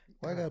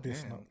Why gotta be a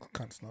damn.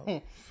 cunt snub?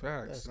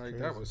 Facts. That's Like crazy.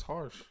 that was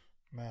harsh.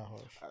 Mad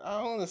harsh. I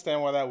don't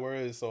understand why that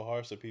word is so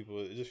harsh to people.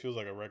 It just feels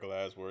like a regular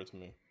ass word to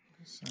me.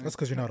 That's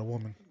because you're not a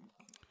woman.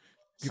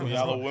 So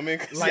y'all are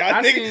women? Like,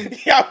 I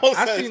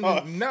seen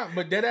not,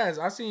 but dead ass.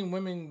 I seen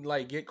women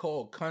like get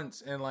called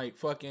cunts and like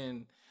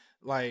fucking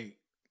like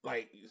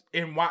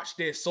and watch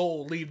their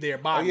soul leave their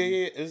Oh, body.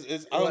 yeah.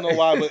 It's I don't know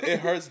why, but it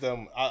hurts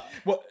them.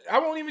 Well, I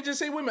won't even just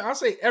say women. I'll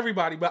say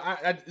everybody, but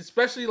I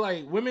especially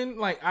like women.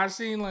 Like I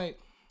seen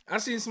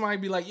somebody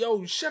be like,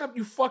 "Yo, shut up,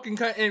 you fucking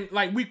cunt," and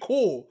like we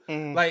cool.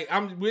 Mm-hmm. Like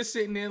we're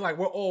sitting there like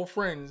we're all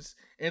friends,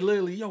 and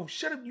literally, "Yo,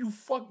 shut up, you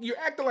fuck. You're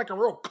acting like a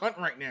real cunt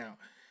right now,"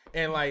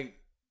 and like.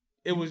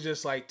 It was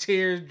just like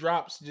tears,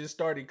 drops just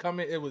started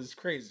coming. It was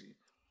crazy.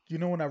 You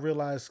know when I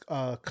realized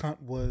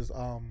cunt was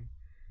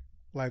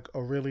like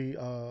a really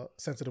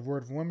sensitive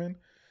word for women?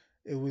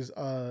 It was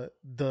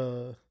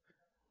the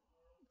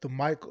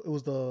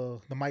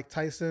Mike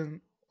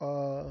Tyson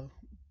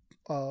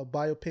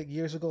biopic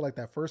years ago, like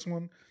that first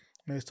one.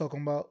 When he was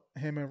talking about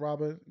him and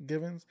Robert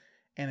Givens,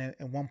 and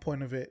at one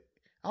point of it,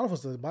 I don't know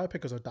if it was a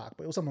biopic or a doc,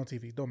 but it was something on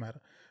TV. Don't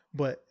matter.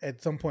 But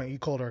at some point, he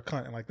called her a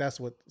cunt, and like that's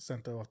what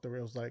sent her off the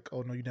rails. Like,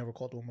 oh no, you never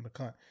called a woman a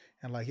cunt,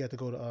 and like he had to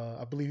go to,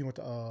 I believe he went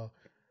to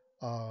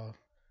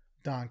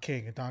Don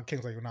King, and Don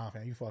King's like, nah,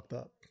 man, you fucked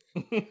up.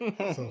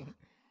 So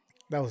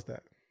that was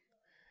that.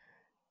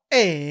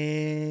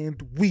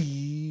 And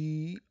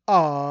we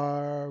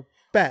are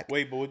back.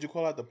 Wait, but would you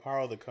call out the power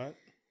of the cunt?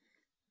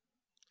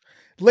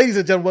 Ladies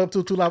and gentlemen,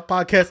 welcome to Too Loud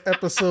Podcast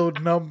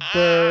episode number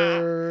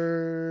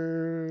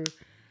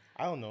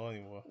I don't know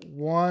anymore.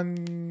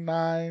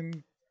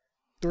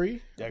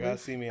 193. Y'all gotta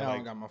see me in I don't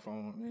like got my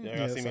phone. y'all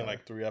gotta see me in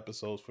like 3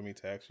 episodes for me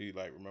to actually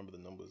like remember the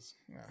numbers.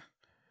 Yeah.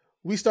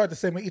 We start the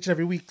same way each and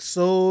every week,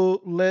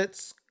 so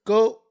let's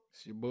go.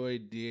 It's your boy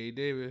D.A.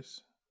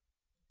 Davis.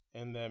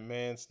 And that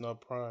man Snub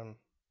Prime.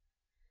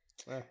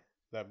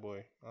 That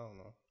boy. I don't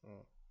know.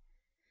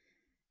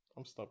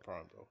 I'm Snub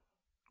Prime though.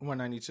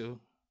 192.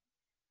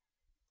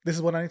 This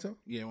is 192?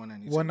 Yeah,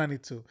 192.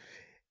 192.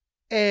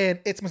 And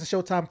it's Mr.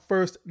 Showtime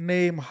first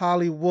name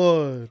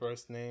Hollywood.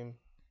 First name.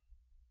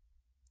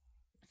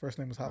 First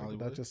name is Hollywood. I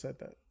Hollywood. just said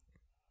that.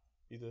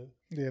 You did?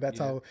 Yeah, that's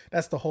how.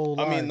 That's the whole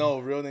line. I mean, no,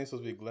 real name's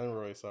supposed to be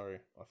Glenroy. Sorry,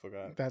 I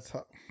forgot. That's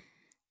how.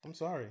 I'm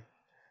sorry.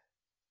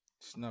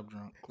 Snub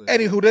drunk. Clear.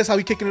 Anywho, that's how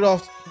we kicking it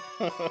off.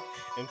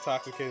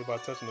 Intoxicated by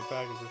touching the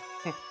packages.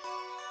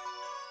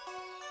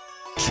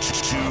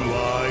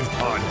 Live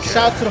podcast.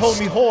 Shout out to the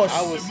homie Horse.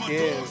 I was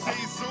scared.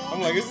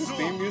 I'm like, is this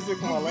theme music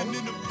for my life?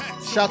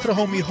 Shout out to the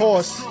homie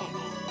Horse.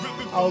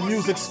 Our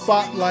music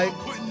spotlight.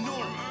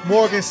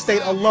 Morgan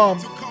State alum.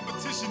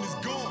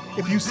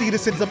 If you see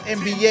this in some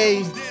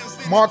NBA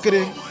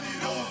marketing,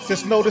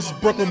 just know this is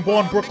Brooklyn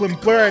born, Brooklyn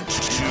bred.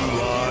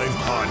 Live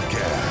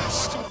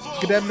podcast.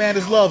 Give that man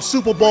his love.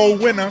 Super Bowl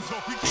winner. Live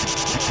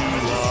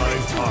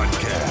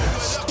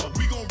podcast.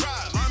 We gon'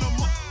 ride, line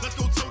 'em up, let's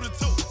go toe to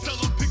toe. Tell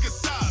 'em pick a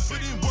side,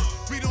 put in work.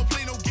 We don't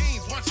play no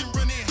games, watch it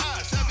run in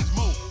high. Savage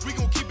mode, we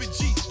gon' keep it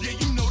G, yeah,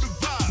 you know the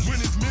vibe. When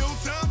it's meal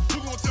time,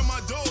 who gon' tell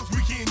my dogs we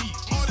can't eat?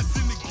 Artists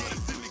in the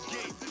game.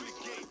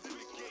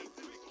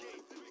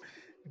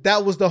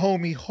 That was the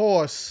homie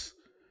Horse.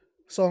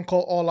 Song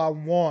called All I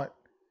Want.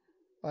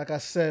 Like I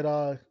said,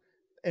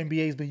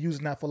 NBA's been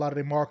using that for a lot of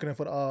their marketing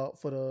for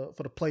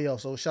the playoffs.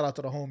 So shout out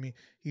to the homie.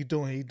 He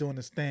doing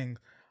his thing.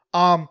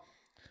 How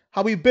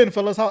we been,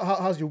 fellas?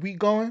 How's your week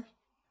going?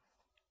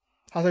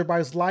 How's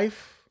everybody's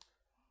life?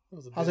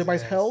 How's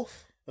everybody's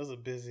health? It was a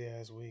busy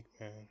ass week,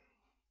 man.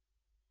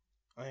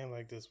 I ain't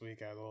like this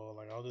week at all.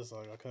 Like I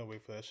couldn't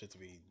wait for that shit to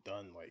be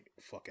done. Like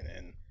fucking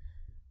end.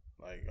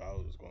 Like I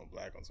was going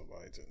black on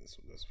somebody to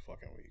this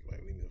fucking week.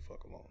 Like leave me the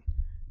fuck alone.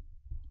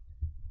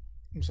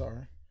 I'm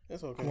sorry.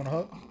 It's okay. You want a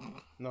hug?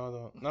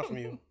 No, not from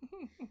you.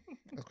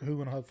 Who you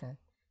want a hug from?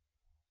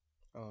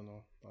 I don't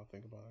know. I'll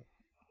think about it.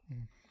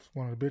 It's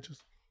one of the bitches.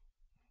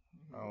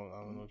 I don't know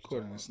what you're According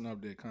talking to about. snub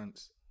their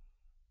cunts.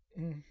 I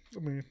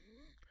mean,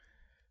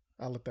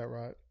 I'll let that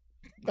ride.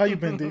 How you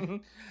been, D?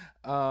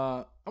 I'm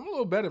a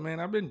little better, man.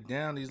 I've been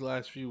down these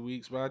last few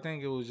weeks, but I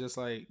think it was just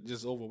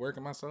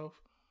overworking myself.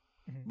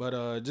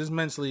 But just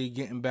mentally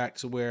getting back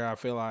to where I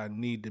feel I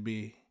need to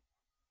be.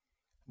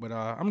 But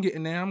I'm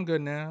getting there. I'm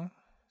good now.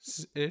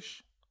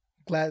 Ish.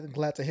 Glad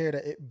to hear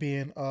that it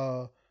being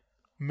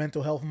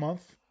mental health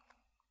month.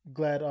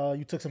 Glad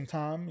you took some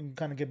time and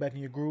kind of get back in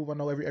your groove. I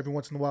know every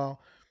once in a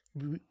while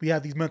we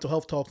have these mental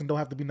health talks and don't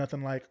have to be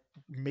nothing like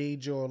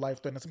major or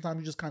life threatening. Sometimes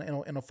you just kind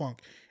of in a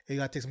funk and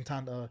you gotta take some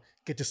time to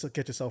get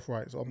yourself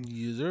right. So I'm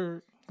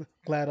User.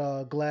 glad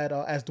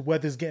as the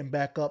weather's getting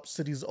back up,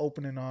 cities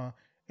opening,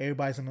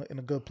 everybody's in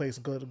a good place,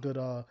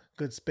 good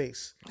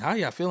space. How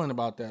y'all feeling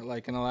about that?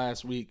 Like in the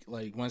last week,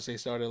 like once they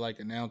started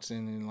like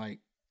announcing and like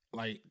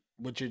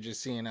what you're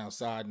just seeing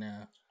outside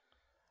now.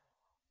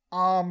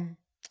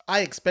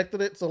 I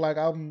expected it, so like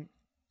I'm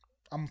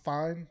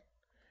fine.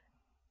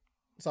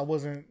 So I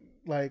wasn't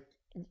like,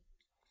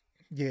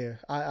 yeah,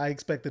 I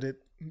expected it.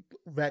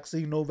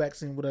 Vaccine, no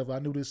vaccine, whatever. I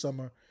knew this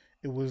summer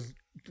it was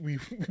we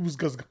was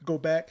gonna go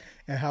back,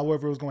 and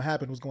however it was gonna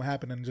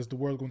happen, and just the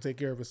world gonna take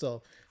care of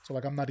itself. So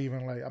like I'm not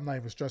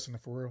even stressing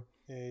it for real.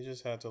 Yeah, you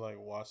just had to like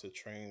watch the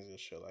trains and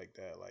shit like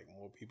that. Like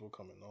more people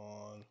coming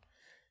on,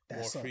 That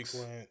more sucks.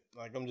 frequent.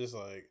 Like I'm just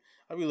like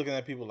I be looking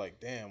at people like,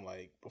 damn.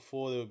 Like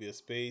before there would be a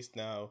space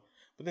now,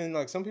 but then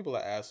like some people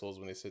are assholes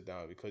when they sit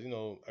down because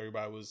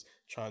everybody was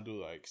trying to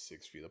do like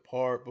 6 feet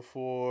apart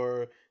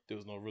before. There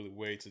was no really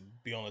way to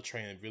be on a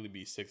train and really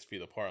be 6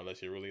 feet apart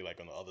unless you're really like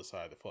on the other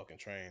side of the fucking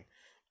train.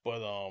 But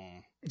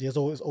There's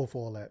always for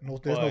all that. No,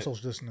 there's no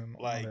social distancing.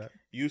 like on that.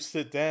 you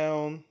sit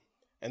down.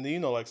 And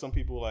then, like some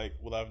people, like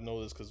what I've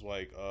noticed, because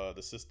like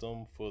the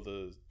system for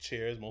the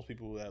chairs, most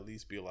people would at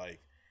least be like,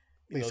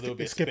 there'll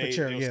be a skip a space,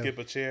 chair, they'll yeah. skip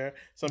a chair.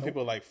 Some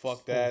people are like,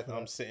 fuck that,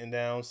 I'm sitting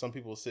down. Some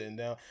people are sitting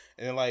down.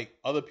 And then like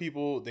other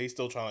people, they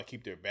still trying to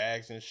keep their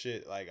bags and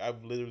shit. Like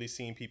I've literally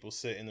seen people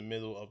sit in the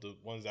middle of the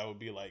ones that would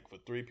be like for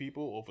 3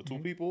 people or for 2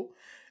 people.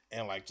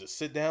 And like just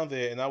sit down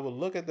there, and I would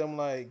look at them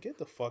like, "Get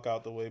the fuck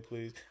out the way,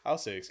 please." I'll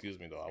say, "Excuse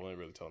me," though. I wouldn't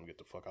really tell them to get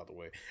the fuck out the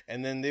way.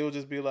 And then they would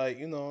just be like,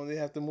 they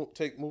have to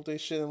move their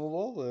shit and move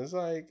over. It's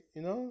like,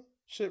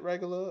 shit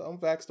regular. I'm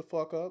vaxxed the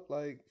fuck up.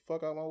 Like,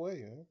 fuck out my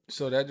way.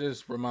 So that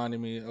just reminded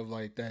me of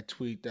like that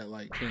tweet that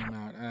like came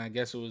out, and I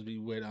guess it was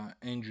with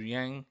Andrew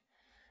Yang,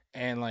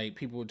 and like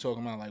people were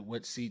talking about like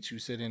what seats you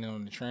sit in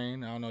on the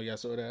train. I don't know, y'all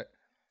saw that?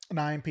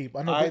 9 people.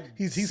 I know I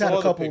he's saw had a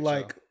the couple picture.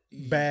 like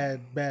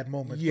bad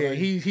moments. Yeah, but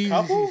he's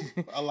Couple?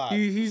 A lot.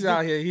 He's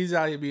out here. He's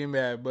out here being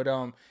bad. But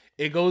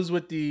it goes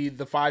with the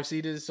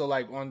 5-seaters. So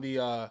like on the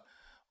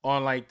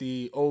on like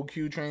the old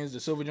Q trains, the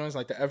silver joints,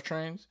 like the F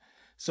trains.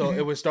 So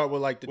it would start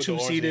with like the With the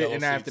orange 2-seater, and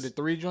and yellow after the seats.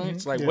 3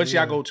 joints. Like Yeah, what's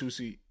yeah. y'all go-to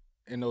seat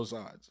in those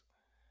odds?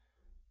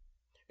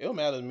 It don't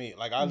matter to me.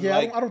 Like I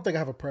don't think I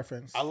have a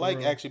preference. I for like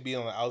real. actually being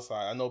on the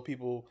outside. I know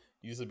people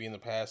used to be in the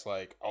past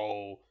like,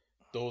 oh,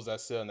 those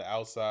that sit on the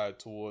outside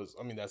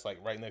that's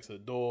like right next to the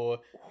door.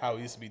 How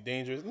it used to be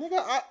dangerous,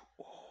 nigga.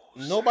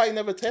 Nobody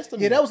never tested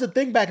me. Yeah, that was the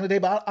thing back in the day,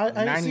 but I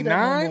didn't see that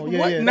no 99? more. Yeah,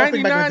 What? yeah, that was the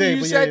thing back in 99? the day, You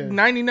but said yeah.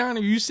 99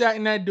 and you sat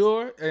in that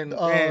door and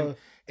The,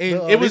 it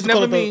was they used to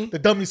call never it me. The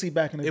dummy seat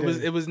back in the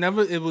day.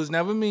 It was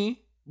never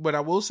me. But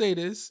I will say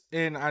this,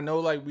 and I know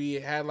like we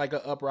had like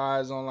an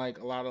uprise on like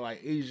a lot of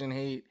like Asian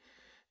hate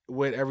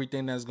with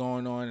everything that's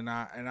going on, and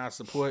I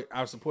support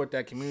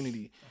that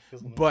community.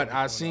 But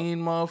I seen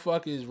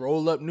motherfuckers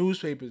roll up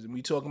newspapers, and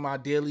we talking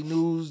about Daily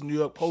News, New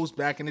York Post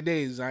back in the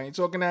days. I ain't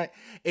talking that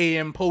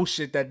AM Post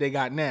shit that they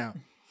got now.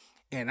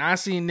 And I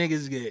seen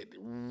niggas get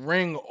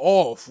ring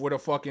off with a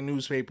fucking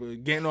newspaper,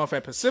 getting off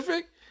at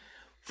Pacific,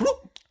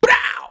 floop,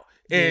 pow,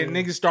 and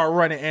niggas start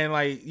running, and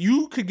like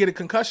you could get a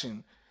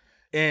concussion.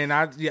 And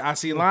I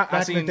see a lot. I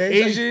Back in the seen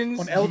day, Asians,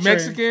 on L train,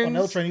 Mexicans. On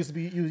L train used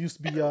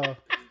to be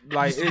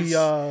like it's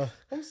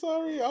I'm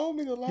sorry, I don't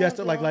mean to laugh. you have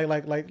to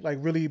y'all. like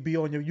really be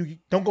on your. You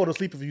don't go to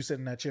sleep if you sit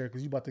in that chair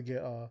because you about to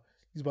get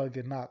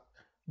knocked.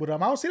 But I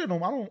don't see that no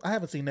more. I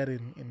haven't seen that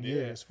in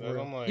years. For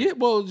real. I'm like, yeah,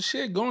 well,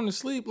 shit, going to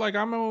sleep. Like I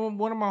remember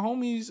one of my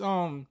homies,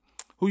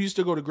 who used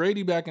to go to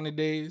Grady back in the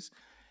days,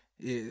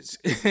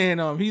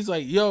 and he's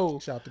like, "Yo,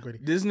 Shout out to Grady.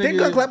 this Didn't nigga,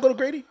 Gun Clap go to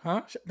Grady?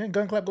 huh? Didn't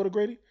Gun Clap go to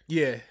Grady?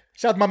 Yeah,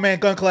 Shout out to my man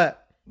Gun Clap.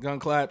 Gun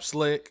Clap,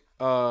 Slick,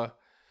 a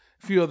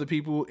few other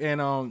people, and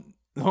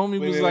the homie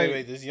was wait, like,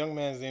 wait. This young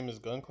man's name is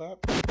Gun Clap.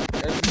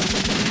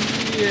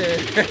 yeah,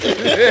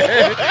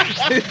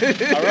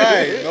 All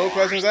right, no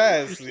questions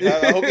asked.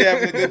 I hope you're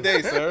having a good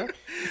day, sir.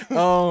 and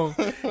a I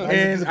good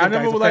guy.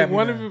 remember He's a like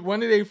family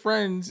one of their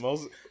friends.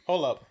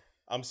 Hold up.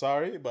 I'm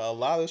sorry, but a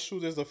lot of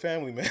shooters are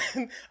family,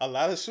 man. A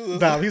lot of shooters.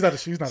 No, he's not a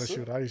shooter.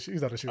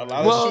 He's not a shooter. A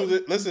lot Well, of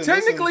shooters. Listen,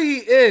 technically he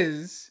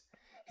is.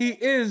 He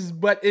is,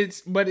 but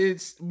it's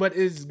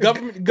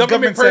government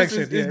government persons.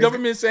 sanctioned, It's yeah.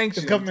 government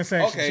sanctioned. It's government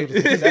sanctioned. Okay,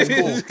 shooters. that's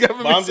cool. It's But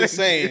government I'm just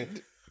sanctioned.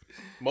 saying,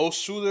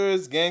 most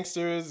shooters,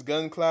 gangsters,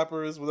 gun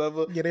clappers,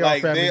 whatever, Yeah, they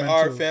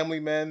are family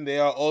men, too. men. They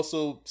are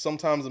also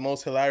sometimes the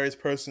most hilarious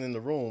person in the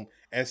room,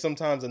 and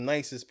sometimes the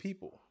nicest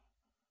people.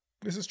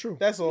 This is true.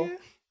 That's all.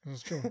 This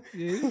is true.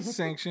 Yeah, it's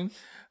sanctioned.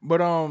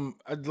 But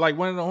like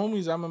one of the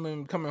homies, I remember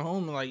him coming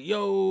home and like,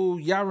 yo,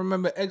 y'all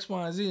remember X,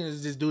 Y, and Z? And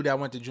it's this dude that I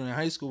went to junior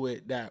high school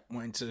with that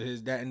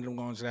ended up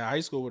going to that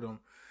high school with him.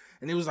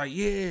 And he was like,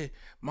 yeah,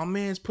 my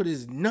man's put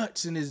his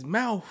nuts in his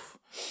mouth.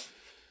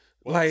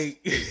 What? Like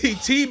he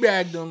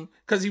teabagged him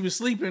because he was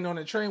sleeping on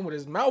the train with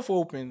his mouth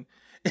open.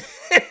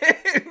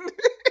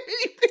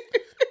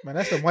 Man,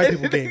 that's the white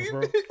people games,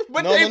 bro.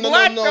 But No, they no, no,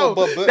 black no, though.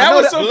 but That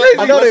was so crazy.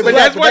 I know they But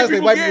black, that's but white that's the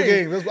people white people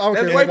game. games. I don't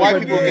That's care. white White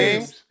people people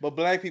games. games, but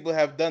black people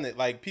have done it.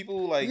 Like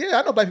people, like Yeah,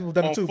 I know black people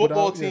done on it too. but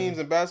football I- teams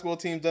and basketball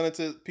teams done it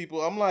to people.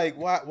 I'm like,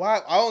 why?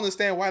 I don't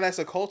understand why that's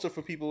a culture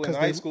for people in 'Cause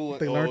high school.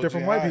 They or learned it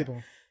from junior white high.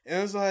 people.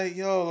 And it's like,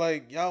 yo,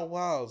 like y'all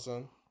wild,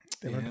 son.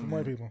 They learned it from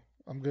white people.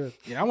 I'm good.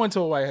 Yeah, I went to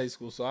a white high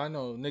school, so I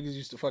know niggas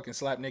used to fucking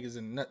slap niggas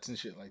in the nuts and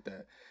shit like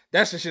that.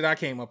 That's the shit I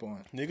came up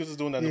on. Niggas is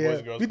doing that. In the Yeah, Boys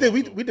and Girls we did.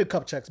 Club, too. We did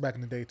cup checks back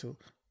in the day too.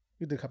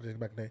 We did cup checks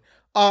back in the day.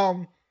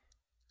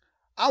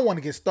 I want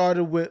to get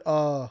started with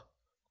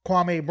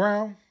Kwame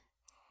Brown.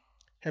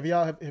 Have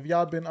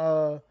y'all been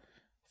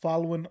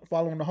following the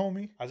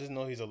homie? I just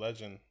know he's a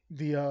legend.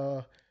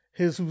 The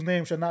his whose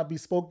name shall not be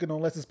spoken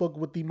unless it's spoken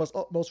with the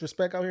utmost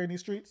respect out here in these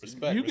streets.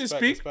 Respect, You can respect,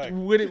 speak respect.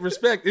 with it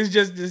respect. It's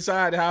just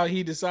decide how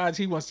he decides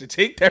he wants to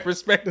take that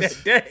respect that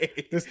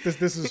day. This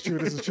is true.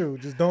 This is true.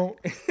 Just don't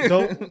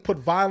put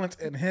violence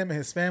in him and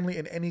his family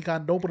in any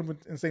kind. Don't put him in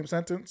the same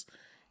sentence.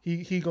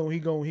 He gonna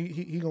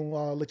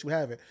let you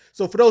have it.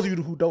 So for those of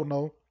you who don't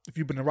know, if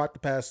you've been in rock the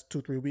past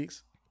 2-3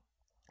 weeks,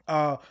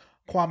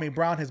 Kwame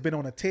Brown has been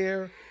on a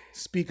tear,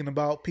 speaking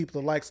about people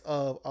the likes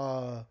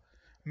of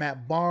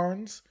Matt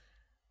Barnes,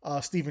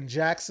 Steven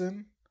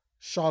Jackson,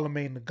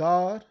 Charlamagne the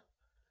God,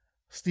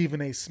 Stephen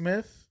A.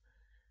 Smith,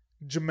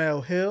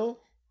 Jamel Hill,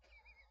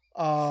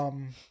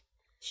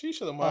 She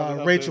should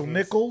have Rachel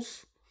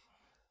Nichols,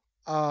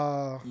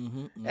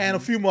 and a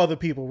few more other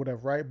people, whatever,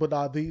 right? But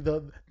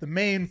the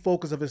main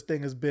focus of his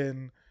thing has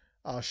been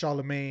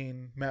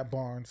Charlamagne, Matt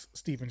Barnes,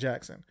 Stephen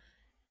Jackson.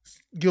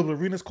 Gilbert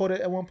Arenas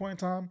quoted at one point in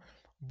time,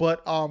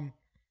 but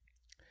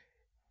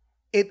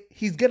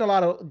he's getting a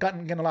lot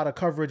of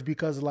coverage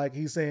because like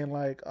he's saying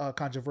like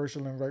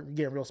controversial and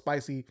getting real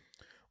spicy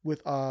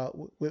with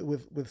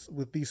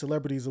these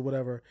celebrities or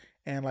whatever,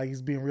 and like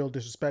he's being real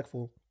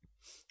disrespectful.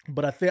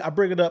 But I think I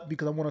bring it up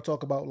because I want to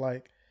talk about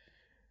like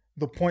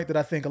the point that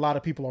I think a lot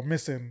of people are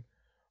missing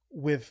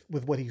with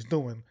what he's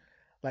doing.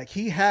 Like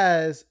he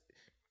has,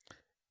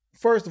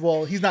 first of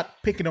all, he's not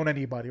picking on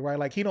anybody, right?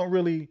 Like he don't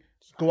really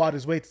go out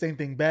his way to say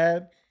anything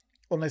bad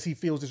unless he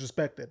feels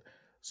disrespected.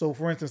 So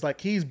for instance,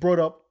 like he's brought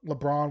up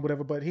LeBron,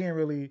 whatever, but he ain't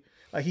really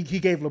like he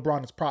gave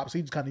LeBron his props.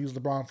 He just kind of used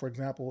LeBron for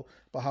example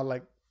about how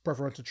like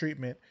preferential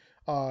treatment.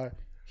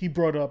 He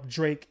brought up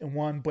Drake and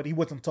one, but he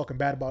wasn't talking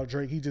bad about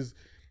Drake. He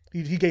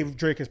gave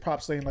Drake his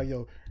props, saying like,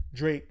 "Yo,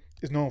 Drake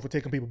is known for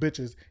taking people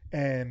bitches,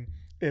 and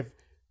if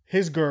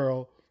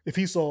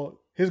he saw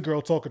his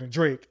girl talking to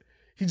Drake,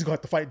 he just gonna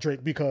have to fight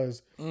Drake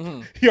because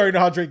he already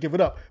know how Drake give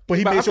it up." But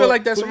he made I sure, feel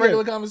like that's but a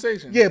regular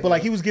conversation. Yeah, but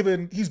like he's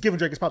giving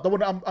Drake his props.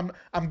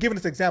 I'm giving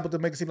this example to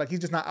make it seem like he's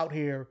just not out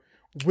here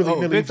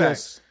willy-nilly big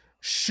just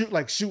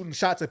shooting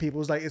shots at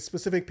people. It's like it's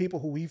specific people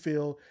who he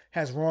feel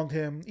has wronged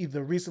him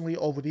either recently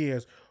or over the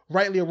years,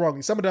 rightly or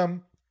wrongly. Some of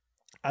them,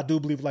 I do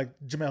believe like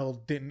Jamel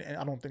Hill didn't, and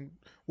I don't think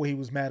what he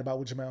was mad about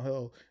with Jamel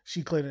Hill,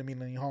 she clearly didn't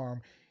mean any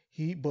harm.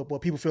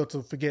 But people fail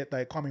to forget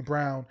that Kwame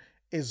Brown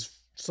he's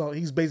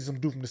basically some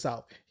dude from the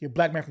South. He's a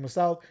black man from the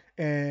South,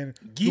 and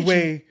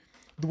the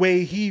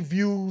way he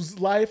views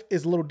life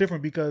is a little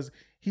different because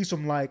he's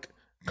from like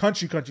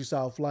country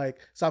South, like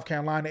South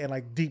Carolina and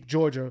like deep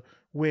Georgia,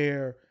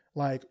 where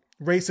like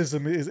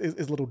racism is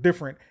a little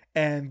different,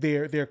 and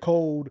their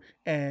code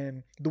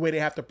and the way they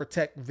have to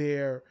protect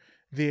their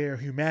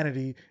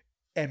humanity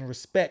and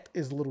respect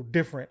is a little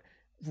different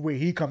where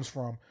he comes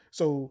from.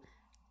 So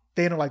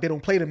they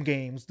don't play them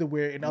games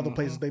where in other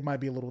places they might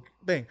be a little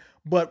thing.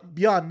 But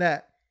beyond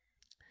that,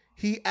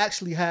 he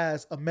actually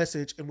has a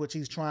message in which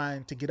he's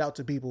trying to get out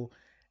to people,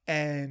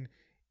 and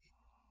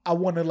I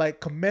want to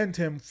like commend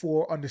him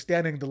for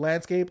understanding the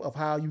landscape of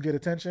how you get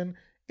attention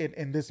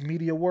in this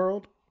media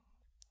world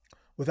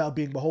without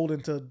being beholden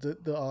to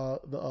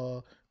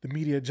the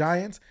media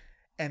giants,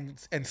 and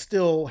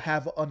still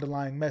have an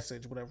underlying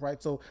message, whatever,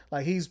 right? So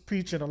like he's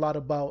preaching a lot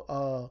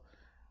about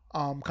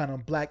kind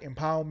of black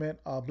empowerment,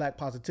 black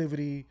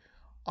positivity,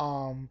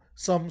 some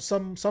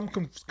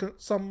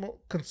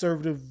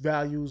conservative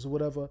values or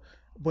whatever,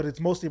 but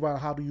it's mostly about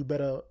how do you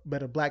better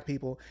black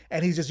people,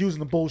 and he's just using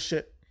the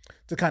bullshit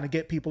to kind of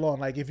get people on.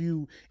 Like if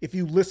you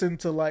listen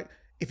to like,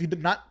 if you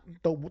did not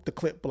the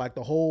clip, but like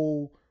the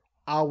whole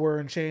hour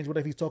and change,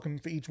 whatever he's talking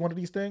for each one of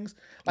these things,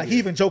 like he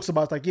even jokes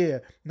about like, yeah,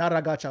 now that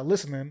I got y'all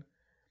listening,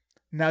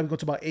 now we're going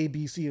to talk about A,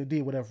 B, C, or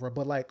D, whatever.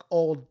 But like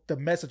all the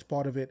message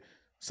part of it,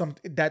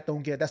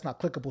 that's not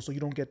clickable, so you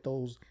don't get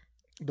those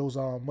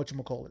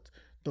whatchamacallit,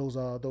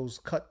 those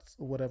cuts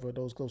or whatever,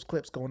 those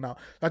clips going out.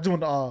 I just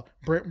want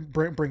to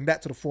bring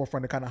that to the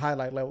forefront to kind of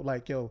highlight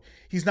like yo,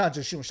 he's not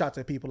just shooting shots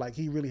at people. Like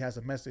he really has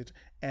a message,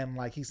 and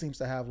like he seems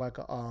to have like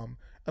an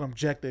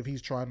objective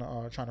he's trying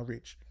to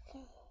reach.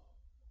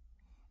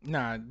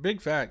 Nah,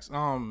 big facts.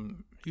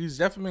 He's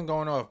definitely been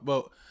going off,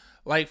 but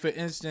like for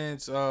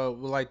instance,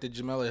 like the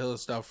Jamila Hill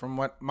stuff, from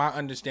what my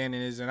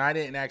understanding is, and I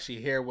didn't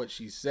actually hear what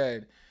she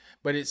said,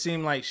 but it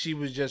seemed like she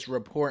was just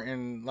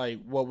reporting like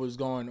what was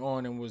going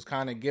on and was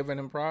kind of giving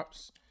him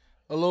props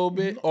a little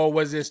bit, or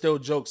was there still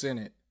jokes in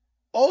it?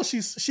 Oh, she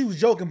was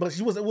joking, but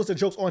it wasn't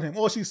jokes on him.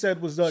 All she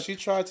said was she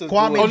tried to.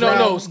 Kwame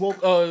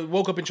Brown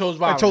woke up and chose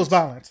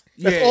violence.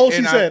 That's all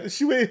she said.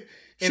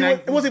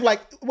 It wasn't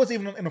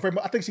even in the frame.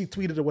 I think she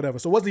tweeted or whatever,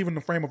 so it wasn't even in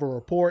the frame of a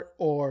report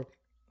or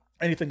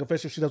anything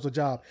official. She does her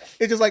job.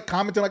 It's just like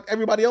commenting like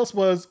everybody else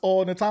was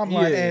on the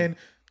timeline, and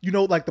you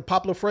know, like the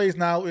popular phrase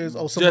now is,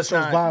 "Oh, someone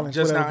shows violence."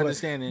 Just whatever, not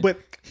understanding. But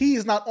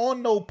he's not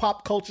on no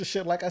pop culture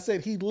shit. Like I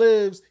said, he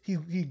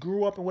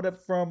grew up and whatever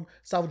from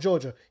South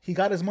Georgia. He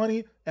got his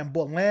money and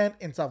bought land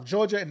in South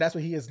Georgia, and that's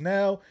where he is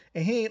now.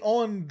 And he ain't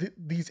on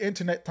these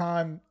internet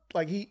time.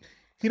 Like he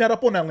not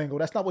up on that lingo.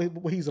 That's not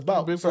what he's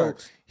about. Big So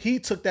facts. he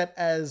took that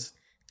as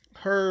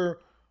her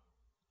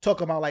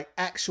talking about like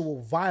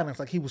actual violence,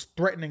 like he was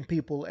threatening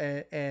people,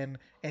 and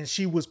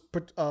she was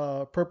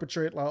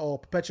perpetuating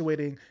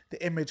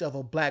the image of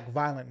a black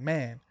violent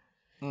man.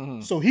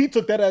 Mm-hmm. So he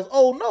took that as,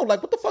 oh no,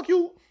 like what the fuck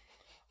you?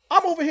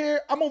 I'm over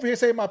here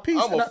saying my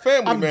piece. I'm a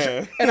family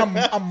man, and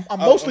I'm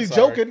mostly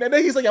joking. And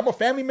then he's like, I'm a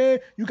family man.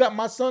 You got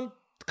my son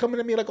coming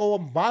at me like, oh,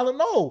 I'm violent.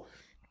 No.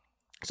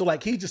 So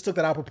like he just took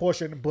that out of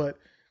proportion, but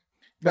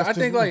I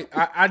think like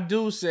I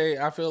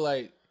feel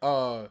like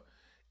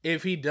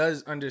if he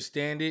does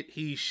understand it,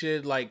 he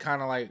should like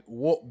kind of like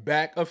walk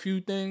back a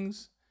few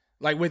things.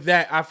 Like with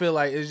that, I feel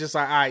like it's just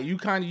like, all right, you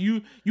kind of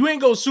you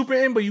ain't go super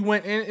in, but you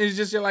went in. It's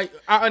just you're like,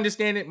 I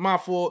understand it, my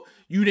fault.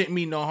 You didn't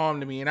mean no harm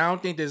to me, and I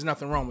don't think there's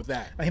nothing wrong with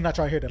that. He's not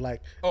trying to hear that.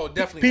 Like, oh,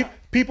 definitely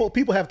not.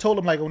 People have told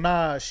him like, oh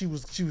nah, she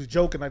was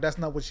joking. Like that's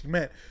not what she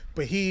meant.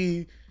 But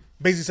he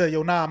basically said,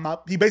 yo, nah, I'm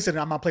not. He basically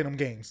said, I'm not playing them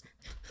games.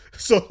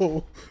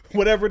 So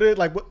whatever it is,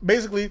 like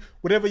basically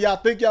whatever y'all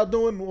think y'all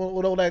doing,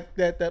 with all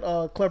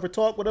that clever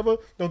talk, whatever,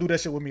 don't do that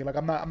shit with me. Like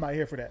I'm not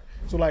here for that.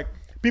 So like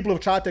people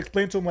have tried to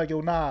explain to him like,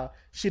 yo, nah,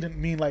 she didn't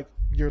mean like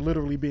you're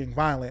literally being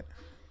violent.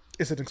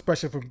 It's an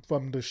expression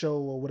from the show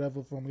or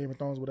whatever, from Game of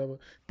Thrones, whatever.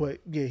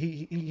 But yeah,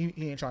 he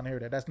ain't trying to hear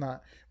that. That's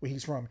not where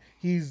he's from.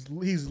 He's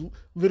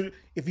literally,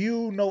 if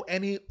you know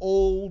any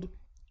old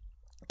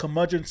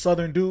curmudgeon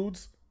Southern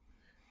dudes,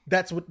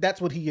 that's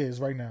what he is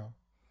right now.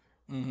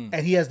 Mm-hmm.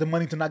 And he has the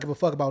money to not give a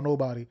fuck about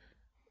nobody,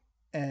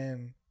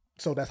 and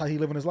so that's how he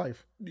living his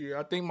life. Yeah,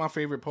 I think my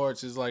favorite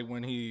parts is like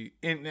when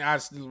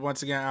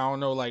once again, I don't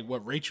know like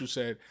what Rachel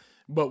said,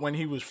 but when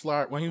he was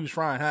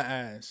frying her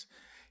ass,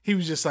 he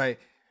was just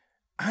like,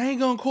 I ain't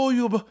gonna call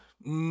you a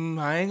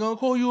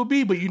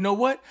B, but you know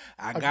what?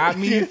 I got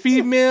me a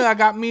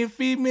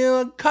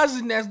female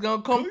cousin that's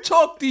gonna come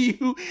talk to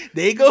you.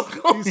 They gonna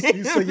come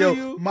he said, yo,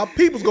 you. My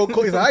people's gonna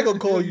call you. I ain't gonna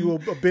call you a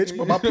bitch,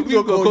 but my people's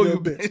gonna call you a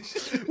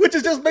bitch. Which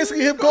is just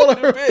basically him calling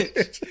her a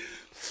bitch.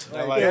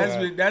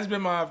 Like, that's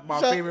been my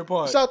favorite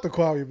part. Shout to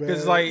Kwame, man.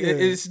 Because like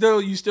it's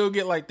still, you still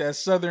get like that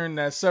southern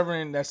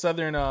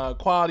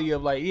quality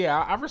of like, yeah,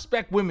 I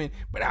respect women,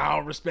 but I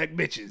don't respect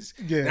bitches.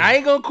 Yeah, now, I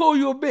ain't gonna call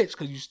you a bitch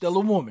because you still a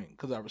woman,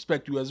 because I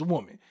respect you as a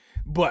woman.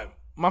 But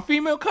my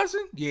female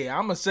cousin, yeah,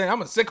 I'm a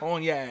sick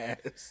on your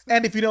ass.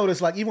 And if you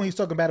notice, like even when he's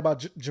talking bad about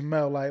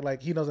Jamel,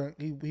 like he doesn't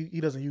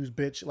use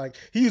bitch. Like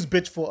he used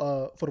bitch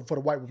for the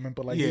white woman,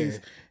 but like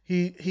he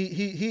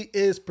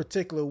is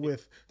particular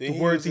with the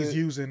words he's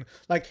using.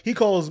 Like he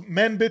calls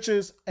men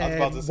bitches and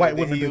white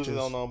women bitches. He uses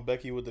on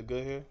Becky with the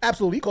good hair.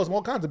 Absolutely, he calls them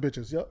all kinds of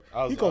bitches.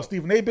 Yep, he calls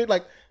Stephen A bitch.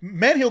 Like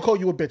men, he'll call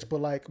you a bitch, but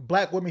like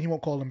black women, he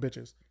won't call them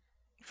bitches.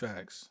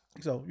 Facts.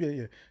 So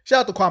yeah.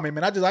 Shout out to Kwame,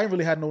 man. I ain't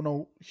really had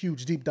no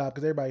huge deep dive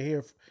because everybody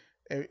here,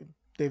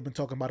 they've been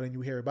talking about it and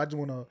you hear it. But I just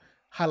want to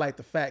highlight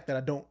the fact that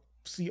I don't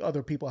see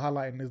other people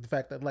highlighting is the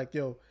fact that like,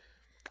 yo,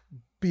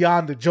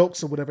 beyond the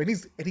jokes or whatever, and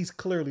he's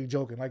clearly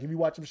joking. Like if you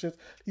watch him shit,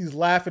 he's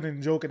laughing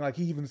and joking. Like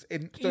he even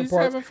he's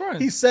having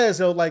fun. He says,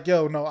 yo, like,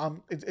 yo, no,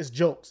 it's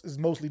jokes. It's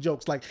mostly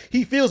jokes. Like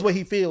he feels what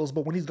he feels,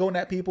 but when he's going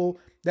at people,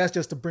 that's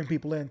just to bring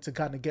people in to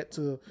kind of get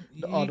to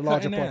the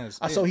larger part.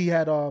 I saw he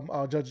had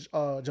Judge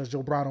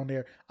Joe Brown on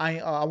there.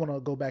 I want to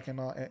go back and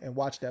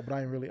watch that, but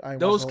I ain't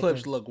those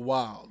clips look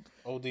wild.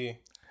 OD.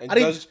 And I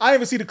didn't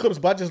even see the clips,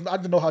 but I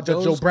just know how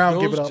Judge Joe Brown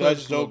give it up.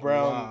 Judge Joe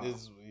Brown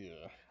is.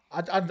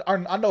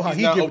 I know how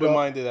he's not give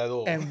open-minded at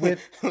all. And with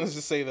let's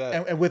just say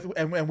that. And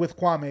with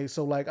Kwame,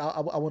 so like I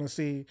want to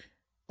see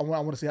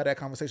how that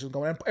conversation is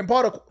going. And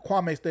part of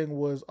Kwame's thing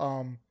was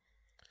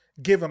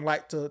giving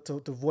light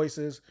to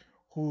voices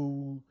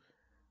who,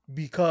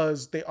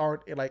 because they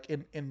aren't like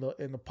in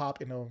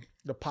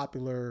the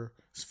popular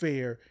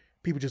sphere,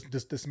 people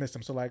just dismiss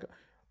them. So like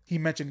he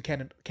mentioned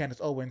Candace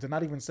Owens, and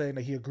not even saying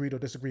that he agreed or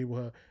disagreed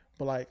with her,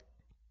 but like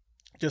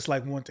just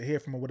like wanted to hear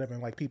from her, whatever.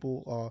 And like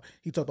people,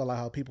 he talked about like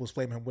how people was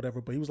flaming him,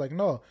 whatever. But he was like,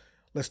 no,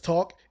 let's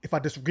talk. If I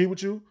disagree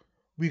with you,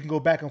 we can go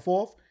back and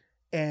forth,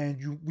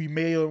 and we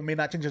may or may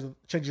not change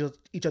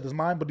each other's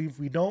mind. But if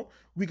we don't,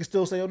 we can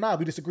still say, oh, nah,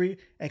 we disagree,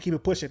 and keep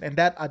it pushing. And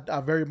that I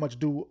very much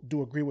do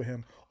agree with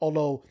him.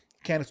 Although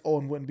Candace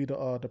Owens wouldn't be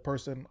the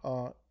person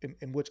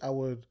in which I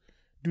would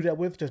do that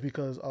with, just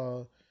because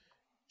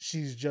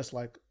she's just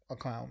like a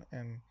clown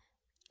and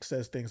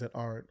says things that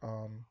aren't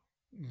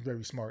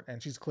very smart,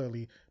 and she's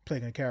clearly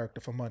playing a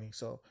character for money.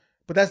 So,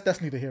 but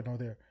that's neither here nor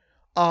there.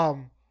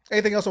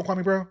 Anything else on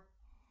Kwame Brown?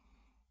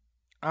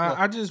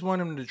 I just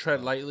want him to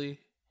tread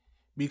lightly,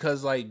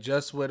 because like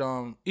just with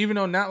even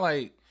though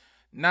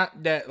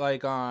not that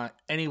like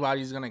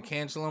anybody's gonna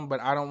cancel him, but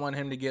I don't want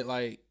him to get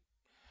like,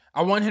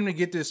 I want him to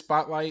get this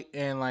spotlight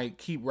and like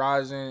keep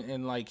rising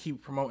and like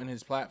keep promoting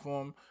his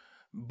platform.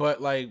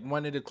 But like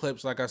one of the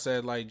clips, like I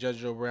said, like Judge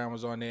Joe Brown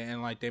was on there,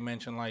 and like they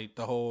mentioned like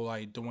the whole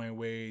like Dwayne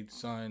Wade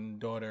son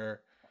daughter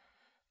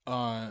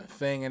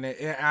thing, and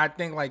I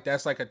think like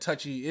that's like a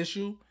touchy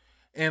issue,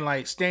 and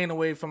like staying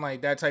away from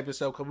like that type of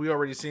stuff, because we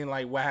already seen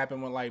like what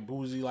happened with like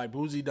Boozy. Like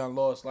Boozy done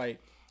lost like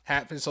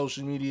half his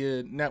social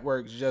media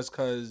networks just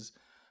because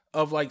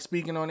of like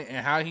speaking on it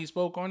and how he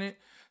spoke on it.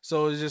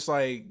 So it's just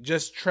like,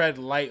 just tread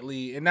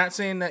lightly, and not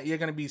saying that you're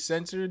gonna be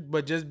censored,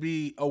 but just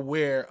be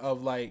aware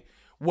of like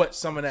what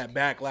some of that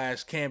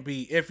backlash can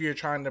be if you're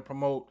trying to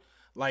promote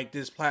like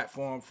this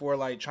platform for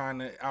like trying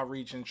to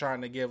outreach and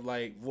trying to give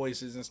like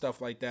voices and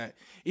stuff like that.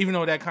 Even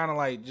though that kind of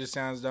like just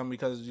sounds dumb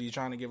because you're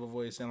trying to give a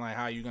voice and like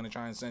how you gonna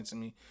try and censor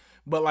me.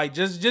 But like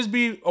just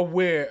be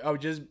aware of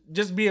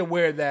just be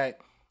aware that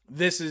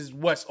this is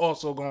what's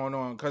also going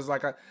on, because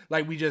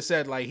like we just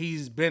said, like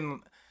he's been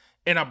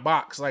in a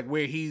box like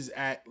where he's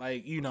at,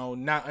 like, you know,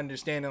 not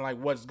understanding like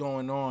what's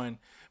going on,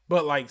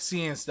 but like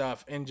seeing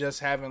stuff and just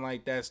having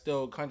like that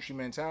still country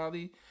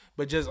mentality,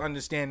 but just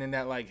understanding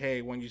that like,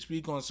 hey, when you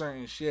speak on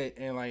certain shit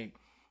and like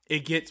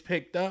it gets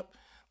picked up,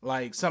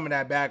 like some of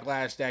that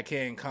backlash that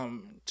can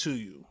come to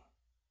you.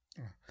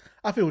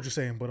 I feel what you're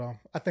saying, but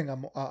I think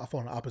I fall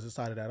on the opposite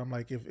side of that. I'm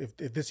like, if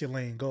this your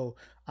lane, go.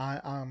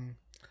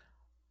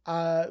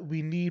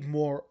 We need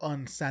more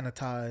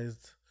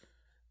unsanitized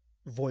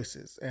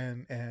voices,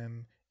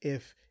 and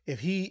if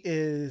he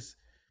is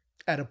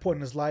at a point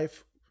in his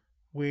life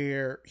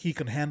where he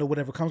can handle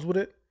whatever comes with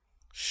it,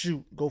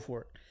 shoot, go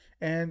for it.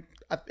 And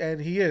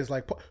he is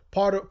like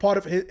part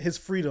of his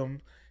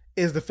freedom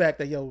is the fact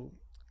that, yo,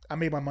 I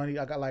made my money,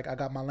 I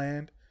got my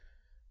land,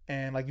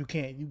 and like you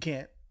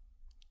can't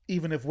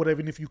even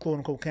if you quote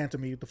unquote cancel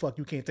me, the fuck,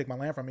 you can't take my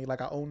land from me.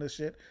 Like, I own this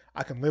shit,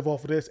 I can live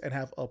off of this and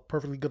have a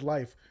perfectly good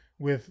life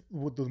with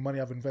the money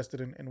I've invested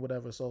in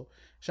whatever. So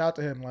shout out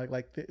to him.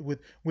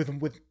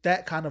 With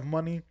that kind of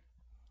money,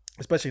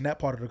 especially in that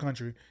part of the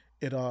country,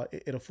 it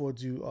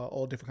affords you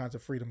all different kinds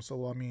of freedom.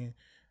 So I mean,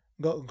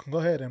 go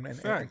ahead and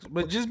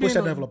but just push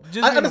being that envelope.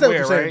 just I understand aware, what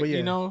you're saying, right? but yeah,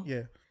 You know,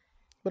 yeah.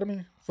 But I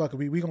mean, fuck it,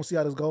 we gonna see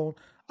how this going.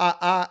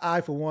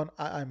 I for one,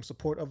 I'm in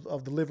support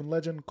of the living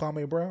legend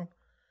Kwame Brown,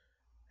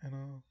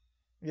 and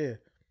yeah.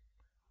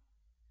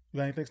 You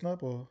got anything,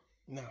 Snub, or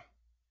Nah.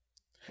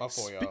 My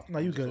fault, y'all. No,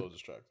 you I'm just good. a little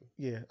distracted.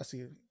 Yeah, I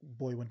see it.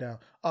 Boy went down.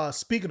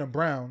 Speaking of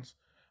Browns,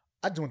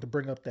 I just want to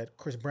bring up that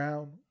Chris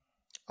Brown.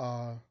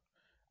 I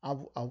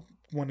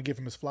want to give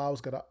him his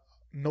flowers. Got a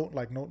note,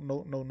 like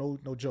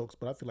no jokes,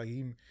 but I feel like he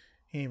ain't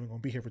even gonna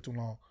be here for too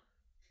long.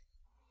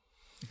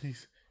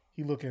 He's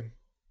looking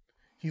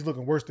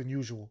worse than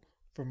usual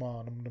from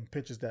them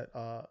pictures that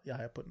y'all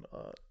had put in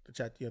the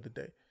chat the other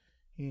day.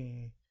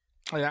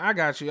 Oh, yeah, I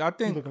got you. I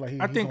think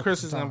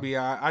Chris is gonna time. be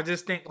all right. I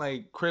just think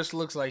like Chris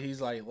looks like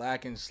he's like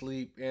lacking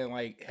sleep and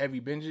like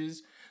heavy binges.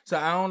 So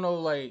I don't know.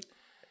 Like,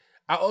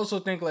 I also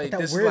think like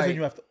that this is wears like on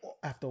you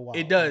after a while.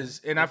 it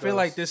does, and I feel does.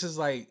 like this is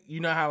like,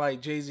 you know how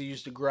like Jay-Z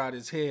used to grow out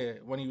his hair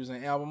when he was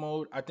in album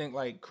mode. I think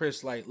like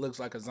Chris like looks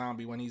like a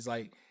zombie when he's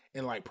like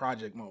in like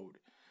project mode.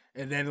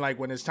 And then like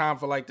when it's time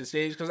for like the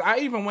stage, because I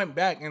even went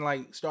back and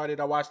like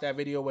I watched that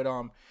video with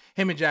him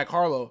and Jack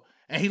Harlow,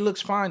 and he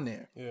looks fine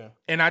there. Yeah.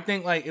 And I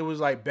think like it was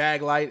like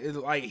bag light. It's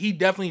like he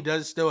definitely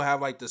does still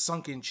have like the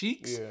sunken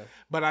cheeks. Yeah.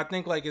 But I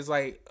think like it's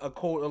like a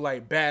quote of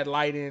like bad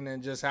lighting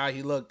and just how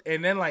he looked.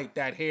 And then like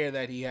that hair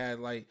that he had,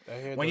 like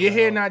when your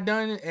hair not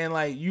done and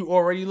like you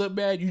already look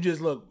bad, you just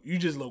look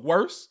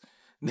worse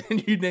than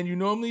you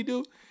normally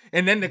do.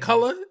 And then the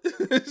color.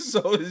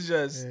 So it's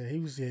just he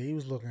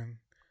was looking.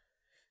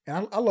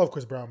 And I love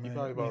Chris Brown, man. He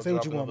probably about say to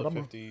what drop you want,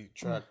 another but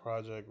 50-track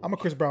project. I'm a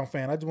Chris Brown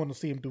fan. I just want to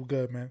see him do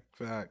good, man.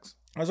 facts.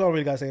 That's all I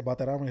really got to say about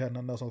that. I don't really have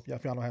nothing else. If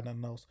y'all don't have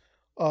nothing else,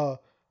 I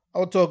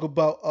would talk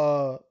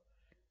about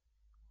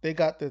they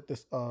got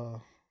this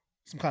some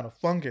kind of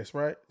fungus,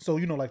 right? So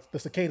you know, like the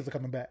cicadas are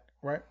coming back,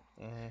 right?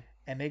 Mm-hmm.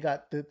 And they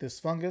got this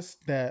fungus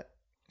that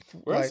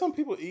Were some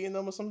people eating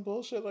them or some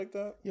bullshit like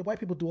that? Yeah, white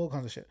people do all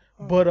kinds of shit.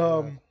 Oh, but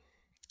God.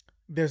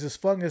 there's this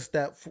fungus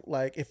that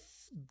like if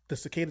the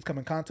cicadas come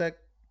in contact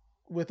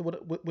with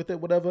it,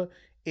 whatever,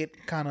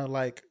 it kind of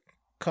like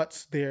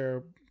cuts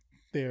their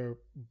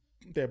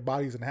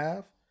bodies in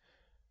half.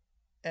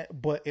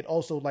 But it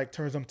also like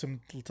turns them to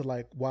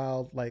like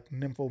wild, like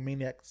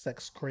nymphomaniac,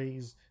 sex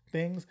crazed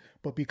things.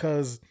 But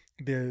because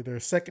their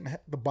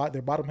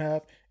bottom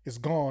half is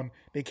gone,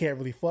 they can't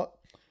really fuck.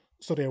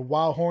 So they're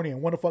wild, horny,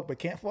 and want to fuck but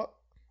can't fuck.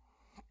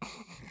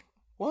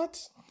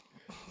 What?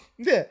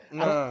 Yeah.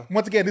 Nah.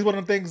 Once again, this is one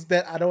of the things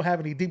that I don't have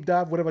any deep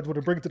dive, whatever I want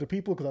to bring it to the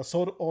people, because I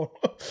saw it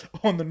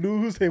on the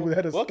news. They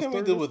had What can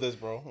we do with this,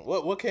 bro?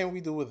 What can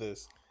we do with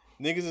this?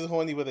 Niggas is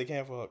horny, but they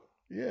can't fuck.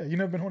 Yeah, you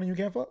never been horny, you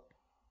can't fuck?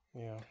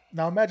 Yeah.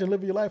 Now imagine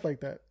living your life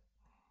like that.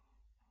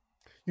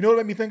 You know what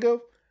it made me think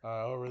of?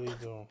 I really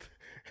do.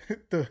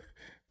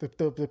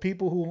 the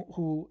people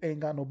who ain't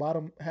got no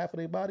bottom half of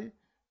their body.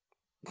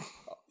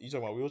 You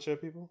talking about wheelchair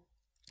people?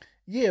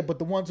 Yeah, but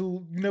the ones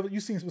who you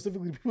seen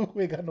specifically people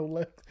who ain't got no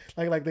left,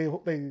 like they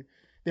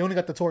only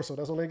got the torso.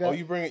 That's all they got. Oh,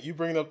 you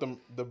bring up the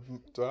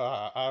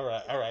all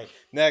right.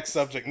 Next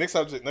subject.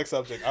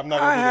 I'm not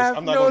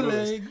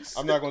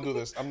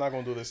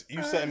gonna do this.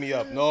 You setting me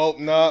up. No,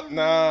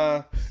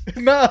 nah.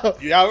 No.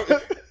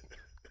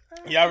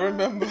 Y'all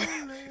remember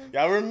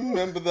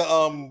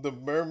the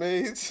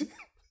mermaids?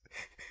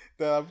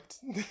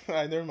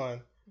 Never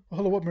mind.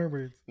 Hold on, what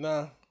mermaids?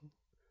 Nah.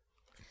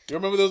 You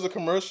remember there was a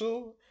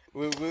commercial?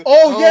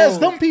 Yes,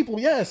 them people.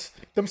 Yes,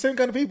 them same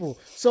kind of people.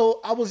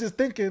 So I was just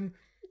thinking,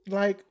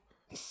 like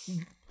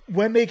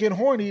when they get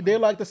horny, they're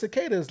like the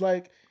cicadas.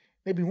 Like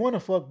they be want to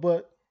fuck,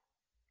 but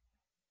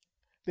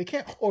they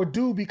can't or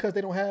do because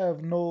they don't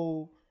have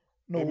no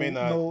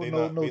genital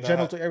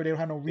area. They don't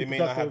have no reproductive. They may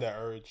not have that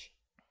urge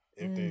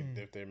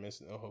if they're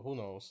missing. Who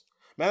knows?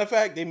 Matter of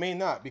fact, they may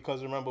not,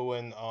 because remember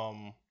when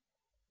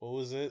what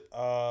was it?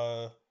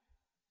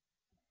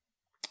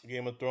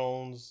 Game of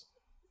Thrones,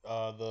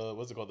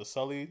 what's it called? The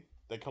Sully,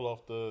 they cut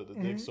off the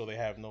dick, so they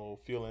have no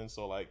feelings.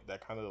 So like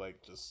that kind of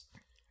like just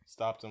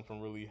stopped them from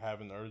really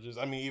having urges.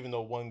 I mean, even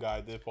though one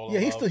guy did fall in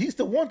love. he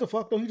still wanted to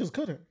fuck though. He just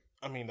couldn't.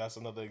 I mean, that's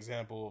another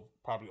example of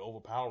probably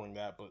overpowering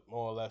that, but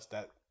more or less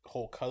that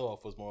whole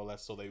cutoff was more or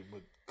less so they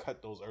would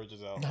cut those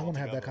urges out. I want to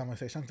have that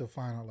conversation. I need to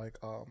find out like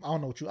I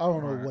don't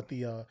know what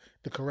the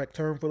correct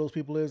term for those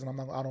people is,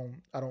 and I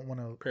don't want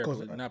to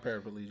cause not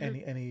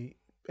paraplegic. Any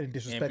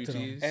disrespect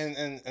Amputees. to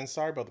them. And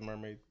sorry about the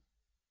mermaid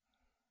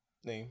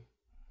name.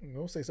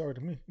 Don't say sorry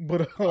to me,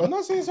 but I'm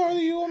not saying sorry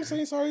to you. I'm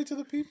saying sorry to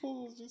the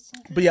people.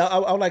 But yeah,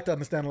 I would like to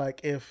understand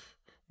like if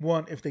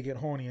they get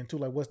horny, and two,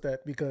 like what's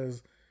that?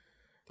 Because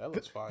that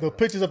looks fire. The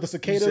pictures of the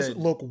cicadas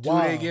look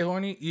wild. Do they get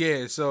horny?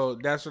 Yeah, so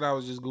that's what I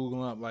was just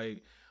Googling up,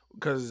 like,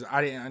 because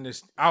I didn't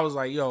understand. I was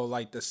like, yo,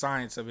 like the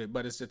science of it,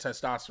 but it's the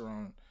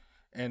testosterone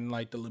and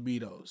like the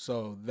libido.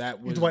 So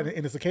that was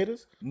in the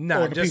cicadas?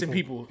 Nah, just in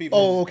people.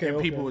 Oh, okay. In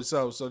people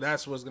itself. So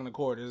that's what's gonna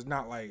cord. It's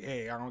not like,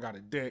 hey, I don't got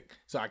a dick,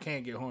 so I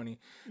can't get horny.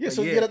 Yeah, but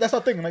so yeah, that's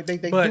our thing. Like they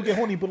do get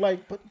horny,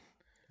 but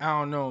I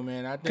don't know,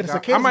 man. I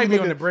think I might be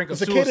on the brink of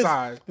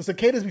suicide. The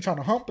cicadas be trying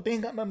to hump, but they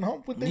ain't got nothing to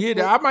hump with them.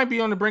 Yeah, I might be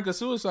on the brink of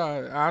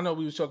suicide. I know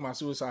we was talking about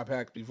suicide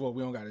packs before.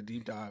 We don't got a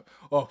deep dive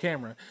off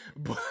camera,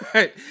 but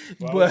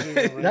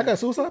y'all got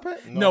suicide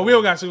pack? No, we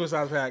don't got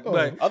suicide pack.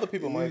 But other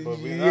people might, but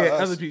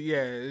other people,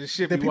 it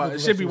should be wild. It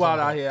should be wild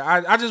out here.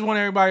 I just want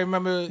everybody to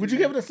remember. Would you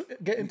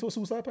get into a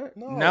suicide pact?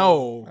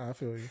 No. I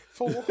feel you.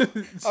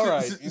 All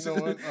right, you know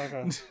what?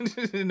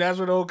 Okay. And that's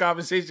what the whole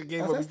conversation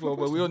came up before,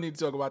 but we don't need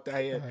to talk about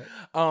that here.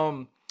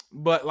 Right.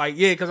 But like,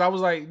 yeah, because I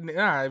was like,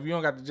 nah, if you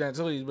don't got the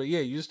genitalities, but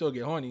yeah, you still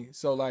get horny.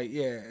 So like,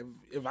 yeah,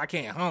 if I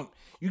can't hump,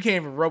 you can't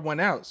even rub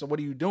one out. So what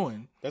are you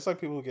doing? That's like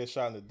people who get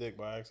shot in the dick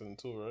by accident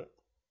too, right?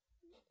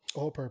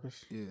 All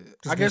purpose. Yeah,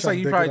 I guess like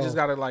you probably just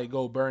gotta like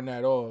go burn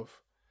that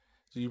off.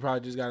 So you probably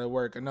just gotta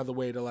work another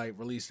way to like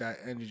release that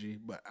energy.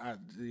 But I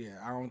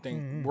don't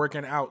think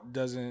working out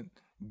doesn't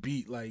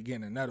beat like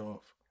getting a nut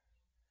off.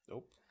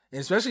 Nope.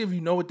 And especially if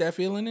you know what that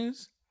feeling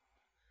is.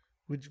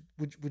 Would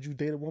you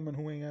date a woman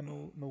who ain't got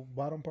no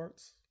bottom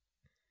parts?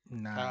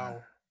 Nah. How?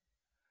 What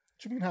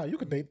you mean how? You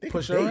could date.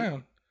 Push her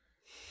around.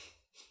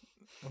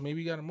 Or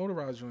maybe you got a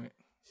motorized joint.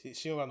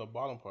 She don't got no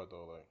bottom part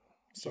though. Like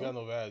she got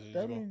no vag.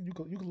 I mean, you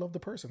could love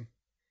the person.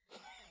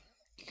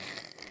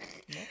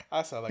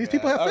 I sound like these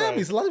people have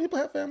families. Right. A lot of people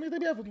have families. They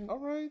be having. All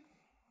right.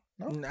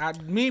 No?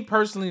 Me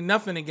personally,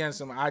 nothing against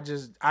them. I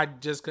just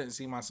couldn't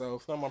see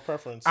myself. It's not my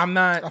preference. I'm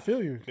not. I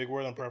feel you. Big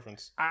word on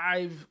preference.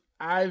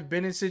 I've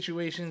been in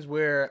situations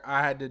where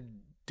I had to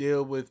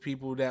deal with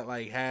people that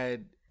like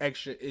had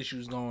extra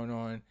issues going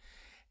on,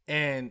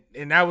 and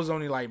that was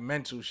only like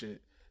mental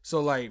shit.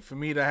 So like for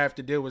me to have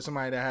to deal with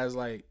somebody that has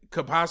like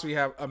could possibly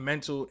have a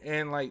mental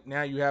and like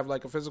now you have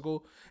like a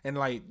physical, and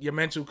like your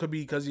mental could be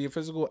because of your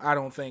physical. I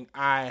don't think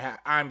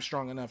I'm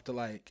strong enough to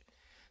like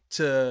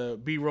to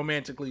be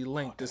romantically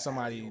linked to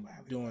somebody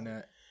doing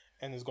that.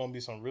 And there's gonna be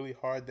some really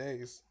hard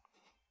days.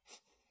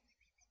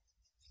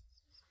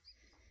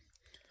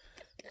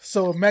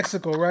 So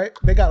Mexico, right?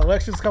 They got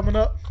elections coming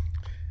up,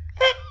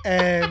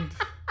 and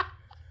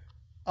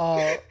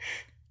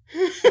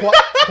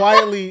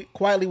quietly,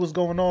 what's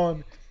going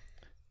on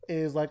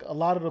is like a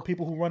lot of the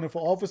people who running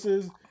for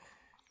offices,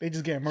 they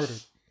just getting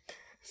murdered.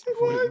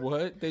 Wait,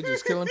 what? They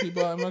just killing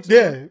people out in Mexico?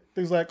 Yeah,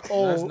 there's like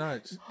that's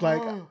nuts.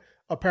 Like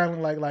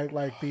apparently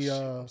like the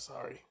I'm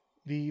sorry,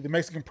 the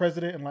Mexican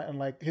president and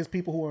like his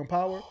people who are in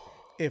power,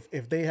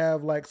 if they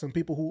have like some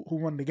people who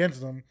run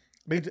against them,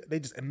 they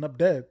just end up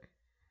dead.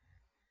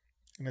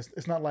 And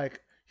it's not like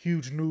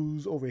huge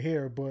news over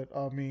here, but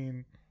I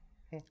mean,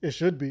 it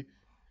should be.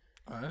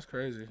 Oh, that's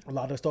crazy. A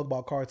lot of us talk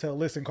about cartel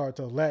this and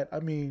cartel that.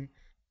 I mean,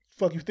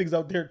 fuck you things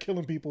out there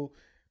killing people.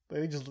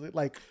 They just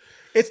like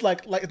it's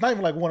like it's not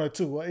even like one or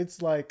two.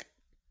 It's like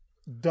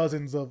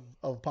dozens of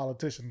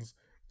politicians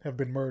have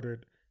been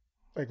murdered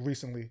like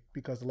recently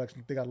because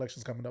they got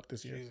elections coming up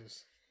this year.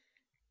 Jesus.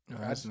 Oh,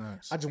 that's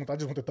nuts. I just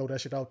want to throw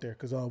that shit out there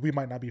because we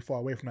might not be far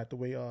away from that the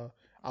way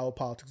our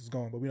politics is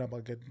going, but we're not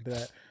about to get into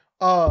that.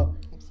 I'm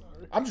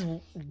just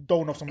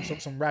throwing off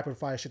some rapid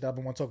fire shit that I've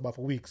been wanting to talk about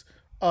for weeks.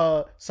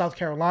 South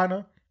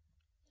Carolina,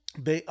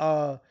 they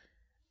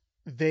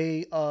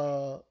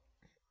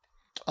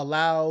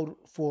allowed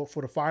for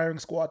the firing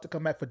squad to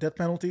come back for death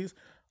penalties.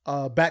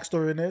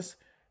 Backstory in this: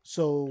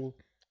 so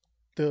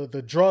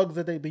the drugs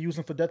that they've been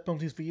using for death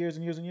penalties for years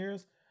and years and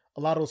years, a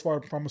lot of those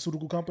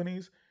pharmaceutical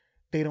companies,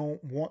 they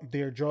don't want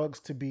their drugs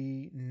to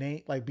be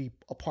be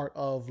a part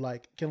of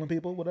like killing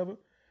people, whatever.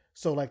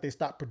 So like they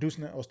stopped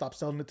producing it or stopped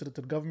selling it to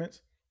the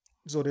governments.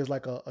 So there's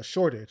like a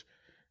shortage.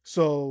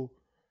 So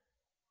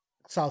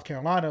South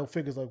Carolina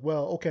figures like,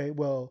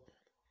 well,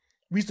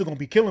 we still gonna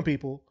be killing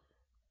people,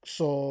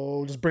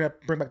 so just bring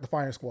back the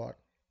firing squad.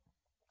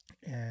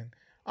 And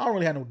I don't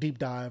really have no deep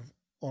dive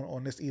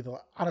on this either.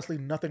 Honestly,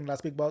 nothing that I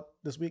speak about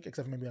this week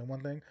except for maybe on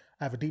one thing.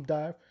 I have a deep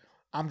dive.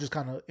 I'm just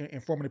kind of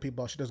informing the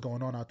people about shit that's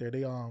going on out there.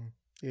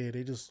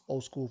 They just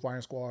old school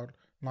firing squad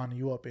lining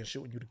you up and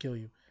shooting you to kill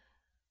you.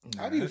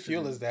 How do you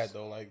feel as that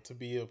though? Like to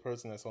be a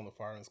person that's on the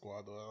firing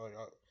squad though, like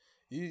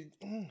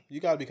you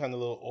gotta be kind of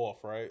a little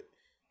off, right?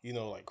 You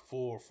know, like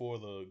for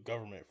the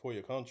government, for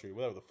your country,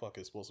 whatever the fuck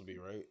it's supposed to be,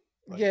 right?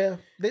 Like, yeah.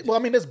 Well, I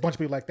mean, there's a bunch of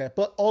people like that,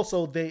 but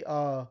also they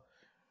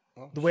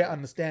the way I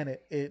understand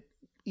it,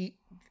 I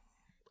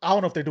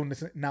don't know if they're doing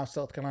this now,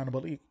 South Carolina,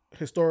 but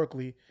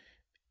historically,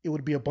 it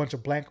would be a bunch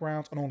of blank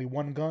rounds and only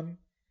one gun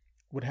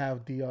would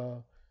have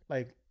the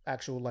like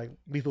actual like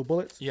lethal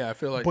bullets. Yeah, I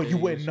feel like. But you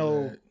wouldn't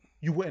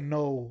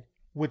know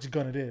which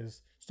gun it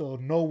is, so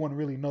no one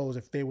really knows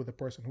if they were the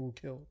person who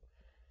killed.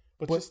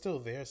 But you're still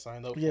there,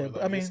 signed up. Yeah, for it.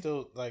 but Like, I mean, you're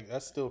still like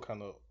that's still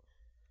kind of.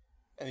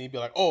 And he'd be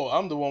like, "Oh,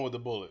 I'm the one with the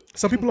bullet."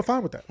 Some people are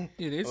fine with that.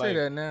 Yeah, they say Like-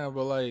 that now,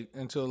 but like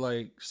until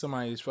like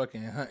somebody's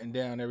fucking hunting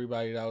down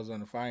everybody that was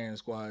on the firing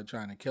squad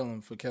trying to kill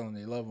them for killing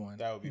their loved one.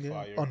 That would be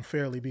fire.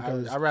 Unfairly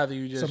because I'd rather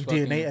you just some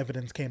fucking, DNA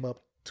evidence came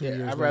up 2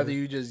 years I'd later. rather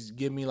you just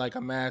give me like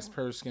a mass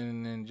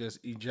person and just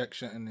eject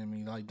shooting at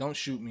me. Like, don't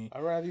shoot me.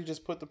 I'd rather you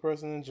just put the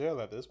person in jail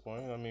at this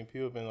point. I mean,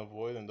 people have been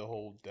avoiding the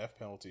whole death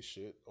penalty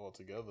shit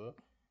altogether.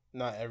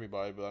 Not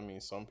everybody, but I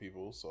mean some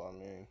people. So I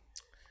mean,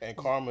 and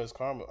karma is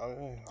karma. I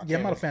mean,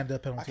 I'm not a fan of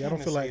death penalty. I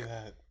don't feel like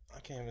that. I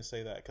can't even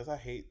say that because I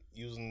hate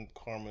using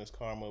karma as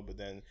karma. But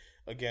then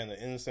again, an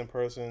innocent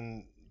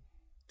person,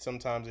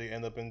 sometimes they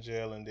end up in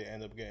jail and they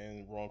end up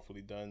getting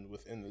wrongfully done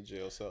within the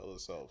jail cell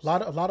itself. a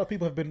lot of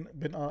people have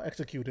been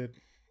executed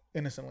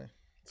innocently.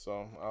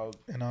 So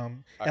And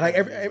I like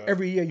can use that.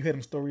 every year you hear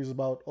them stories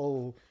about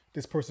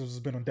this person has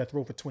been on death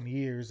row for 20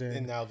 years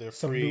and now they're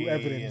some free new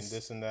evidence. and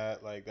this and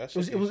that. Like that's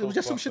It was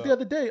just some shit the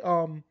other day.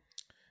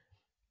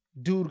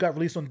 Dude got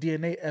released on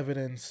DNA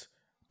evidence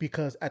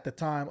because at the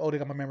time, they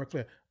got my memory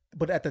clear.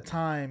 But at the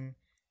time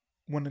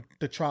when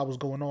the trial was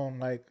going on,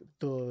 like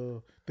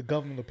the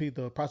government,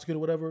 the prosecutor,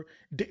 whatever,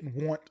 didn't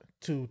want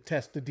to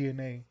test the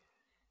DNA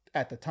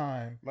at the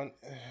time.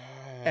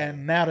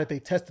 And now that they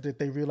tested it,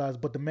 they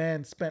realized, but the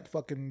man spent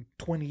fucking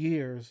 20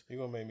 years You're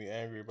gonna make me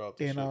angry about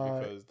this in shit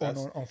because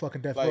that's on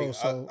fucking death like row.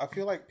 So I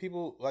feel like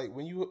people like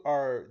when you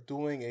are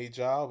doing a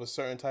job, a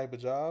certain type of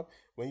job,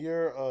 when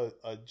you're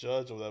a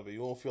judge or whatever, you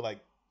don't feel like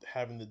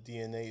having the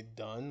DNA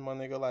done, my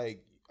nigga.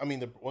 Like I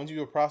mean, once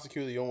you're a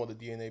prosecutor, you don't want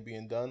the DNA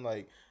being done.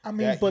 Like I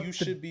mean, that, but you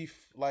should be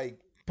like.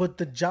 But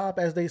the job,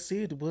 as they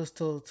see it, was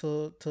to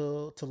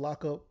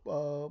lock up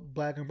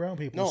black and brown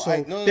people. No,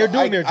 so they're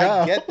doing their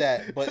job. I get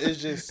that, but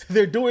it's just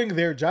they're doing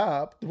their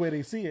job the way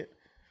they see it.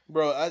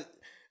 bro.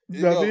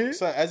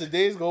 Son, as the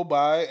days go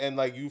by and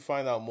like you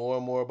find out more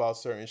and more about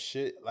certain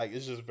shit, like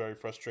it's just very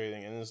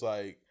frustrating, and it's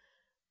like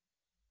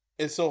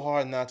it's so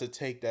hard not to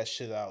take that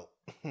shit out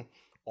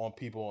on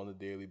people on a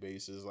daily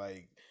basis.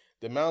 Like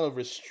the amount of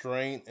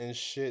restraint and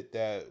shit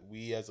that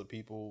we as a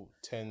people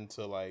tend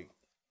to like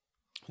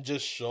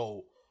just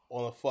show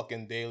on a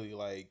fucking daily.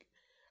 Like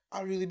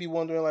I really be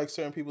wondering, like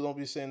certain people don't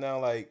be saying now,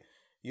 like,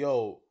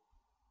 yo,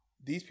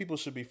 these people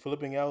should be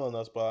flipping out on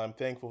us, but I'm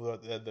thankful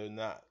that they're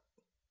not.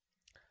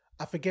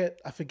 I forget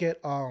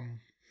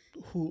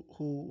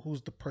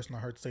who's the person I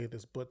heard say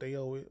this, but I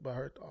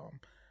heard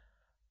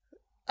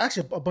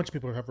actually a bunch of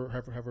people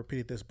have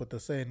repeated this, but they're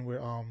saying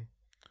where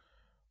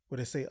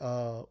they say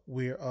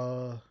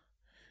we're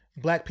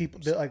black people,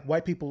 like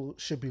white people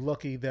should be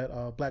lucky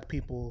that black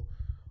people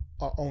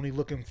are only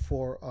looking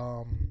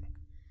for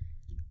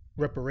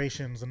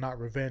reparations and not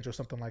revenge or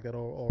something like that,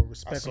 or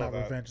respect and not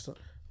revenge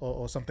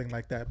or something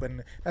like that. But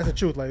that's the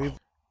truth. Like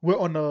we're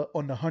on the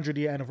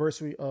 100-year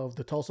anniversary of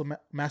the Tulsa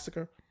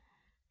massacre,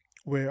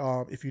 where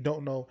if you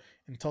don't know,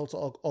 in Tulsa,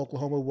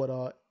 Oklahoma,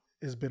 what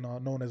has been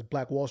known as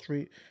Black Wall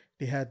Street,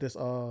 they had this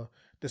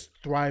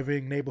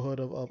thriving neighborhood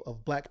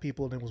of black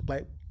people, and it was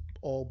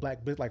all black,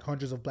 like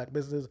hundreds of black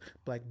businesses,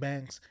 black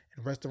banks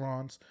and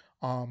restaurants,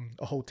 a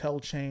hotel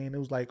chain. It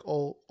was like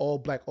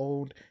all black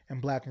owned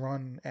and black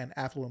run and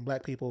affluent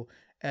black people,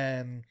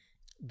 and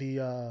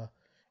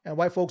and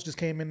white folks just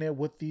came in there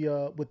with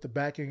the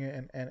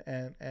backing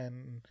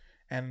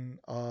and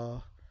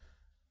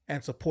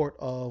support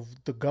of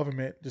the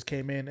government. Just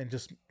came in and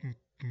just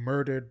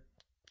murdered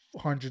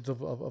hundreds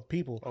of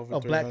people, Over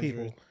of black 300.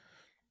 people.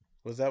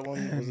 Was that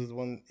one? Was this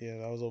one? Yeah,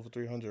 that was over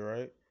 300,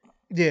 right?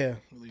 Yeah,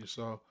 I believe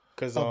so.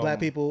 Because of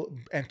black people,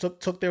 and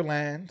took their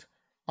land.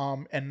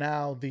 And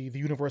now the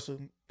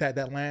university,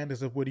 that land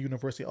is where the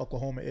University of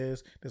Oklahoma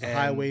is. There's a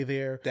highway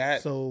there.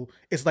 So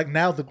it's like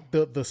now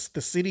the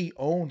city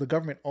the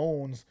government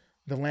owns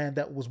the land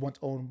that was once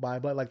owned by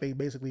black. Like they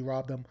basically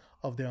robbed them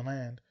of their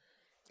land,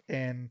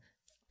 and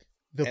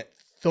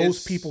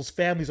those people's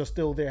families are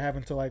still there,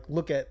 having to like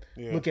look at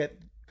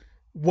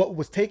what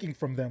was taken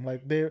from them.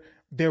 Like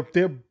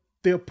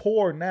they're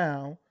poor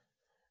now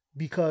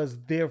because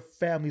their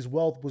family's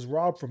wealth was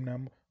robbed from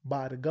them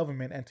by the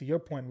government. And to your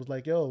point, it was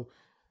like, yo,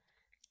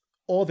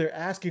 all they're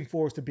asking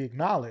for is to be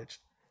acknowledged.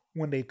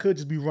 when they could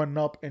just be running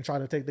up and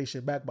trying to take their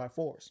shit back by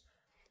force.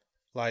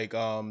 Like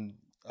one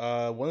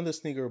of the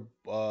sneaker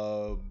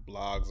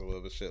blogs or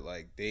whatever shit,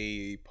 like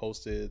they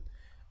posted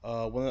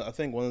I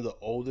think one of the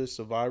oldest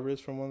survivors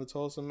from one of the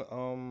Tulsa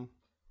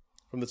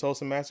from the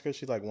Tulsa massacre.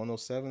 She's like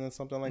 107 or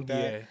something like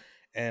that. Yeah.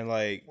 And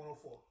like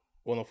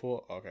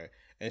 104, okay.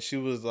 And she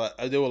was like,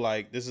 they were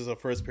like, this is her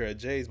first pair of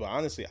J's, but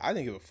honestly, I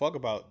didn't give a fuck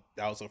about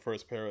that was her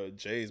first pair of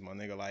J's, my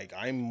nigga. Like,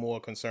 I'm more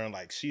concerned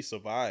like she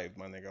survived,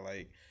 my nigga.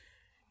 Like,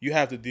 you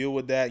have to deal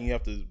with that, and you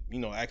have to, you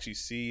know, actually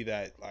see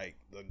that like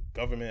the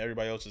government,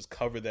 everybody else just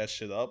covered that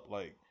shit up,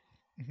 like.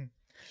 Mm-hmm.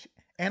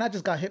 And I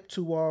just got hip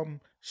to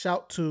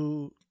shout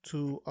to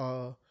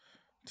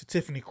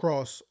Tiffany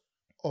Cross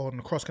on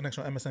the Cross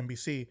Connection on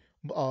MSNBC,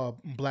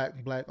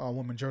 black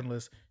woman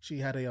journalist. She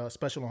had a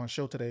special on her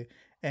show today,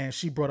 and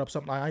she brought up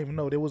something I didn't even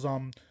know. There was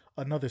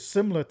another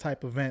similar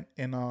type event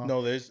in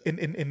no, there's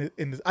in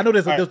I know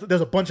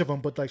there's a bunch of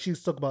them, but like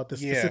she's talking about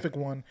this specific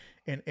one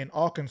in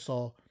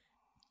Arkansas.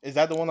 Is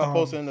that the one I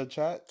posted in the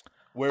chat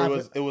where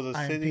it was a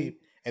city IMP.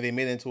 and they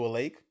made it into a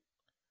lake?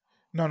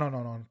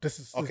 No. This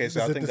is Okay, this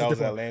so I is- think this that is was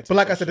different. Atlanta. But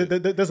like I or some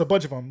said, shit. there's a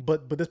bunch of them.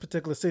 But this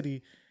particular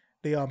city,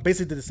 they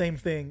basically did the same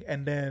thing,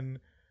 and then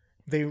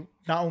they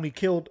not only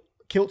killed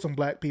some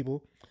black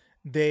people,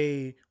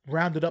 they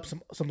rounded up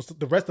some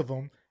the rest of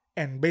them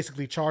and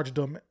basically charged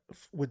them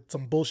with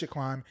some bullshit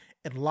crime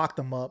and locked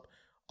them up.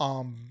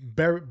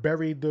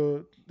 Buried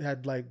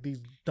had like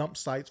these dump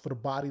sites for the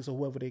bodies of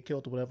whoever they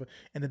killed or whatever,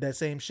 and then that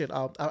same shit.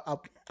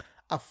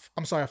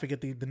 I'm sorry, I forget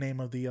the name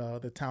of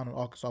the town in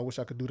Arkansas. I wish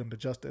I could do them the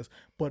justice.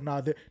 But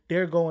now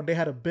they're going. They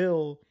had a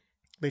bill.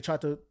 They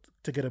tried to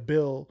get a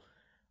bill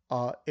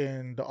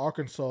in the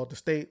Arkansas, the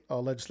state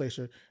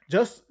legislature,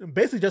 just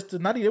to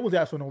not even, it was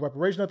asking for no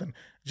reparation, nothing,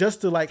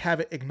 just to like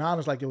have it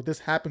acknowledged, like, yo, this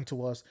happened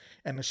to us,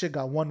 and the shit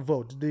got one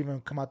vote. Didn't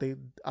even come out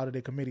of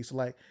their committee. So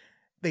like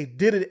they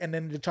did it, and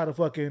then they try to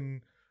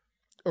fucking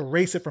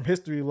erase it from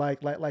history, like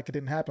it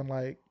didn't happen,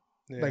 like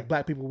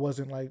black people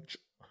wasn't like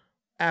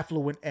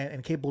affluent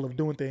and capable of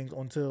doing things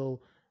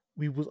until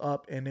we was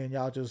up, and then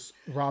y'all just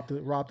robbed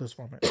us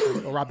from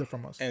it, or robbed it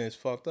from us. And it's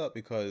fucked up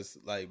because,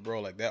 like,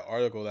 bro, like that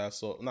article that I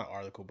saw, not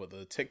article, but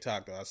the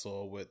TikTok that I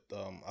saw with,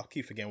 I'll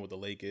keep forgetting what the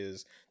lake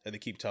is, that they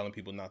keep telling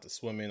people not to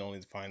swim in, only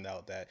to find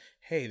out that,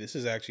 hey, this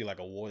is actually like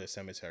a water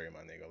cemetery, my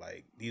nigga.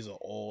 Like, these are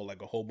all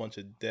like a whole bunch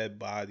of dead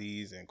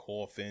bodies and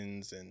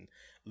coffins and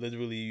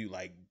literally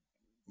like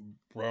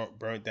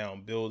burnt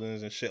down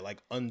buildings and shit, like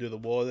under the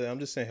water. I'm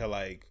just saying here,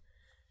 like,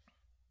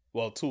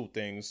 well, two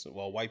things.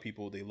 Well, white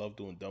people, they love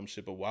doing dumb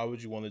shit, but why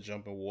would you want to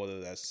jump in water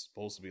that's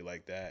supposed to be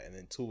like that? And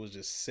then two was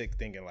just sick,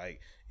 thinking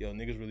like, yo,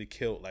 niggas really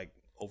killed like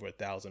over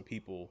 1,000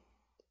 people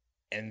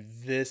in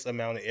this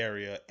amount of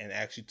area and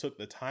actually took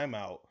the time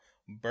out,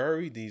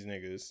 buried these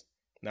niggas,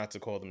 not to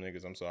call them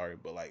niggas, I'm sorry,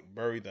 but like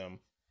buried them,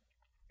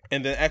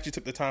 and then actually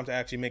took the time to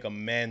actually make a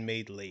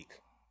man-made lake.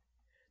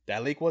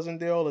 That lake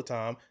wasn't there all the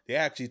time. They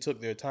actually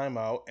took their time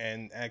out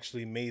and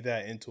actually made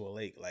that into a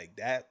lake. Like,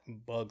 that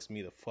bugs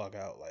me the fuck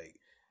out. Like,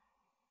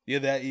 you're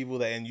that evil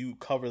that, and you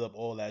covered up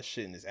all that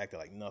shit and just acted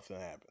like nothing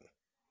happened.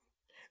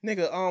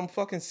 Nigga,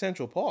 fucking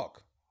Central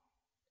Park.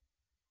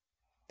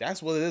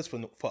 That's what it is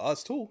for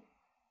us too.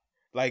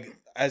 Like,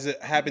 as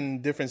it happened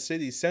in different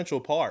cities,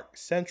 Central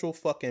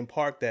fucking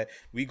Park, that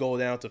we go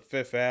down to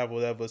Fifth Ave,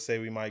 whatever, say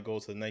we might go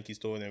to the Nike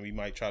store and then we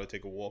might try to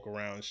take a walk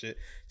around and shit.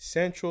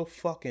 Central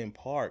fucking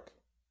Park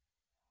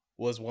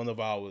was one of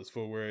ours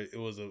for where it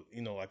was a,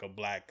 you know, like a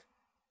black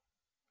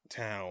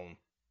town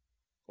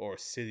or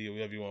city or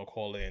whatever you want to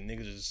call it, and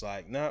niggas are just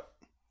like, nah,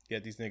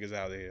 get these niggas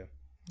out of here.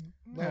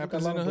 It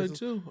happens in the hood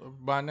too.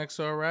 By next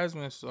to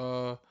Erasmus,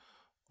 on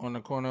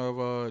the corner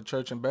of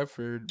Church and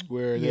Bedford,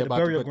 where they're about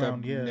to put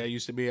that. Yeah. There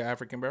used to be an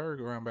African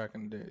burial ground back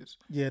in the days.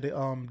 Yeah,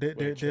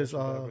 there's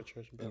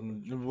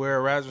Where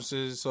Erasmus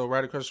is, so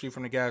right across the street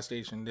from the gas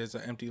station, there's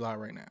an empty lot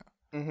right now.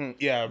 Mm-hmm.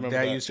 Yeah, I remember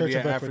that. That Used to be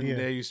an Bedford, African.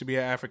 There used to be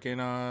an African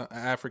where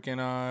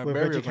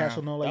burial Reggie Castle ground.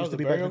 and all that That used was to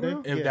be the back in the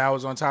burial day. If Yeah. that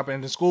was on top,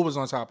 and the school was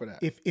on top of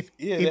that. they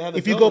had the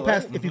If you go building,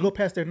 past right? if you go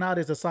past there now,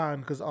 there's a sign,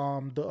 because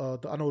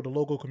the I know the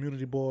local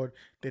community board,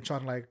 they're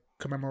trying to like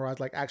commemorate,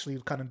 like actually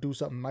kind of do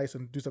something nice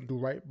and do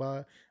right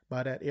by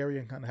that area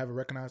and kind of have it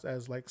recognized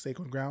as like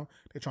sacred ground.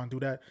 They're trying to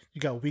do that.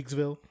 You got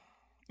Weeksville.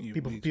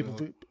 People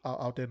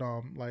out there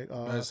like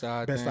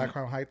Bed-Stuy,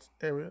 Crown Heights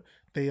area.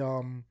 They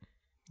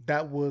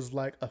that was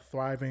like a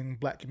thriving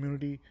black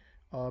community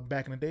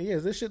back in the day. Yeah,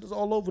 this shit is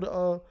all over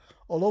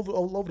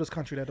all over this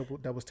country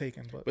that was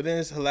taken. But then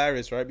it's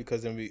hilarious, right?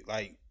 Because then we,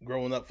 like,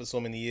 growing up for so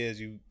many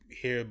years, you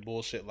hear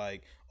bullshit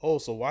like, oh,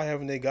 so why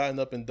haven't they gotten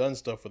up and done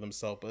stuff for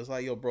themselves? But it's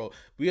like, yo, bro,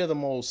 we are the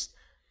most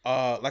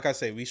like I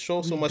say, we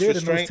show so much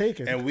restraint,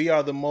 and we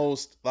are the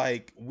most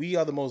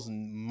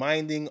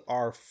minding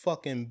our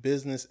fucking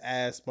business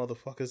ass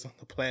motherfuckers on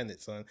the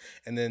planet, son.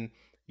 And then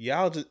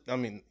y'all,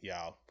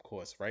 of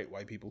course, right,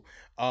 white people,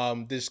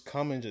 just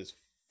come and just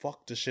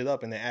fuck the shit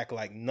up and they act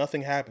like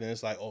nothing happened. And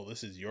it's like, oh,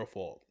 this is your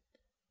fault.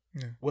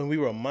 when we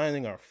were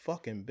minding our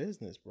fucking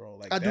business, bro.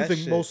 Like I do that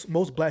think shit,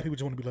 most black people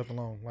just want to be left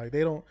alone. Like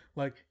they don't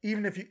like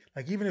even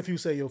if you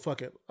say yo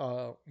fuck it,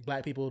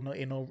 black people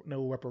ain't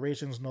no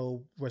reparations,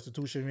 no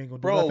restitution, we ain't gonna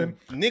do bro, nothing.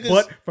 niggas.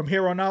 But from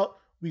here on out,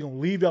 we gonna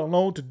leave y'all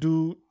alone to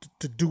do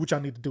what y'all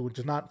need to do and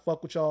just not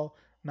fuck with y'all,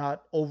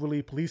 not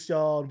overly police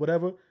y'all and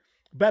whatever.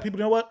 Black people,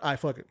 you know what? I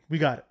fuck it, we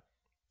got it.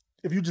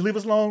 If you just leave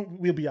us alone,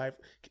 we'll be alright.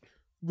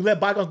 We let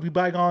bygones be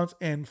bygones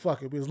and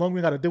fuck it. As long as we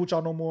ain't gotta deal with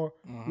y'all no more,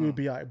 we'll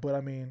be alright. But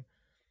I mean,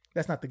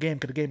 that's not the game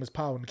because the game is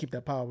power, and to keep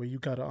that power, you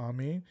gotta,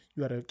 you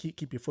gotta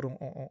keep your foot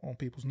on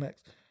people's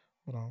necks.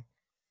 But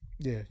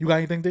yeah, you got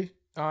anything, D?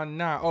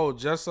 Nah. Oh,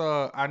 just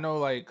I know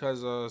like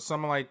because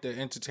some of like the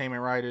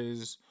entertainment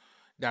writers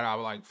that I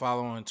would like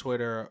follow on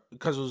Twitter,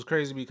 because it was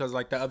crazy because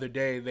like the other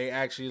day they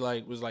actually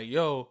like was like,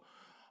 yo,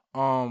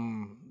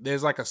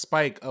 there's like a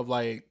spike of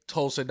like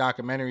Tulsa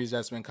documentaries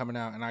that's been coming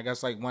out, and I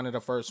guess like one of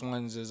the first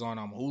ones is on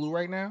Hulu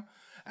right now.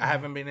 I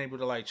haven't been able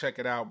to like check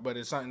it out, but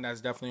it's something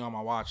that's definitely on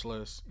my watch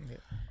list.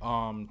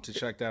 To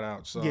check that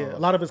out. So yeah, a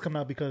lot of it's coming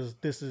out because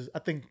this is,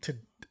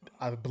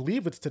 I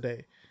believe it's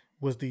today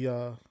was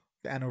the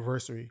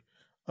anniversary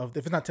of,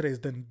 if it's not today, it's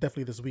then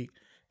definitely this week.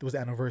 There was the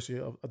anniversary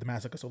of the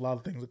massacre. So a lot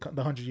of things, the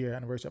 100-year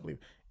anniversary, I believe,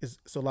 is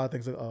so a lot of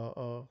things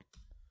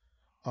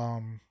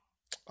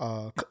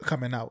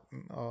coming out,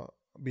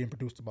 being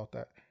produced about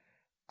that.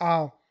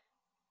 Yeah,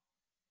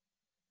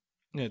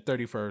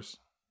 31st.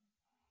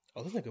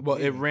 Oh, this nigga. Well,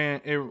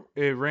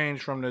 it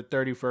ranged from the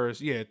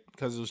 31st, yeah,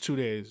 because it was 2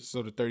 days.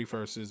 So the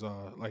 31st is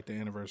like the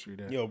anniversary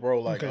day. Yo, bro,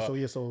 like Okay, so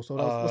that was,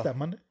 what's that,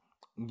 Monday?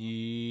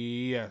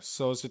 Yeah,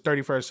 so it's the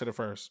 31st to the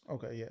 1st.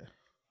 Okay, yeah.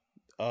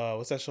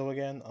 What's that show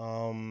again?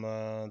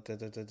 HBO.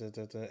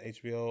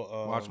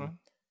 Watchmen?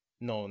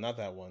 No, not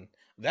that one.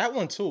 That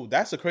one too.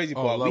 That's the crazy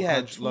part. We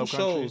had two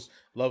shows.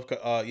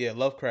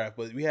 Lovecraft.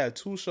 But we had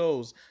two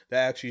shows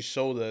that actually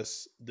showed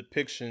us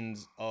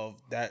depictions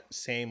of that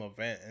same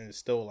event, and it's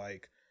still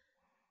like,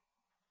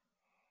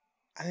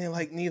 I didn't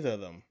like neither of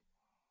them.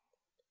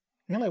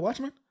 You don't like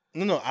Watchmen?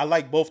 No, I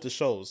like both the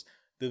shows.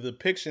 The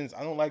depictions,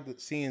 I don't like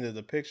seeing the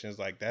depictions.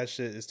 Like that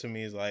shit is, to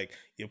me, is like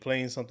you're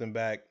playing something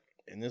back.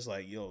 And it's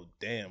like, yo,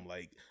 damn,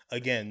 like,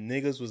 again,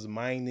 niggas was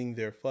minding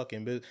their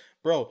fucking business.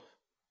 Bro,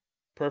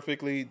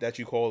 perfectly that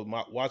you called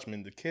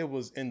Watchmen. The kid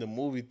was in the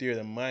movie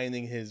theater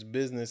minding his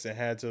business and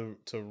had to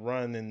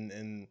run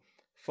and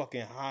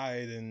fucking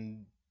hide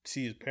and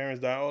see his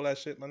parents die, all that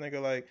shit, my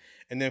nigga. Like,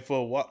 and then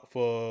for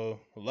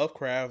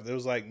Lovecraft, it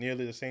was like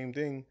nearly the same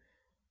thing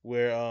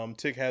where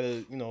Tick had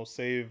to,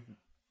 save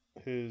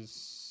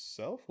his...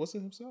 Was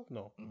it himself?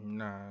 No.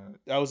 Nah.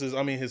 That was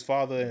his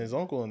father and his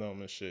uncle and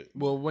them and shit.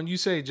 Well, when you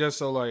say, just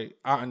so like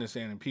I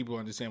understand and people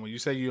understand, when you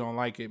say you don't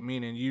like it,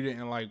 meaning you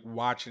didn't like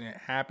watching it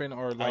happen,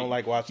 or like I don't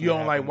like watching you it don't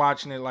happen. like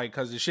watching it like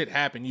because the shit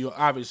happened. You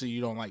obviously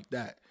you don't like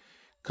that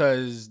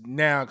because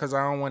I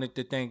don't want it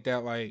to think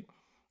that like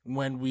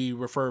when we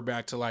refer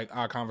back to like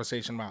our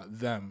conversation about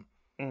them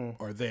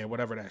or they,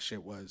 whatever that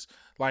shit was,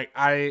 like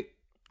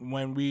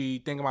when we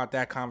think about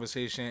that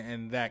conversation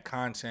and that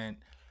content.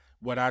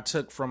 What I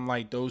took from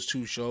like those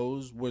two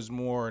shows was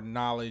more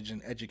knowledge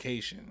and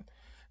education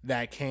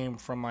that came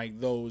from like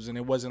those. And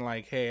it wasn't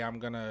like, hey, I'm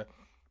going to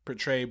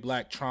portray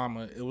black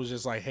trauma. It was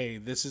just like, hey,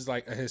 this is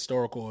like a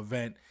historical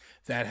event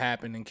that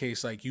happened in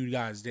case like you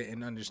guys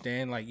didn't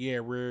understand. Like,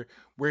 yeah, we're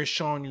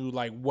showing you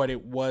like what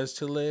it was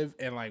to live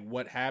and like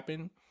what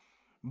happened.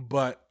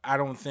 But I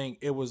don't think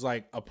it was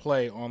like a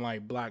play on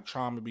like black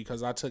trauma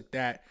because I took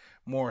that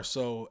more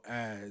so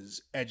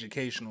as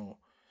educational,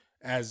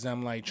 as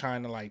them like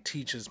trying to like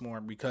teach us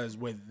more, because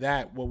with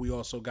that what we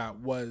also got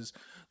was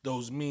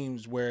those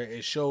memes where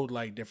it showed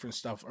like different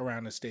stuff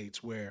around the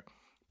states where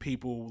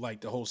people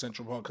like the whole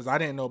Central Park, because I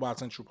didn't know about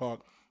Central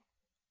Park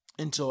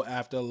until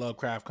after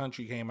Lovecraft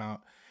Country came out,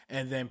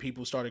 and then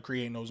people started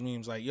creating those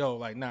memes like, yo,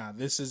 like, nah,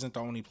 this isn't the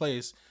only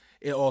place.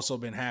 It also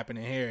been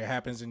happening here. It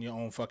happens in your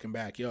own fucking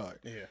backyard.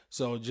 Yeah.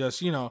 So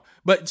just,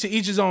 but to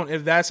each his own.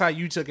 If that's how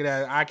you took it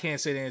as, I can't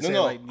sit there and say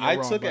like, I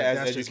wrong, took it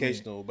as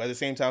educational. But at the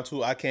same time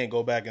too, I can't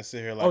go back and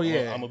sit here like,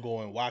 I'm gonna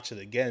go and watch it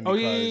again because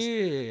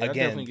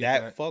again,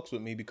 that fucks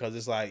with me because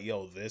it's like,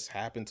 yo, this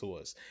happened to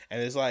us,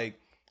 and it's like,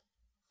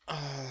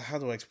 how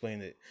do I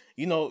explain it?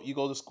 You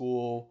go to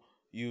school,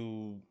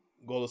 you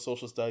go to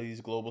social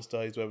studies, global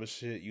studies, whatever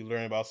shit, you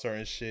learn about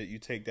certain shit, you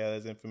take that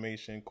as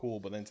information, cool,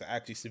 but then to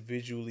actually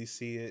visually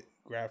see it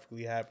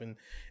graphically happen,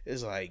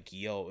 it's like,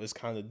 yo, it's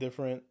kind of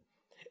different.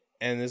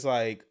 And it's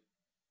like,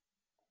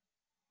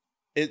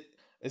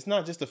 it's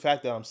not just the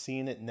fact that I'm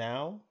seeing it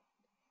now,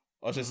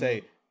 or I should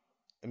say,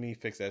 let me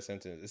fix that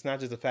sentence. It's not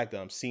just the fact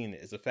that I'm seeing it,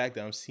 it's the fact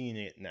that I'm seeing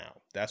it now.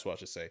 That's what I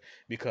should say.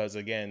 Because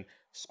again,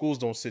 schools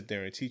don't sit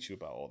there and teach you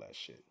about all that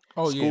shit.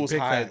 Schools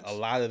hide a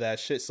lot of that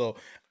shit. So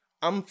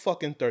I'm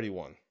fucking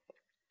 31.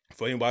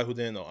 For anybody who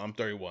didn't know, I'm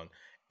 31.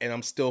 And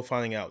I'm still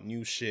finding out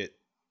new shit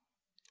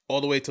all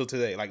the way till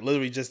today. Like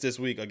literally just this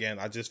week, again,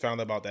 I just found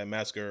out about that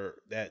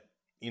massacre, that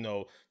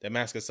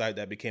massacre site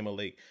that became a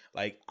lake.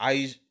 Like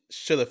I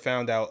should have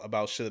found out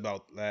about shit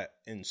about that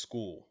in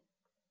school.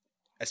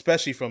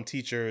 especially from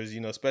teachers,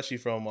 especially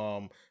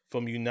from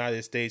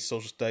United States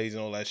social studies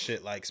and all that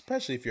shit. Like,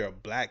 especially if you're a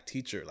black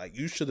teacher, like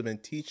you should have been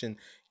teaching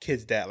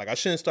kids that. Like, I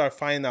shouldn't start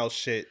finding out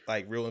shit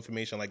like real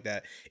information like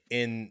that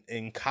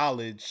in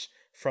college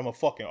from a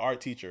fucking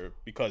art teacher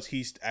because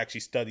he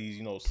actually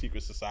studies,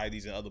 secret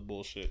societies and other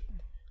bullshit.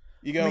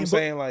 You get what I'm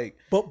saying? Like,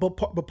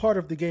 but part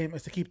of the game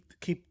is to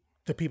keep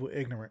the people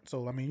ignorant.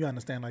 So I mean, you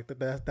understand like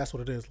that's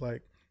what it is.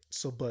 Like,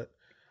 so but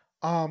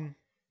on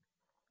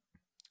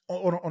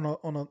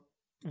a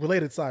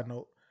related side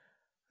note,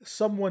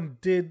 someone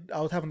did.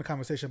 I was having a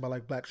conversation about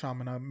like black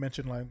trauma, and I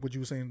mentioned like what you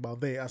were saying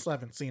about they. I still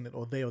haven't seen it,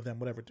 or they or them,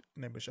 whatever the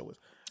name of the show is.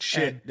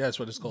 Shit, and that's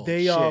what it's called.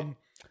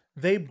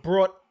 They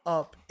brought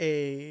up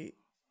a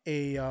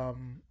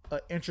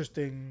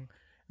interesting.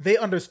 They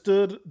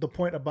understood the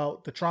point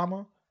about the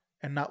trauma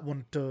and not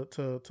want to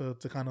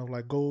kind of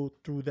like go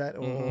through that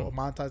or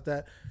monetize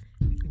that,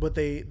 but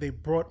they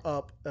brought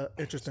up an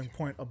interesting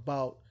point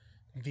about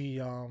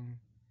the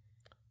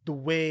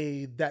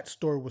way that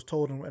story was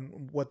told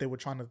and what they were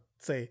trying to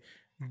say.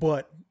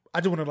 But I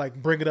just want to like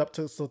bring it up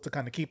to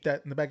kind of keep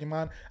that in the back of your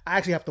mind. I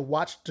actually have to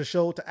watch the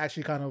show to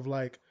actually kind of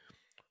like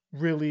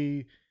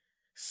really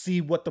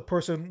see what the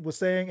person was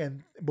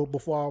saying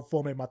before I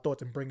formulate my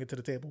thoughts and bring it to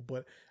the table.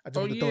 But I just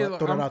want to throw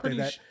that out there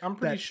that I'm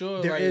pretty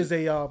sure there is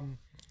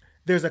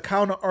there's a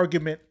counter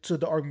argument to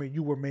the argument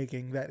you were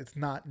making that it's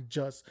not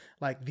just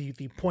like the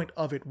point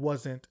of it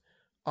wasn't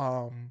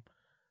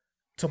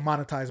to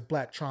monetize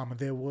black trauma.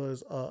 There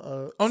was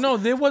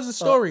there was a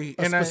story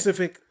and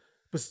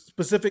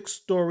specific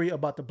story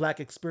about the black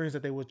experience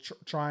that they were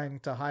trying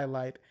to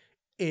highlight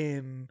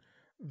in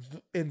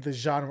the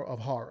genre of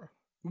horror.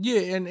 Yeah,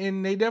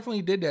 and they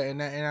definitely did that,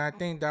 and I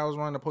think that was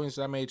one of the points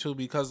that I made too,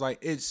 because like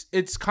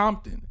it's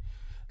Compton.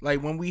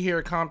 Like when we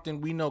hear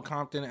Compton, we know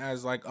Compton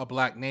as like a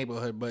black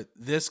neighborhood, but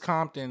this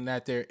Compton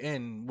that they're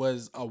in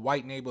was a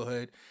white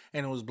neighborhood,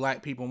 and it was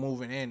black people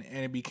moving in,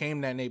 and it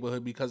became that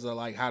neighborhood because of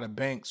like how the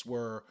banks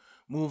were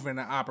moving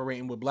and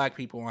operating with black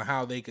people and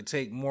how they could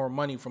take more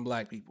money from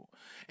black people,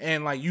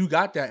 and like you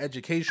got that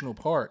educational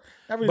part,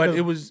 but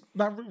it was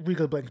not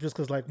really black just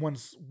because like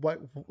once white,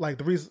 like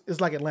the reason it's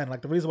like Atlanta,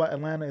 like the reason why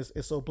Atlanta is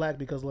so black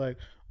because like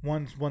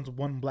once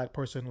one black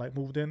person like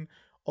moved in,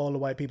 all the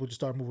white people just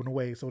started moving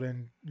away. So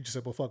then you just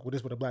said, well, fuck, well, this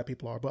is what the black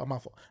people are. But I'm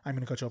not, I'm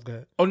going to cut you off. Go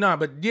ahead. Oh, no,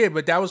 but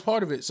that was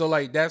part of it. So,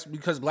 like, that's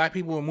because black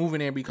people were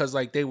moving in because,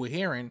 like, they were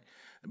hearing,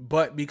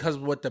 but because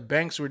of what the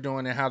banks were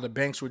doing and how the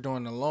banks were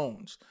doing the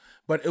loans.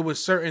 But it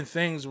was certain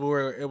things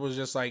where it was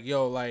just like,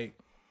 yo, like,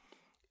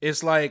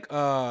 it's like,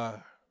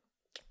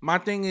 my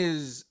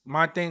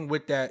thing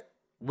with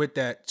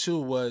that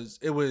too was,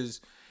 it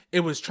was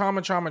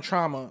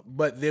trauma,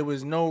 but there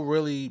was no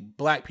really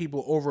black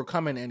people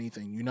overcoming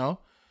anything, you know?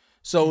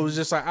 So it was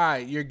just like, all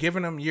right, you're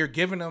giving them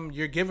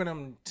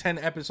 10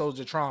 episodes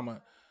of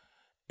trauma.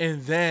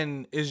 And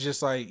then it's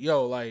just like,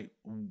 yo, like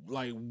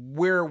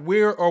where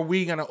are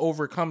we going to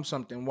overcome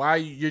something? Why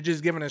you're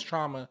just giving us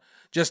trauma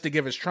just to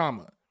give us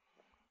trauma?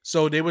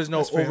 So there was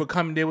no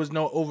overcoming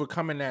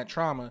that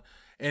trauma.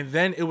 And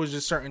then it was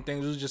just certain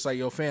things. It was just like,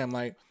 yo, fam,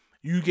 like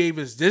you gave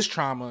us this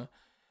trauma.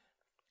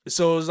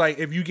 So it was like,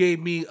 if you gave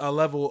me a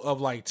level of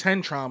like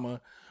 10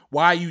 trauma,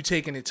 why are you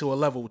taking it to a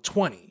level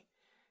 20?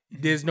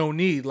 There's no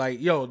need.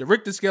 Like, yo, the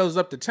Richter scale is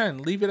up to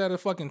 10. Leave it at a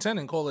fucking 10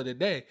 and call it a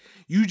day.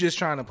 You just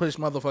trying to push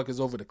motherfuckers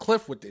over the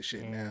cliff with this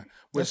shit now.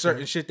 With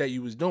certain shit that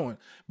you was doing.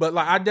 But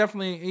like I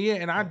definitely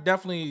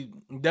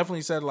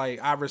said like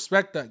I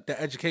respect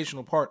the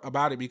educational part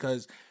about it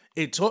because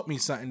it taught me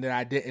something that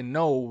I didn't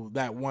know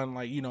that one,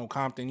 like, you know,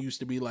 Compton used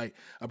to be like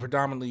a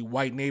predominantly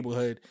white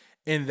neighborhood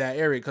in that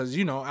area. Cause,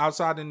 you know,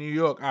 outside of New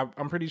York,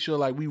 I'm pretty sure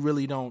like we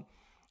really don't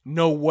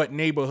know what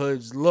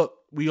neighborhoods look.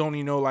 We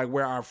only know like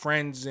where our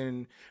friends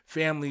and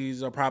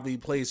families are probably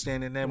placed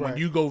in. And then when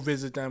you go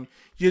visit them,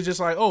 you're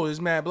just like, oh,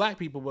 there's mad black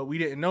people. But we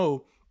didn't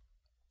know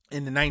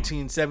in the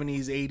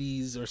 1970s,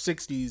 80s, or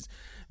 60s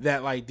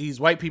that like these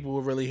white people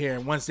were really here.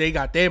 And once they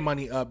got their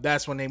money up,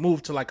 that's when they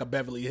moved to like a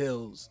Beverly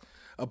Hills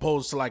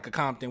opposed to like a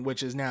Compton,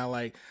 which is now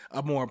like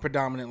a more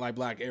predominant like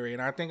black area.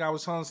 And I think I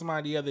was telling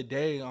somebody the other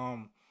day,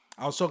 I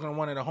was talking to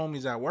one of the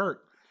homies at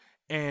work.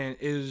 And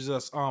it was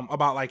just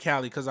about like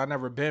Cali, because I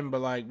never been, but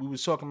like we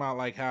was talking about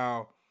like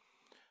how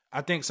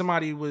I think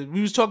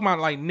we was talking about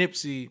like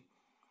Nipsey.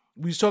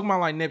 We was talking about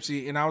like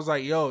Nipsey, and I was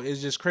like, yo,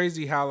 it's just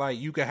crazy how like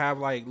you could have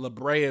like La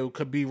Brea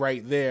could be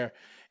right there,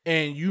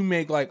 and you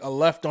make like a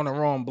left on the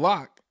wrong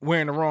block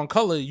wearing the wrong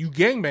color, you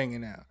gangbanging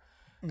now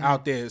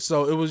out there.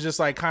 So it was just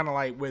like kind of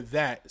like with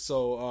that.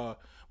 So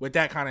with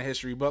that kind of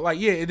history. But like,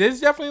 yeah, it is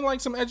definitely like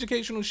some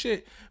educational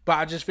shit, but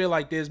I just feel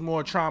like there's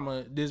more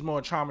trauma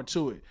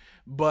to it.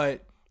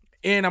 But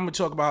and I'm gonna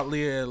talk about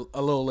Leah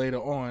a little later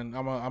on.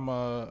 I'm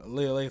a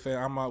Leah Lathan.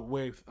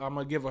 I'm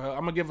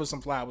gonna give her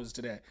some flowers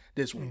today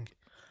this week.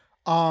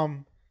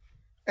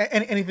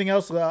 Anything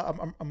else?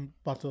 I'm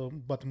about to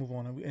move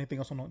on. Anything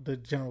else on the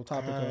general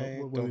topic?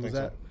 Where we was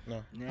at?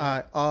 No.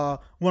 Yeah. All right.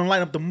 Want to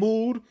lighten up the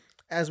mood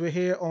as we're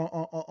here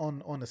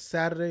on a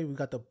Saturday. We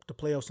got the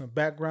playoffs in the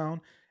background.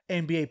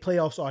 NBA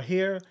playoffs are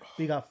here.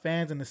 We got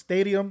fans in the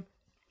stadium.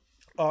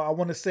 I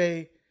want to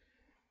say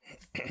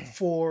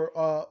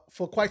for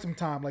quite some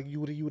time, like you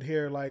would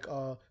hear like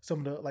some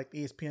of the like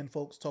ESPN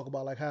folks talk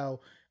about like how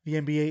the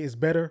NBA is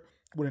better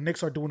when the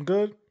Knicks are doing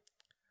good.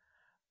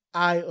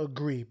 I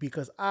agree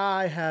because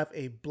I have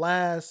a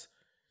blast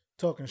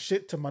talking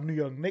shit to my New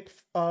York Knicks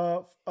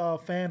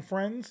fan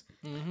friends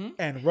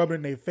and rubbing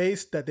in their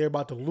face that they're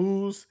about to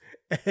lose,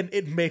 and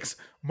it makes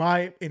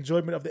my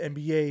enjoyment of the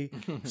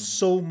NBA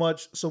so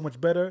much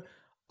better.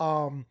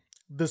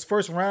 This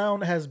first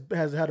round has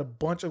had a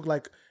bunch of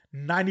like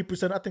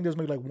 90%. I think there's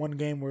maybe like one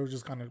game where it was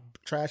just kind of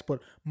trash,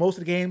 but most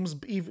of the games,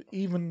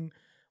 even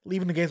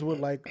the games with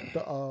like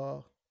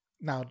the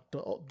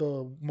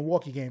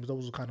Milwaukee games,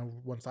 those were kind of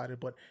one-sided.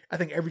 But I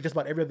think just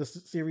about every other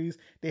series,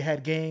 they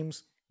had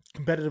games,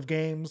 competitive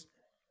games,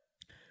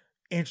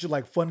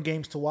 like fun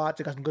games to watch.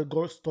 They got some good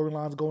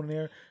storylines going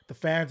there. The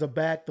fans are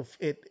back.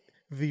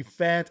 The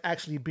fans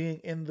actually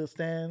being in the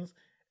stands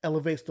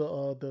elevates the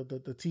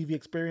TV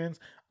experience.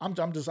 I'm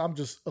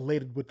just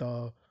elated with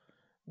the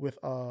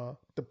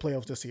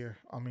playoffs this year.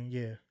 I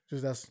mean,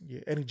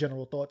 any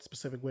general thoughts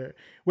specific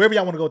wherever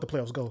y'all want to go with the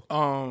playoffs, go.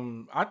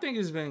 I think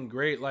it's been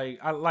great.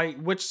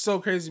 Which is so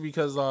crazy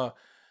because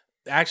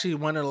actually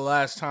one of the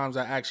last times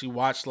I actually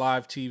watched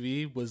live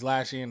TV was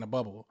last year in the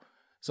bubble.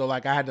 So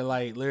like I had to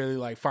like literally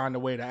like find a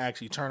way to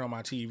actually turn on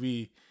my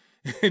TV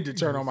to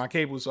turn on my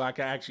cable so I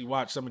could actually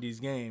watch some of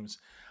these games.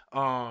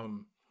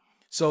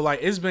 So like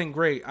it's been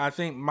great. I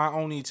think my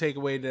only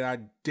takeaway that I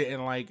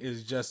didn't like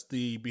is just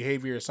the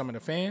behavior of some of the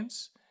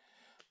fans.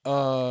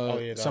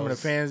 Some of the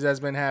fans that's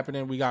been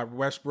happening. We got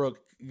Westbrook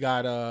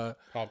got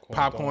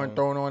popcorn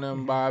thrown on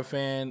him by a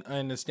fan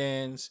in the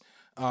stands.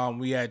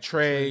 We had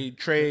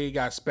Trey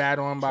got spat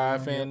on by a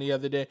fan the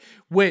other day,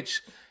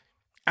 which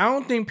I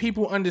don't think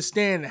people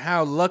understand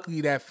how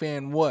lucky that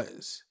fan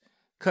was,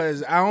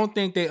 because I don't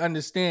think they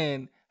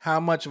understand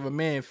how much of a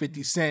man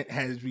 50 Cent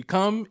has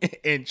become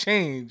and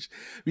changed,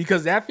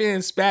 because that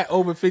fan spat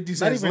over 50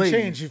 Cent's lady. Not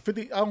even changed.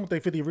 50. I don't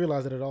think 50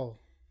 realized it at all.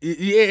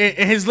 Yeah,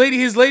 and his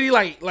lady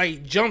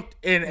like jumped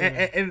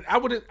and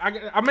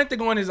I meant to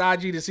go on his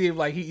IG to see if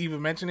like he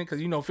even mentioned it,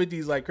 because 50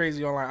 is like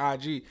crazy on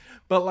like IG,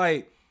 but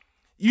like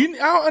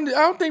I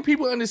don't think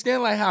people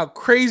understand like how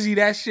crazy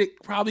that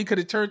shit probably could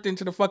have turned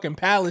into the fucking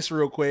palace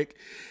real quick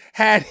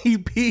had he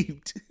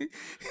peeped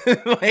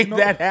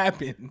that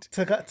happened.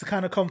 To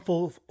kind of come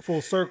full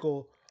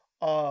circle,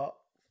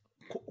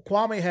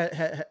 Kwame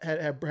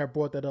had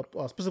brought that up,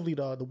 specifically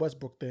the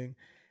Westbrook thing,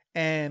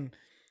 and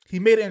he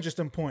made an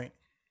interesting point,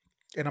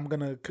 and I'm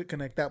gonna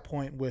connect that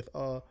point with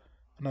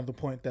another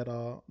point that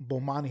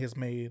Bomani has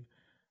made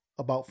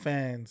about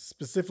fans,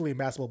 specifically in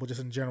basketball, but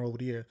just in general over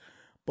the years.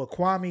 But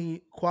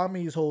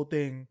Kwame's whole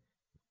thing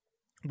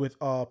with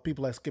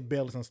people like Skip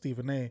Bayless and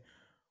Stephen A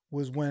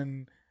was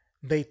when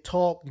they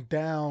talk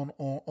down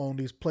on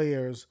these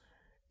players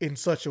in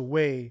such a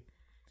way,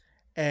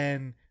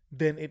 and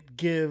then it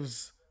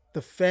gives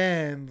the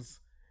fans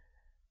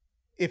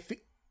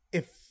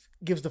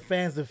gives the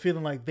fans the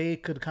feeling like they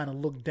could kind of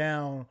look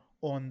down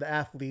on the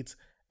athletes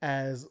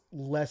as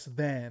less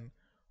than,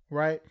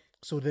 right?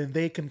 So then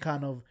they can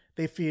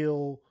they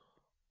feel,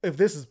 if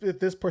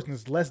this person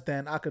is less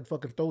than, I could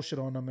fucking throw shit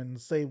on them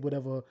and say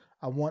whatever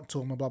I want to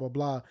them and blah blah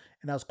blah.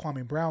 And that was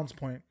Kwame Brown's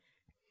point.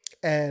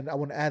 And I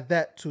want to add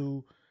that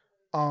to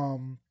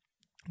Bomani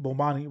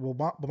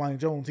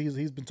Jones.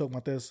 He's been talking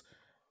about this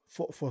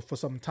for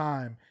some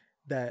time,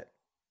 that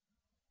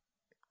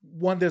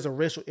one, there's a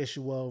racial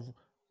issue of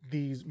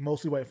these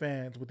mostly white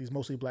fans with these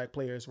mostly black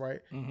players,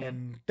 right?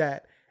 Mm-hmm.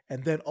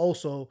 And then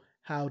also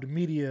how the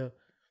media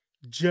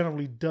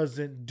generally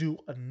doesn't do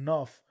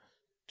enough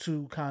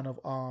to kind of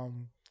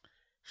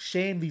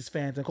shame these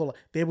fans and call.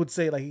 They would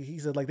say, like he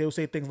said, like they would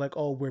say things like,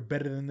 "Oh, we're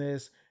better than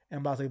this,"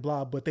 and blah blah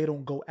blah, but they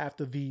don't go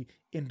after the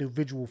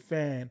individual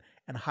fan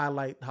and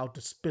highlight how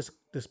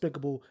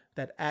despicable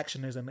that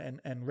action is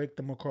and rake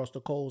them across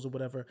the coals or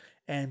whatever.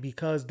 And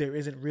because there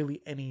isn't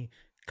really any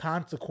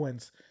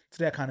consequence to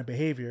that kind of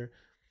behavior,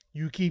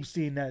 you keep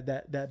seeing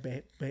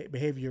that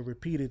behavior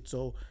repeated.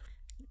 So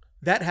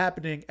that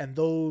happening, and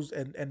those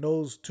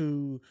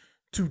two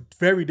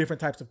very different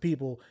types of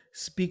people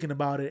speaking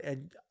about it,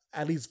 and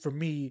at least for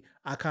me,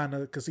 I kind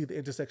of could see the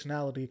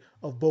intersectionality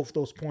of both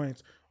those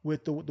points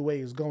with the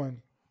way it's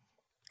going.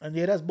 And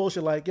yeah, that's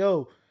bullshit. Like,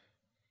 yo,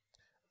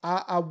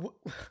 I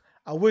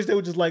wish they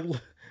would just like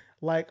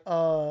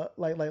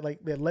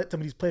they let some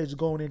of these players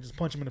go in and just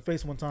punch him in the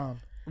face one time.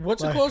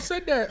 What's it called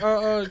said that?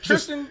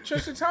 Tristan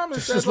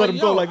Thomas said, just let him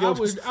go. Like, yo,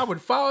 I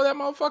would follow that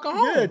motherfucker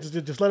home. Yeah,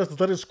 just let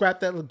us scrap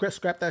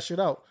that shit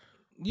out.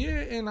 Yeah,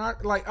 and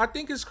I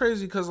think it's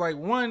crazy because like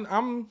one,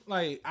 I'm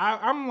like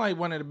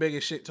one of the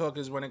biggest shit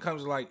talkers when it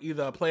comes to like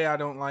either a player I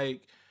don't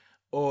like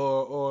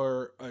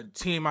or a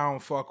team I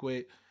don't fuck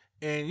with,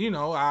 and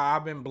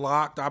I've been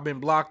blocked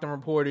and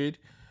reported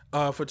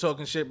for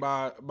talking shit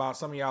about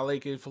some of y'all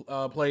Lakers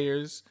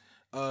players.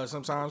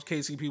 Sometimes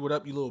KCP, what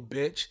up, you little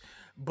bitch?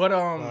 But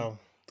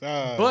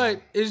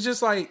but it's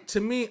just like, to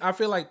me, I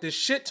feel like the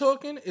shit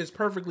talking is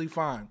perfectly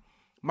fine.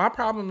 My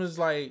problem is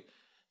like,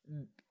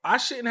 I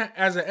shouldn't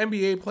as an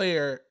NBA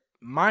player,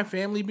 my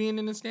family being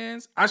in the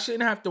stands, I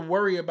shouldn't have to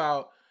worry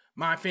about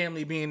my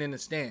family being in the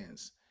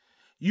stands.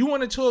 You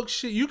want to talk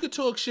shit, you could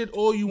talk shit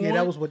all you want. Yeah,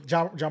 that was with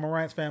John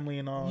Morant's family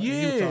in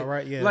Utah,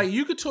 right? Yeah. Like,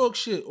 you could talk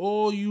shit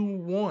all you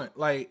want.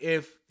 Like,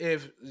 if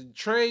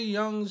Trae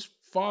Young's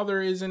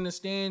father is in the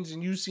stands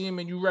and you see him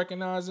and you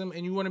recognize him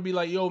and you want to be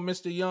like, yo,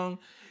 Mr. Young,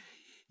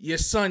 your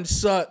son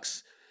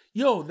sucks.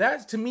 Yo,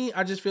 that's, to me,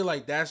 I just feel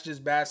like that's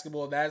just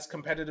basketball. That's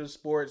competitive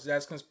sports.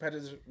 That's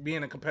competitive,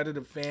 being a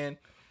competitive fan.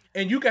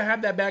 And you can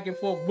have that back and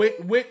forth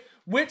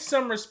with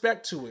some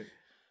respect to it.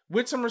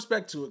 With some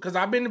respect to it, because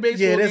I've been to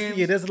baseball games.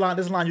 Yeah, there's a line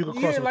you can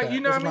cross with like, that. You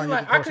know There's what I mean?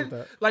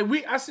 Like,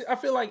 I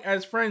feel like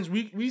as friends,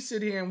 we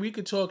sit here and we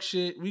could talk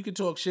shit. We could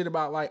talk shit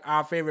about like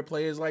our favorite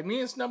players. Like, me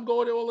and Snub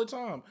go there all the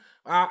time.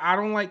 I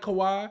don't like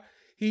Kawhi.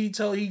 He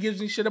gives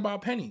me shit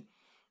about Penny.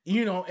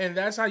 You know, and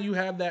that's how you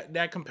have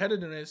that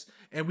competitiveness,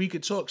 and we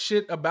could talk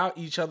shit about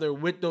each other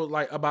with those,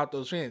 like, about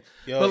those fans.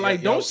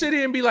 Don't sit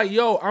here and be like,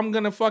 yo, I'm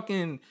gonna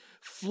fucking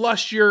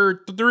flush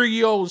your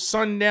 3-year-old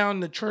son down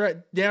the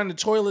toilet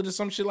or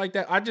some shit like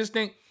that. I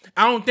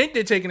don't think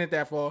they're taking it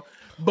that far.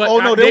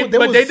 But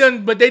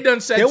they done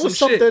said there some was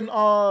shit.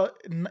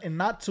 And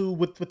not to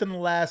within the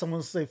last, I'm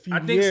gonna say, few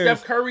years. I think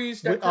Steph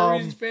Curry's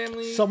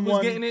family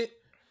was getting it.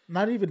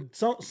 Not even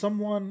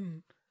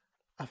someone.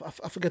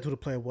 I forget who the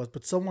player was,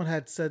 but someone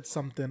had said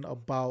something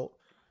about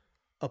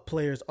a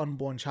player's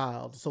unborn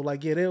child. So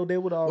like, yeah, they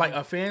would like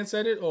a fan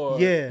said it, or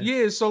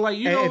yeah. So like,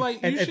 you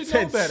should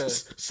know better.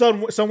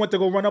 Someone went to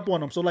go run up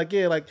on them. So like,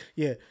 yeah.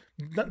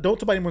 Don't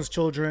talk about anyone's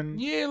children.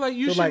 Yeah, like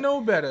you should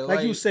know better.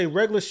 Like you say,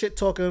 regular shit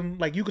talking.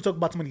 Like you could talk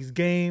about somebody's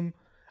game.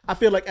 I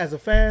feel like as a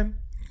fan,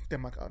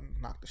 damn, I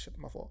knocked the shit.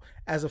 My fault.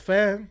 As a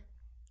fan,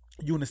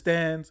 you in the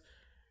stands,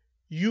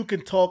 you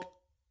can talk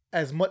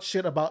as much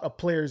shit about a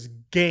player's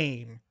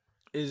game.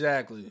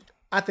 Exactly.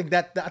 I think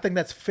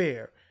that's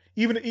fair.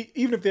 Even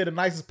if they're the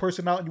nicest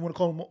person out and you want to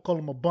call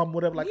them a bum,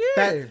 whatever, like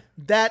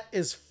that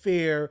is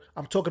fair.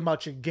 I'm talking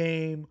about your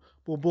game.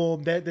 Boom,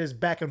 boom. There's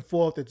back and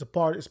forth. It's a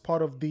part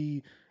of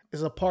the environment.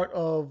 It's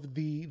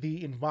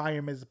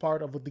a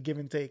part of the give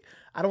and take.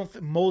 I don't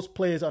think most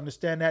players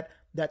understand that.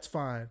 That's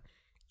fine.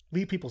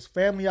 Leave people's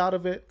family out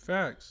of it.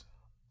 Facts.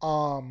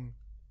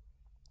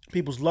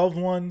 People's loved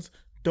ones,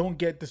 don't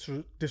get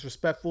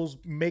disrespectful.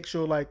 Make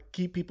sure, like,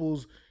 keep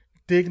people's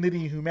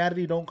dignity and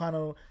humanity. Don't kind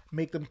of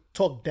make them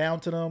talk down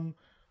to them,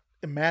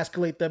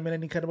 emasculate them in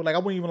any kind of way. Like, I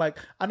wouldn't even, like,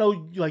 I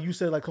know, like you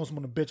said, like, call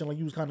someone a bitch and like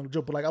you was kind of a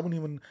joke, but like,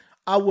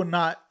 I would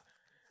not,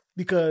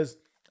 because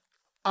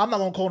I'm not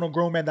gonna call no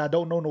grown man that I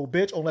don't know no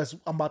bitch unless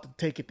I'm about to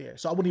take it there.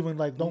 So I wouldn't even,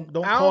 like, don't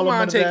call him. I don't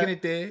mind taking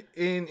it there.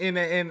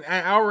 And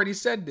I already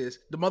said this.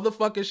 The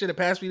motherfucker should have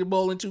passed me the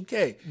ball in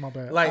 2K. My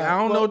bad. Like, I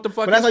don't know what the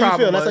fuck his problem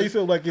was. That's how you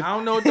feel. Like, I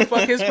don't know what the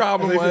fuck his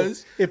problem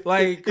was. If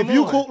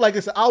you cool, like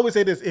I always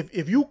say this,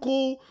 if you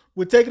cool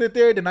with taking it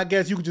there, then I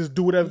guess you could just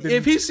do whatever.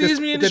 If he sees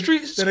me in the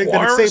street,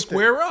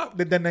 square up.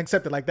 Then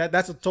accept it. Like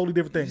that's a totally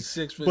different thing. He's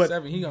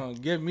 6'7". He gonna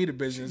give me the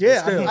business.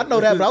 Yeah, I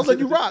know that, but I was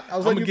letting you rock. I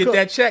was letting you get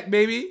that check,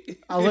 baby.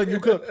 I was letting you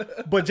cook.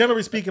 But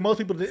generally speaking, most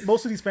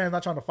of these fans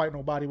not trying to fight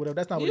nobody, whatever.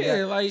 That's not what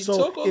they like. So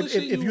talk all the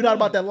shit if you're not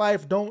about that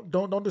life, don't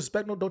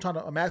disrespect no, don't try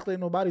to emasculate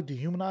nobody,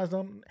 dehumanize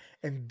them,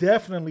 and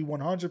definitely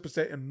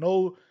 100% and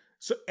no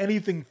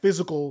anything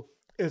physical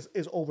is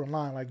over the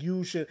line. Like,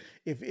 you should,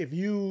 if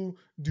you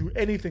do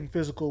anything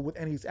physical with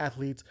any of these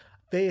athletes,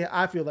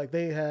 I feel like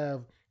they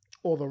have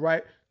all the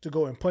right to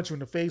go and punch you in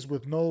the face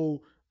with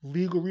no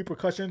legal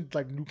repercussions.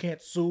 Like, you can't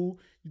sue,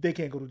 they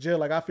can't go to jail.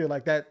 Like, I feel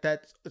like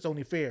that's it's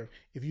only fair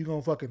if you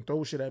gonna fucking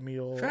throw shit at me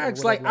or facts.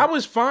 Or like, I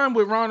was fine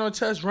with Ron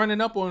Artest running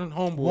up on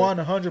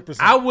homeboy. 100%.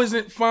 I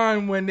wasn't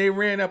fine when they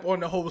ran up on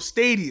the whole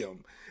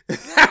stadium.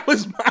 That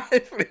was my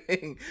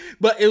thing,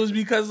 but it was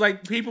because,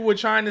 like, people were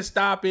trying to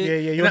stop it.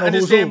 Yeah, you don't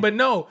understand. But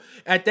no,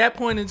 at that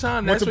point in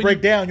time, that's when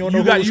break down. You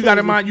got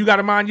to mind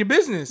your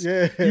business.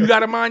 Yeah, you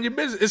got to mind your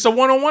business. It's a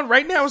 1-on-1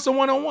 right now. It's a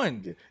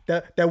 1-on-1.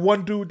 That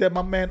one dude that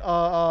my man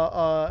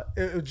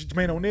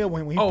Jermaine O'Neal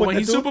when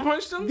he super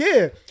punched him.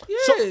 Yeah.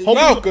 So,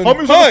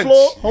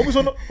 homies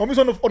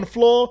on the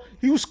floor.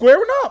 He was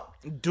squaring up.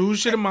 Dude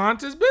should have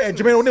minded his business. And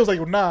Jermaine O'Neal was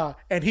like, nah,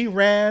 and he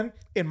ran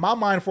in my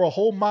mind for a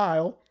whole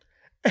mile.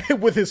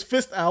 With his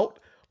fist out,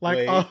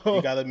 like,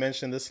 you gotta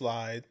mention the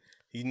slide.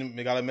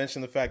 You gotta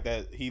mention the fact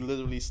that he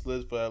literally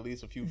slid for at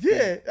least a few feet.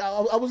 Yeah,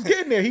 I was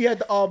getting there. He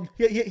had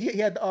he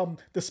had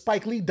the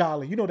Spike Lee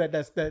dolly. You know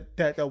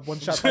that one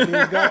shot Spike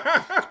Lee got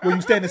where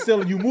you standing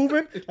still and you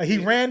moving. Like, he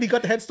ran, he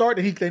got the head start,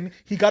 and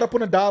he got up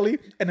on a dolly,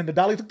 and then the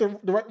dolly took the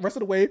rest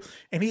of the way,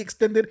 and he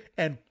extended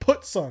and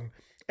put some.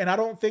 And I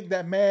don't think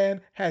that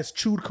man has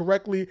chewed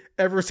correctly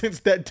ever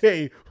since that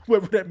day.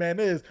 Whoever that man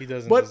is, he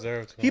doesn't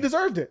deserve to. He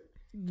deserved it.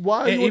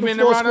 Why? And even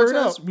the Ron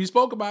Artest, we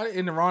spoke about it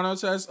in the Ron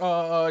Artest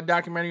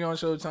documentary on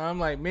Showtime.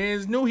 Like,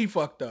 mans knew he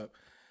fucked up.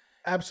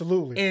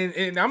 Absolutely.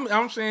 And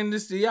I'm saying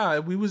this to y'all.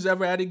 If we was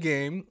ever at a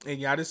game and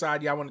y'all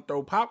decide y'all want to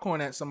throw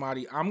popcorn at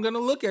somebody, I'm gonna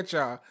look at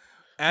y'all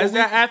As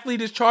that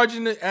athlete is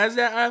charging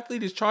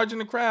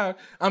the crowd,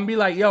 I'm be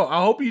like, yo,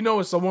 I hope you know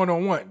it's a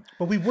 1-on-1.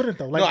 But we wouldn't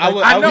though. Like,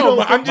 No, I know,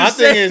 but I'm just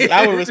my thing saying. is,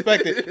 I would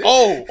respect it.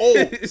 Oh,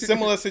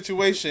 similar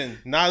situation.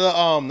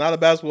 Not a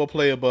basketball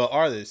player, but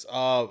artist.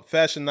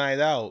 Fashion Night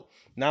Out.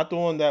 Not the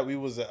one that we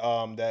was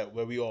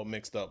where we all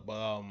mixed up, but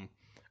I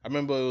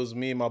remember it was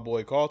me and my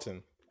boy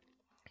Carlton.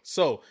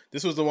 So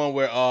this was the one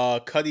where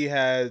Cudi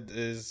had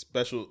his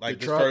special, like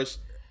his first.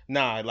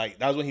 Nah, like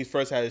that was when he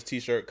first had his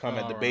T-shirt come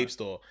at the Babe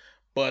store.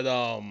 But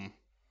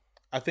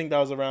I think that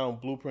was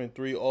around Blueprint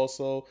 3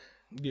 also.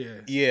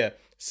 Yeah.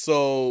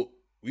 So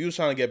we was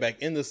trying to get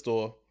back in the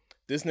store.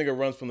 This nigga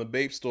runs from the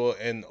Babe store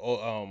and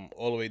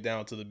all the way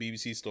down to the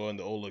BBC store in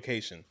the old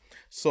location.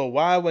 So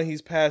when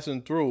he's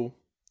passing through,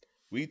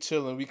 we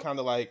chilling. We kind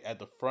of like at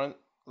the front,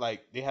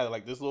 like they had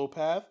like this little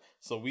path.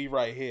 So we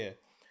right here.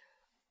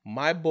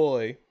 My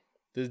boy,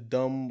 this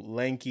dumb,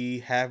 lanky,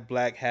 half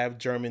black, half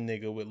German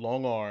nigga with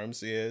long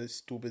arms,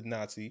 stupid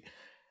Nazi,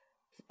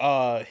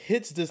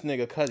 hits this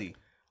nigga Cudi.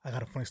 I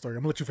got a funny story.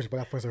 I'm gonna let you finish, but I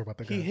got a funny story about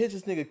that guy. He hits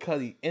this nigga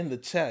Cudi in the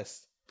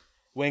chest.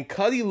 When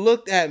Cudi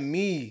looked at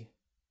me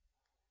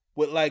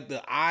with like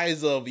the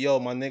eyes of, yo,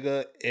 my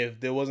nigga, if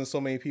there wasn't so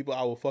many people,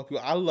 I would fuck you.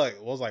 I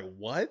was like,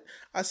 what?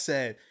 I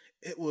said,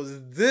 it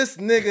was this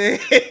nigga.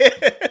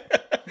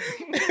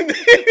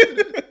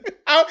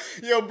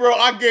 Yo, bro,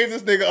 I gave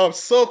this nigga up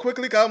so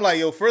quickly. Cause I'm like,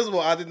 yo, first of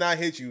all, I did not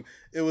hit you.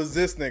 It was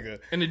this nigga.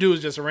 And the dude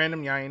was just a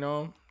random. Y'all ain't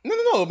know him?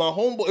 No. My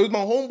homeboy. It was my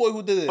homeboy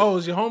who did it. Oh, it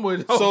was your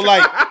homeboy. So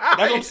like, that's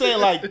what I'm saying.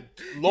 Like,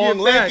 long,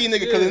 lanky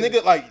nigga. Cause the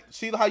nigga, like,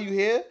 see how you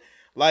hear?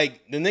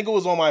 Like, the nigga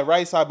was on my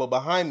right side, but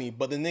behind me.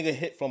 But the nigga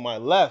hit from my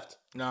left.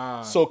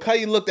 Nah. So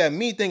Cudi looked at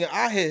me thinking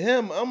I hit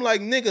him. I'm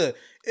like, nigga,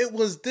 it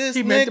was this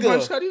he nigga. meant to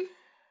punch Cudi?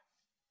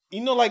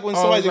 You know, like when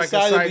somebody's like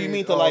excited, you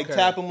mean to like okay.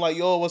 tap him like,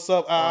 yo, what's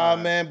up?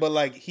 Man. But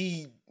like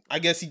I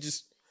guess he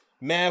just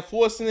mad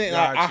forcing it. And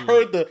I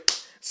heard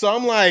so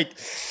I'm like,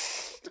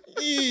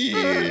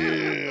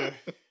 yeah.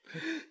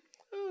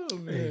 Oh,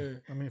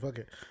 man. I mean, fuck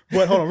it.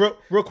 But hold on,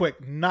 real quick.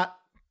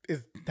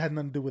 It had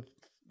nothing to do with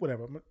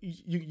whatever.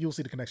 You'll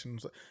see the connection.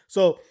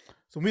 So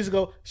some weeks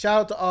ago,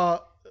 shout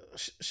out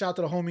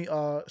to the homie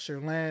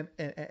Sherlan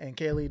and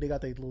Kaylee. They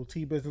got their little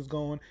tea business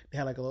going. They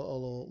had like a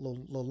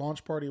little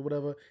launch party or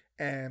whatever.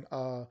 And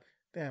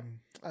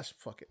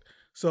fuck it.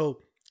 So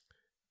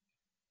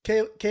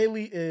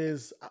Kaylee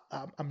is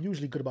I'm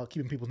usually good about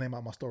keeping people's name out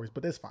of my stories,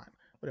 but it's fine.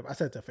 Whatever. I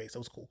said it to her face. It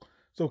was cool.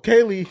 So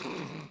Kaylee,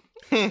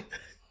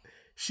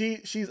 she's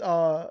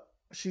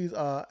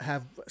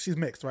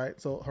mixed,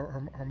 right? So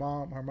her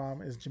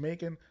mom is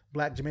Jamaican,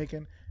 black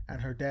Jamaican,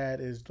 and her dad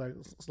is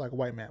like a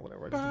white man,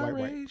 whatever. Right?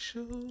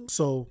 White.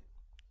 So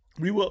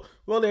we were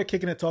there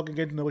kicking it, talking,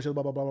 getting to know each other,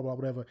 blah blah blah blah blah,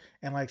 whatever.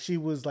 And like she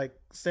was like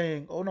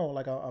saying, "Oh no,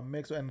 like a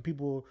mix," and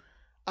people,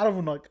 I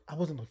don't know, like I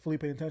wasn't fully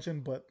paying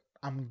attention, but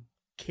I'm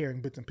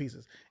carrying bits and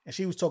pieces. And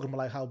she was talking about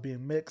like how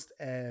being mixed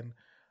and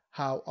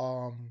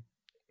how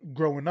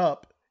growing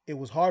up it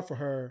was hard for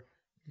her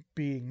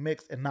being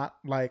mixed and not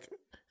like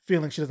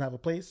feeling she doesn't have a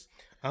place.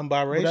 I'm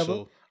biracial.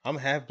 Whatever. I'm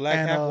half black,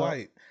 half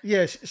white.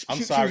 Yeah,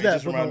 I'm sorry. It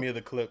just reminded me of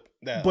the clip.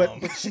 But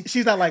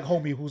she's not like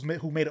homie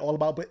who made it all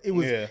about. But it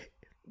was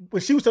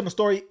when she was telling the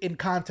story in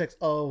context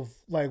of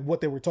like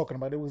what they were talking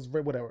about. It was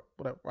whatever,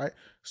 right?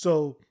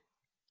 So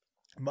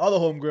my other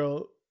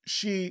homegirl,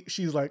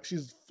 she's like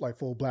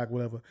full black,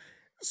 whatever.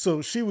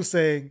 So she was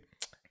saying,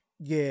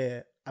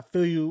 yeah, I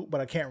feel you, but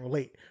I can't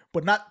relate.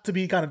 But not to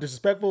be kind of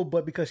disrespectful,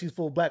 but because she's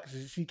full black,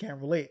 she can't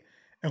relate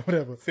and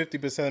whatever.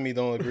 50% of me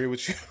don't agree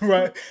with you.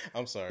 Right.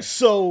 I'm sorry.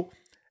 So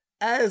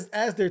as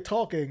they're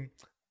talking,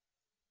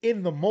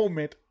 in the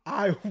moment,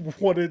 I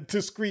wanted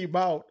to scream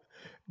out,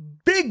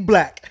 "Big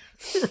Black!"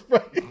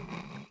 Right?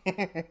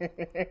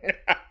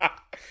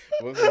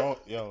 What's wrong,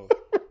 yo?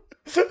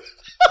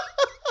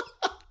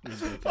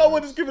 I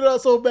wanted to scream it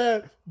out so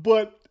bad,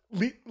 but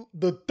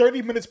the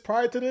 30 minutes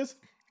prior to this,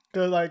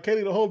 because like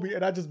Kaylee the homie,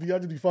 and I just be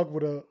fucking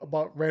with her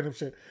about random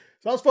shit.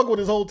 So I was fucking with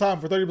this whole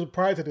time for 30 minutes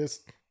prior to this,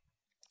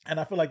 and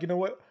I feel like, you know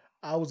what?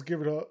 I was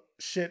giving her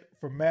shit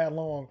for mad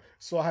long,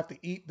 so I have to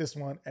eat this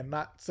one and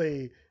not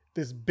say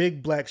this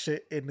big black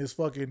shit in this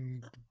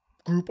fucking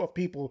group of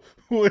people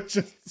who are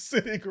just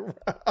sitting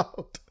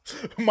around,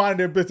 minding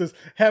their business,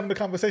 having a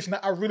conversation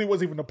that I really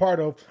wasn't even a part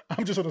of.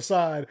 I'm just on the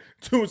side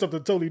doing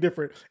something totally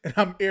different, and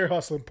I'm ear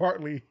hustling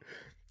partly.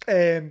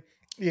 And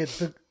yeah,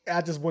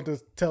 I just want to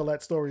tell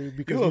that story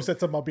because you said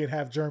something about being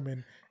half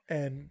German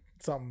and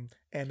something,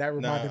 and that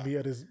reminded me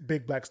of this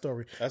big black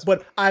story.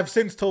 But I've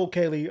since told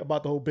Kaylee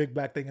about the whole big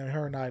black thing, and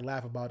her and I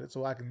laugh about it,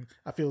 so I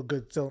feel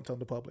good telling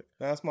the public.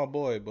 That's my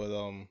boy, but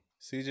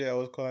CJ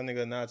always call that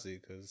nigga a Nazi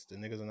because the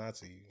nigga's a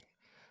Nazi.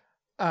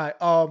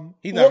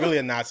 He's not really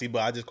a Nazi, but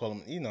I just call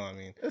him. You know what I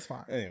mean? It's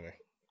fine. Anyway,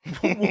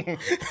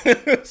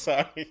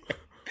 sorry.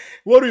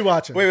 What are we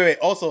watching? Wait.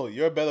 Also,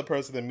 you're a better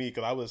person than me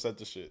because I would have said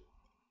the shit.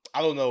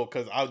 I don't know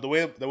because the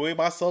way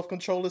my self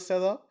control is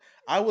set up,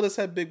 I would have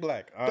said Big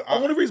Black. The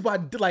only reason why I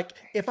did, like,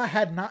 if I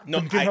had not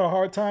been giving her a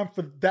hard time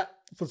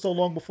for so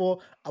long before,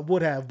 I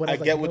would have. But I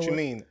get what you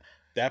mean.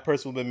 that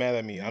person would have been mad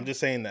at me. I'm just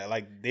saying that.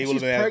 Like, they would have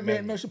She's been pregnant.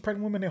 mad No, at me. she's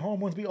pregnant women. Their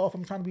hormones be off.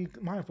 I'm trying to be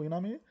mindful. You know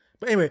what I mean?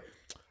 But anyway,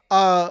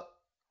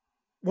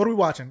 what are we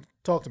watching?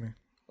 Talk to me.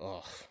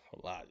 Oh,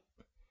 a lot.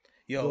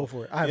 Yo, Go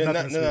for it. I have yeah,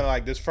 nothing no, to say.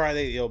 like this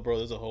Friday, yo, bro,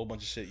 there's a whole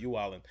bunch of shit. You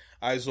wildin'.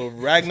 All right, so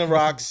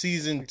Ragnarok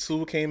season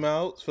 2 came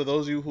out. For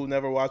those of you who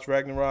never watched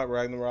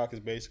Ragnarok is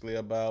basically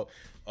about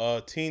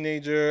a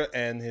teenager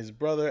and his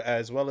brother,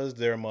 as well as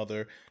their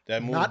mother,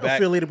 that moved Not back.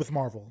 affiliated with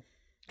Marvel.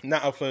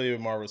 Not affiliated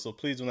with Marvel, so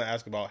please do not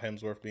ask about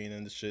Hemsworth being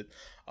in this shit.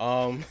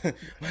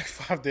 Like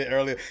Five did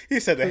earlier, he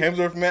said the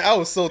Hemsworth man. I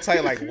was so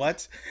tight, like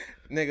what,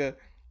 nigga.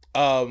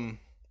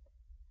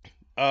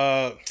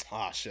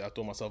 Shit, I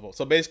threw myself off.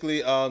 So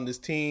basically, this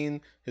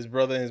teen, his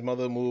brother and his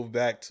mother moved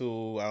back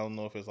to, I don't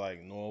know if it's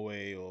like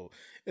Norway or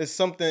it's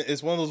something.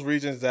 It's one of those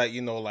regions that,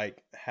 you know,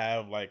 like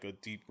have like a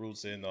deep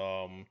roots in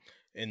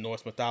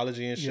Norse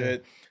mythology and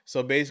shit. Yeah.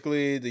 So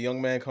basically, the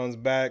young man comes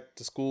back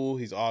to school.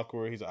 He's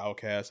awkward. He's an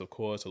outcast, of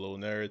course, a little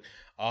nerd.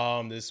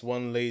 This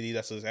one lady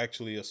that's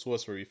actually a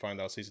sorcerer. You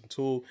find out season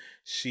 2.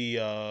 She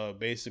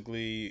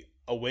basically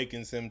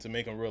awakens him to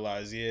make him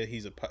realize, yeah,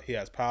 he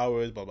has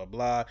powers. Blah blah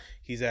blah.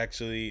 He's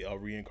actually a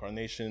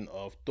reincarnation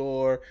of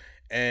Thor,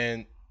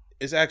 and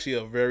it's actually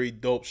a very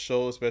dope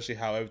show, especially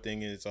how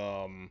everything is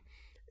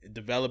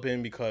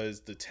developing,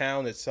 because the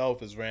town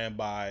itself is ran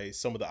by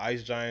some of the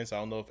ice giants. I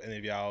don't know if any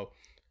of y'all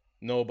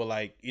know, but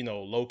like, you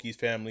know, Loki's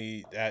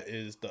family,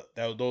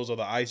 those are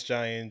the ice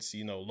giants,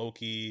 you know,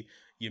 Loki,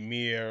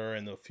 Ymir,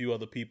 and a few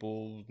other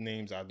people's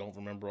names I don't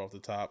remember off the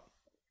top.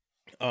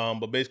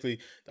 But basically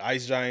the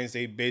ice giants,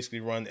 they basically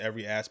run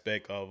every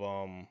aspect of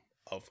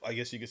I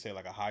guess you could say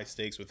like a high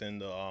stakes within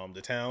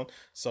the town.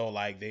 So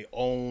like they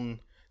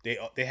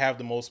have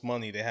the most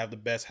money, they have the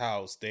best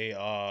house, they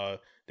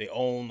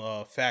own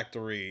a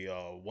factory.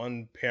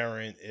 One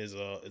parent is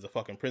a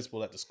fucking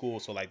principal at the school,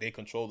 so like they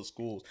control the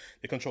schools.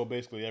 They control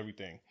basically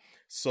everything.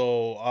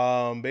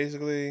 So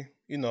basically,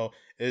 you know,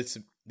 it's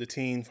the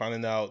teen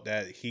finding out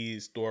that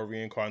he's Thor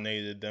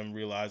reincarnated, them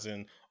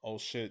realizing, oh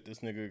shit, this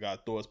nigga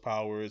got Thor's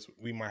powers,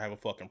 we might have a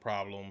fucking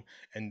problem,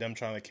 and them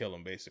trying to kill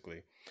him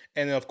basically.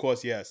 And then, of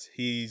course, yes,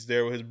 he's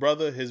there with his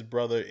brother. His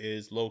brother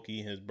is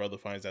Loki. His brother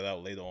finds that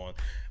out later on.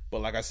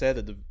 But like I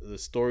said, the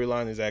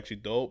storyline is actually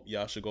dope.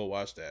 Y'all should go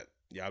watch that.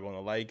 Y'all gonna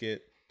like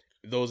it.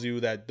 Those of you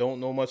that don't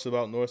know much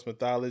about Norse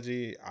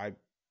mythology, I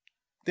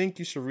think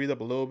you should read up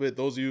a little bit.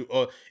 Those of you,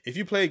 if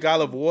you played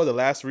God of War, the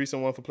last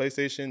recent one for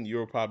PlayStation,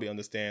 you'll probably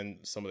understand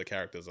some of the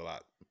characters a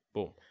lot.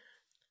 Boom.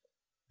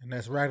 And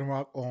that's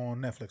Ragnarok on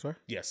Netflix, right?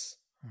 Yes.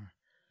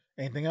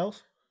 Anything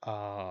else?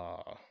 Uh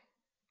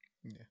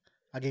Yeah.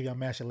 I gave y'all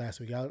Mash it last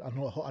week. I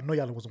know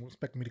y'all wasn't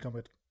expecting me to come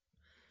with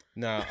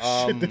nah.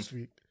 shit this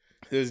week.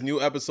 There's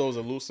new episodes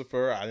of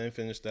Lucifer. I didn't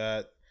finish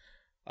that.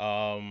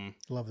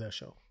 Love that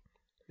show.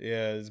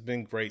 Yeah, it's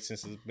been great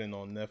since it's been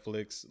on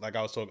Netflix. Like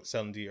I was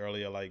telling D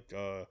earlier, like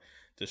the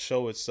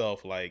show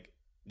itself, like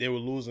they were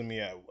losing me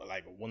at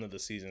like one of the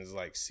seasons,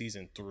 like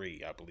season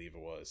 3, I believe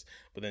it was.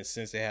 But then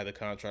since they had a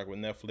contract with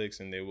Netflix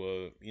and they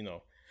were, you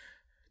know,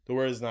 the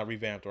word is not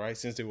revamped, right?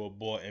 Since they were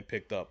bought and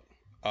picked up,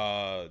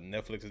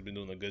 Netflix has been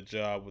doing a good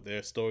job with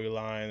their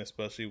storyline,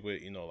 especially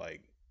with, you know,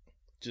 like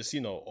just,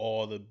 you know,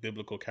 all the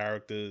biblical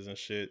characters and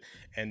shit.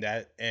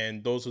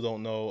 And those who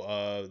don't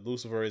know,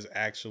 Lucifer is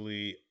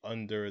actually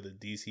under the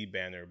DC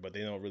banner, but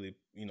they don't really,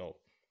 you know,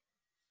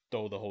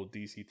 throw the whole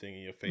DC thing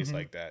in your face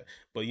like that.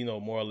 But, you know,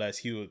 more or less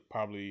he would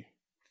probably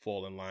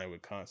fall in line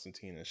with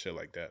Constantine and shit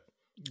like that.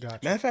 Gotcha.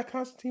 Matter of fact,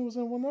 Constantine was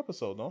in one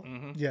episode, no?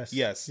 Mm-hmm.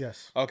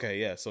 Yes. Okay,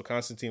 yeah. So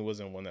Constantine was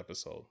in one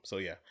episode. So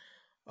yeah.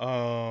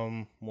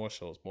 More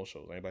shows.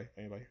 Anybody?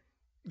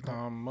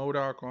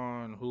 MODOK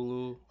on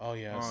Hulu. Oh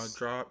yes.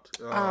 Dropped.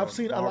 I've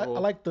seen. I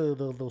Marvel. like the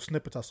little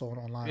snippets I saw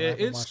online. I Yeah,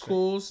 haven't it's watched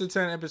cool. It's a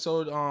 10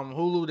 episode.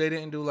 Hulu, they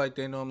didn't do like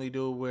they normally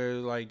do, where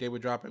like they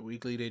would drop it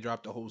weekly. They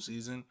dropped the whole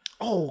season.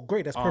 it. Oh,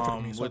 great! That's perfect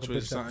for me. So I Which can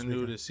was binge that something this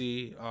new weekend. to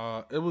see.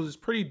 It was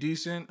pretty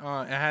decent.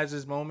 It has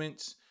its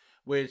moments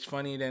where it's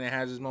funny, then it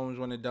has its moments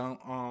when it don't.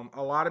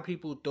 A lot of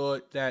people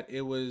thought that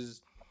it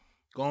was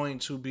going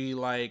to be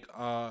like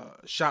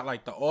shot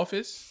like The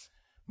Office,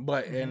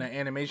 but in an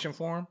animation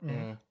form.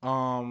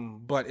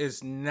 But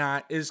it's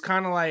not. It's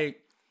kind of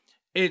like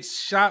it's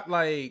shot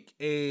like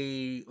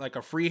a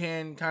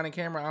freehand kind of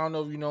camera. I don't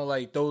know if you know,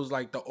 like those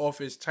like The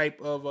Office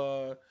type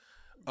of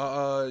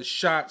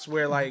shots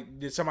where like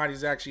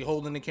somebody's actually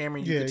holding the camera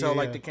and you can tell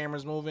like the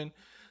camera's moving.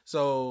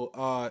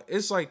 So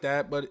it's like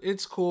that, but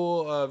it's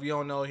cool. If you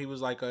don't know, he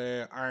was like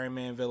a Iron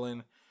Man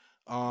villain.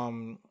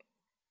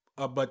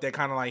 But they're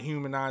kind of like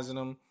humanizing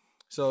him.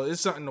 So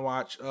it's something to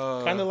watch.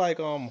 Kind of like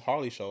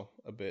Harley show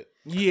a bit.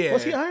 Yeah.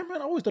 Was he Iron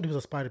Man? I always thought he was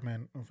a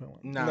Spider-Man villain.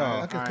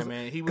 Nah, Iron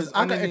Man. He was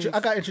I underneath.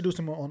 got introduced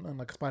him on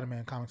like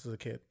Spider-Man comics as a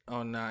kid.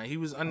 Oh nah, he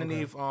was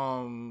underneath.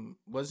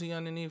 Was he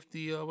underneath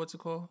the what's it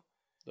called?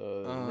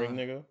 The ring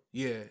nigga.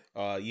 Yeah.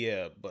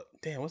 Yeah, but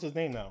damn, what's his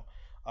name now?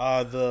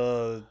 I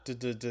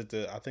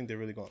think they're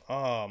really going.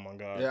 Oh my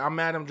god. Yeah, I'm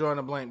mad. I'm drawing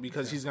a blank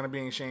because he's gonna be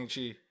in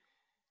Shang-Chi.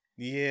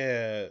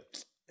 Yeah,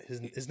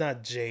 it's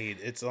not Jade.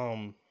 It's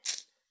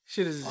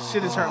Shit is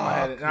hurting my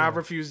head, and I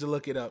refuse to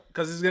look it up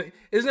because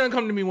it's gonna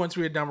come to me once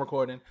we're done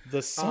recording.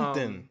 The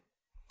something.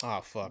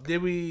 Fuck.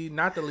 Did we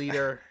not the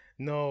leader?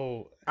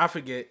 No. I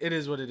forget. It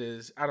is what it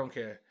is. I don't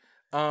care.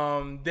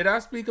 Did I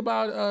speak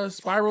about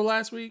Spiral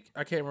last week?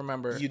 I can't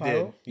remember. You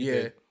Spiral? did. You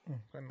Yeah. did. All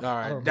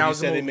right. That That was was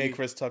said the they movie. made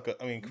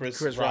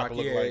Chris Rock. Rock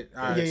look Yeah. like.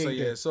 All right. Yeah, So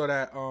you did. so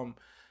that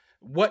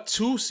what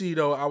to see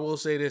though? I will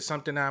say there's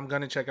something that I'm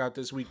gonna check out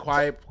this week.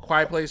 Quiet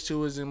Place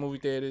 2 is in movie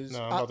theaters.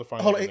 No, I'm about to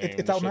find hold out on, the name.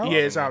 it's out now? Yeah,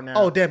 it's out now.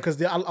 Oh damn,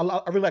 because I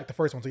really like the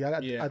first one, so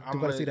I do I'm gotta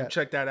gonna see that.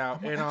 check that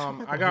out. And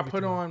I got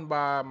put on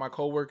by my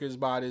coworkers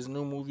by this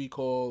new movie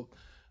called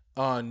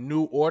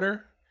New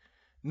Order.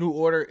 New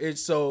Order.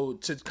 It's so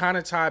to kind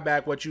of tie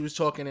back what you was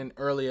talking in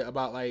earlier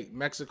about like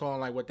Mexico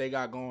and like what they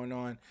got going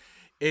on.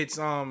 It's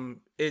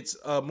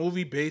a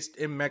movie based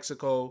in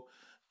Mexico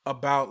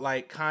about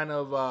like kind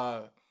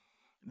of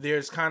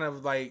there's kind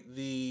of like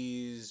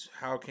these,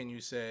 how can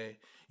you say,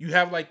 you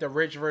have like the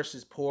rich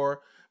versus poor,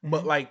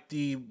 but like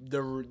the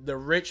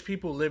rich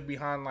people live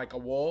behind like a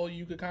wall,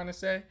 you could kind of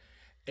say.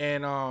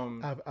 And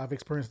I've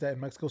experienced that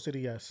in Mexico City.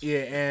 Yes.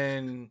 yeah,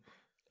 and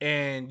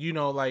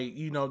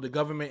the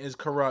government is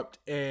corrupt,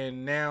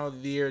 and now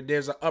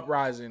there's an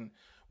uprising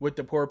with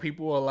the poor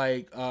people are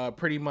like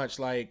pretty much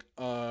like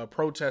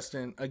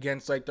protesting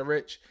against like the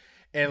rich.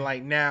 And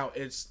like now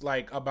it's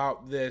like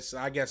about this,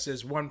 I guess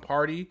there's one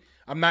party.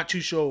 I'm not too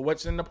sure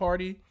what's in the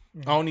party.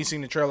 I only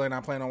seen the trailer and I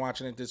plan on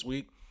watching it this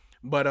week.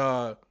 But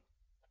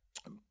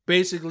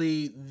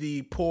basically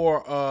the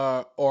poor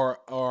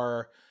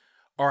are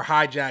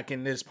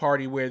hijacking this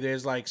party where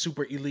there's like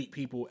super elite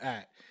people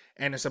at.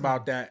 And it's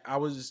about that. I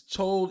was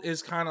told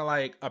it's kind of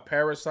like a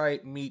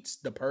Parasite meets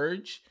The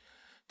Purge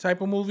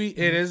type of movie.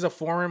 It is a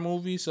foreign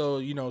movie,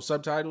 so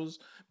subtitles.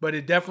 But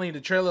it definitely,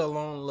 the trailer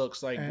alone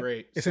looks like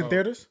great. It's in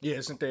theaters? Yeah,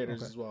 it's in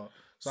theaters as well.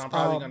 So I'm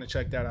probably gonna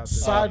check that out.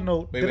 This Side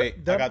note. Wait.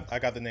 I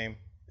got the name.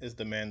 It's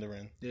The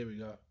Mandarin. There we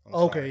go.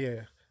 Okay,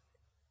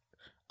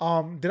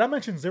 yeah. Did I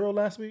mention Zero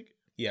last week?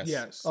 Yes.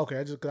 Yes. Okay,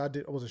 I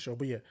wasn't sure,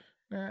 but yeah,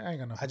 I ain't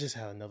gonna. I just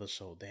had another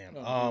show. Damn.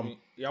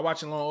 Y'all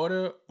watching Law and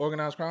Order,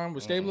 Organized Crime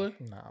with Stabler?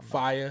 Nah, I'm not.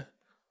 Fire.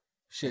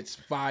 Shit's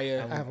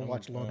fire. I haven't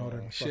watched Law and Order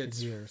in fucking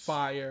Shit's years.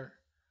 fire.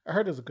 I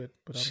heard it was good,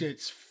 but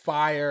Shit's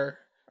fire.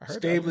 heard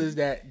Stabler's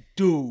that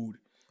dude.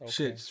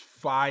 Shit's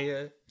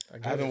fire.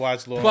 I haven't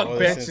watched Law Fuck and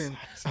Order since. Benson.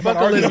 Fuck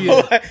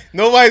Olivia.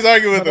 Nobody's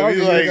arguing with him.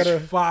 He's arguing, like, you gotta-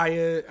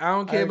 Fire. I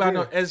don't care I about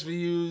no agree.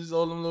 SVUs,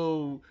 all them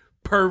little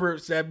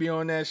perverts that be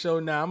on that show.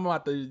 Now I'm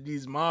about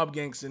these mob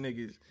gangster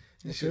niggas.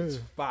 This shit's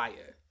Okay.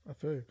 fire. I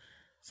feel you.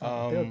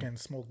 They're getting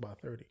smoked by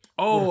 30.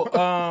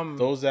 Oh,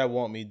 Those That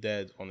Want Me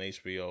Dead on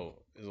HBO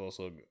is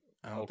also an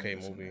don't okay think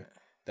I've seen movie. that.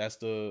 That's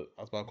I was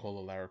about to call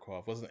it Lara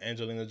Croft. Wasn't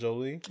Angelina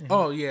Jolie?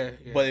 oh yeah.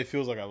 But it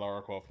feels like a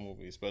Lara Croft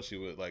movie, especially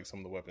with like some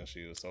of the weapons she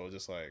used. So it's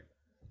just like,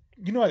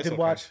 You know, I It's did okay.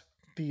 watch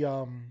the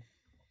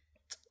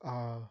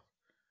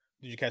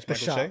did you catch The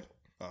Michael Shop. Shea?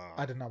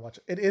 I did not watch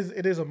it.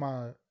 It is on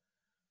my.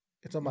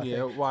 It's on my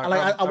Yeah, thing. why-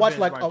 I I watched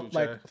binge Michael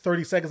like Che.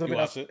 30 seconds of You it.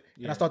 watched it?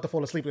 And I started to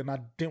fall asleep, and I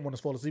didn't want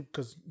to fall asleep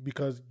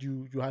because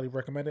you highly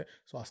recommend it,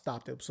 so I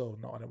stopped it. So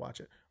no, I didn't watch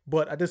it.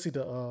 But I did see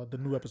the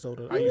new episode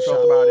of How you The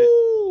talked Shop. about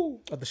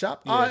it? Of The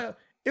Shop. Yeah.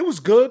 It was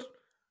good.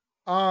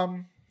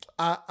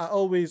 I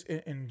always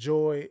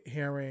enjoy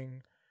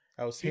hearing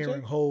That was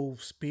CJ?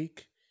 Hove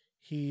speak.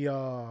 He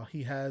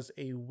has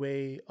a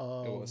way It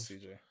of was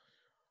CJ.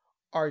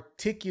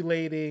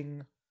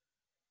 articulating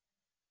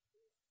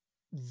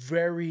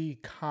very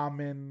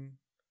common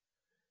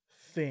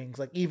things.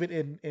 Like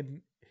even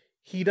in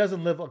he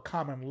doesn't live a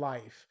common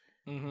life,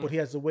 Mhm. but he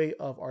has a way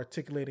of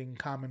articulating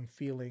common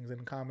feelings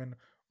and common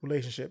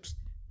relationships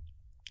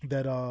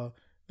that are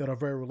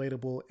very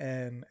relatable.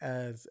 And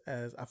as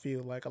I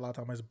feel like a lot of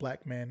times as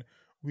Black men,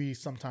 we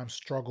sometimes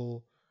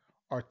struggle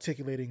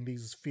articulating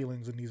these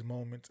feelings in these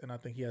moments. And I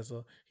think he has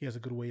a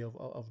good way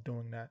of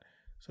doing that.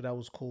 So that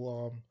was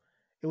cool.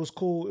 It was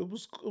cool. It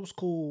was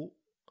cool.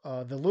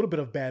 The little bit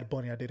of Bad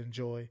Bunny I did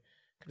enjoy,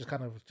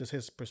 just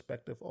his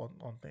perspective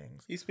on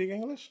things. You speak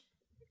English?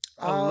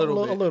 A little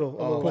bit. a little,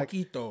 like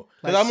Poquito.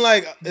 Because I'm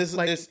like, it's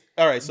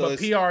all right. So But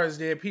it's PR is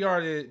there.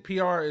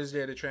 PR is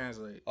there to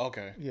translate.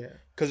 okay. yeah.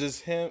 Because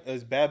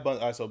it's Bad Bunny.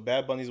 All right, so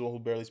Bad Bunny's the one who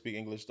barely speaks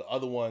English. The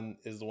other one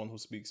is the one who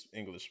speaks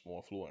English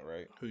more fluent,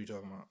 right? Who you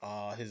talking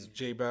about? His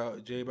J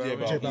Balvin. J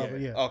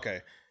Balvin, yeah.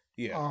 Okay,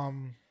 yeah.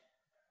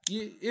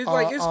 Yeah, it's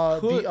like it's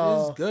good.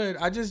 the, It's good.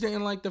 I just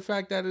didn't like the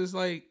fact that it's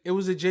like it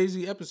was a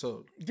Jay-Z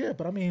episode. Yeah,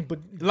 but I mean,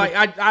 Like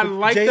I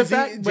like the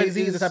fact, but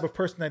Jay-Z is the it's- type of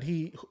person that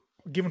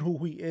given who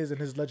he is and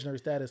his legendary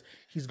status,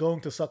 he's going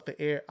to suck the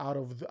air out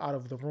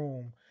of the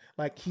room.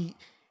 Like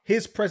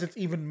his presence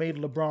even made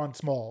LeBron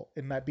small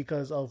in that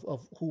because of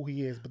who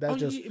he is. But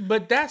that's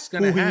but that's who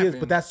gonna he happen. is.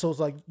 But that's so it's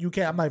like you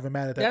can't. I'm not even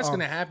mad at that. That's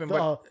gonna happen, The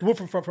but- one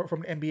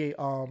from the NBA.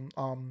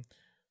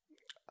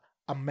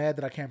 I'm mad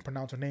that I can't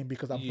pronounce her name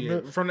because I'm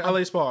familiar from the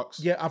LA Sparks.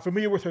 Yeah, I'm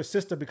familiar with her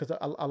sister because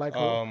I like her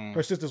Um,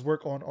 sister's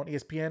work on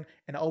ESPN,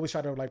 and I always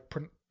try to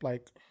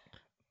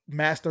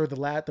master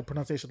the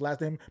pronunciation of the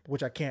last name,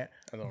 which I can't.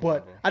 I don't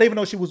but remember. I didn't even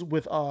know she was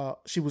with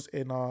she was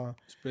in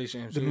Space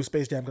Jam. the new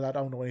Space Jam because I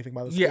don't know anything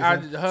about the Yeah,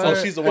 Space Jam. So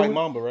she's the White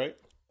Mamba, right?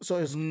 So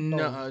it's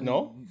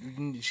No?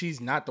 She's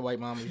not the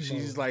White Mama.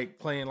 She's like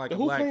playing like a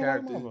Who black playing White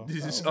character. Mama?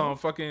 This is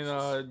fucking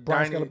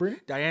Brian Scalabrine?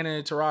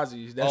 Diana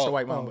Taurasi. That's the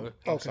White Mamba.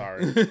 I'm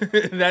sorry.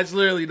 That's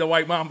literally the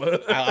White Mamba.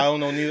 I don't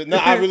know neither. No,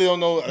 I really don't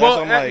know. That's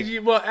what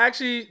I'm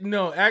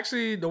like.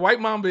 Actually, the White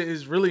Mamba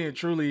is really and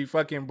truly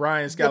fucking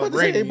Brian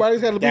Scalabrine.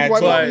 Everybody's got to be That's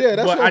white. right. Yeah,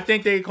 that's but what, I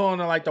think they calling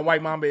her like the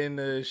White Mamba in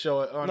the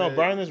show. No,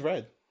 Brian is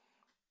red.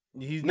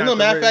 He's No, not.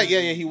 matter of the fact,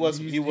 yeah, he was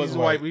He's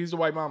white. He's the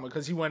White Mamba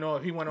because he went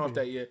off. He went off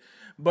that year.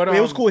 But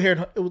it was cool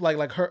hearing it was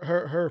like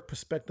her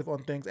perspective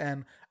on things,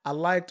 and I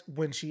liked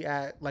when she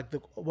asked like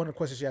one of the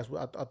questions she asked.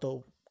 I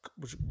thought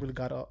which really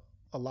got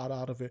a lot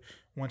out of it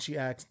when she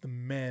asked the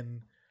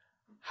men,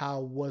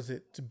 "How was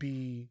it to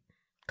be?"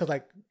 Because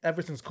like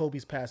ever since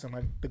Kobe's passing,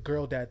 like the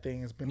girl dad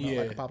thing has been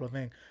like a popular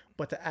thing,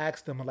 but to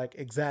ask them like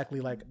exactly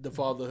like the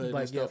fatherhood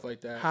and stuff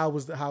like that. How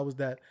was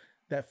that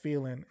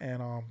feeling?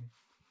 And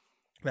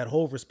that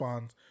whole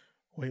response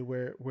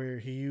where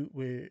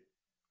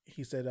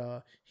he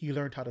said he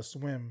learned how to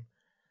swim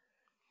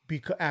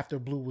because after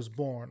Blue was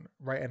born,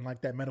 right? And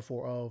like that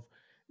metaphor of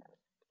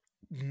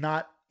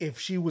not if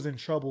she was in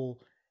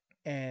trouble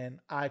and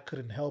I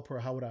couldn't help her,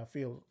 how would I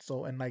feel?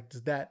 So and like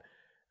does that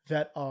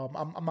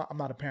I'm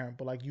not a parent,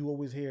 but like you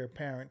always hear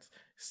parents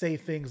say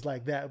things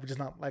like that, which is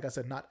not, like I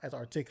said, not as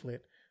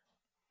articulate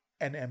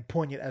and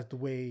poignant as the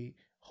way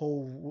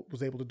Ho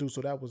was able to do.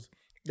 So that was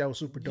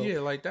super dope. Yeah,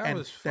 like that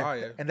was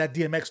fire. And that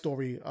DMX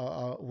story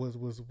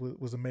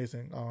was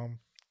amazing.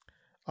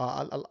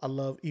 I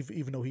love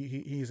even though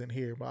he isn't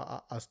here,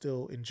 but I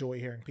still enjoy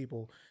hearing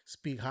people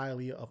speak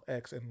highly of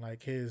X and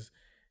like his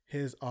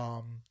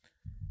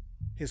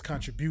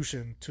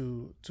contribution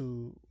to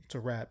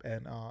rap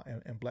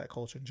and black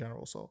culture in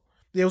general. So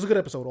yeah, it was a good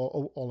episode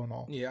all in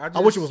all. Yeah, I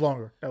wish it was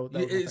longer. That was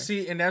my thing.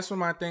 See, and that's what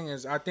my thing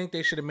is. I think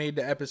they should have made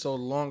the episode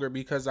longer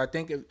because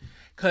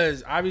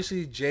because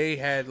obviously Jay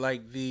had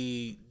like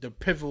the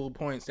pivotal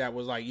points that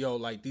was like, yo,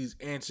 like these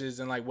answers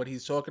and like what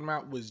he's talking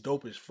about was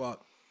dope as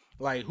fuck.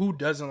 Like, who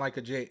doesn't like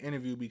a Jay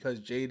interview because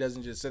Jay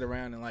doesn't just sit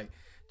around and like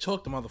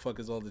talk to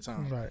motherfuckers all the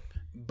time. Right.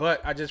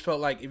 But I just felt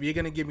like if you're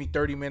gonna give me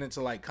 30 minutes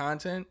of like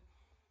content,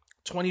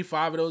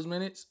 25 of those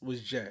minutes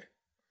was Jay.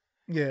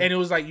 Yeah. And it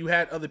was like you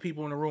had other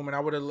people in the room, and I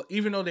would have,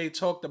 even though they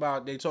talked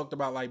about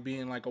like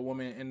being like a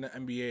woman in the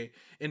NBA,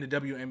 in the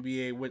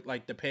WNBA with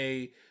like the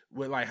pay,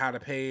 with like how the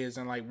pay is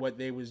and like what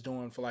they was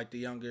doing for the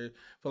younger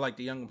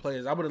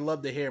players. I would have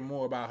loved to hear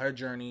more about her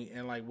journey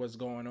and like what's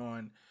going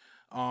on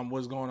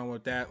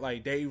with that.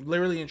 Like they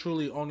literally and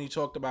truly only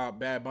talked about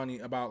Bad Bunny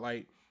about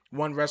like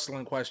one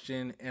wrestling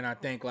question, and I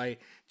think like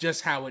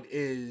just how it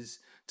is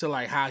to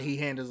like how he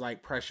handles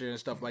like pressure and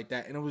stuff like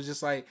that. And it was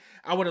just like,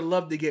 I would have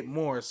loved to get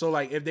more. So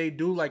like if they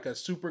do like a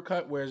super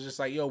cut where it's just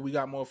like, yo, we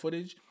got more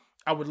footage,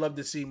 I would love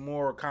to see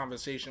more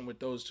conversation with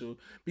those two,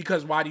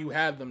 because why do you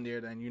have them there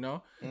then, you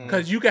know?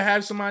 Because you could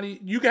have somebody,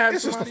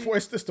 it's just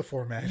the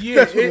format.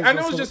 Yeah, I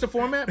know it's just the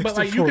format, but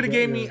like you could have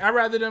gave me, I'd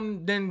rather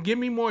them than give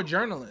me more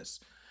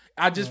journalists.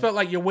 I just felt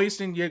like you're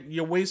wasting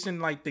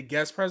like the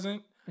guest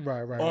present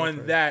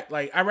on that.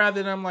 Like I'd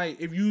rather them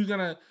like, if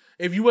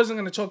you wasn't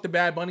gonna talk to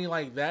Bad Bunny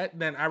like that,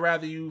 then I'd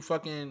rather you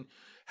fucking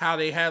how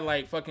they had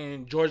like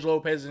fucking George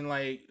Lopez and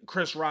like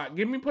Chris Rock.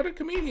 Put a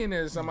comedian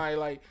in, somebody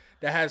like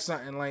that has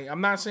something. Like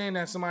I'm not saying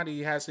that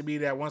somebody has to be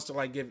that wants to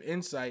like give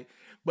insight,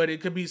 but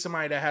it could be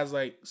somebody that has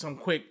like some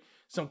quick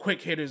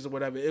hitters or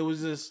whatever. It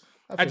was just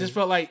I just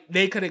felt like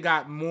they could have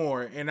got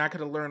more and I could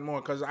have learned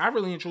more, because I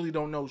really and truly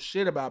don't know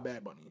shit about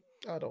Bad Bunny.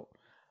 I don't.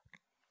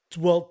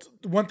 Well,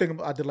 one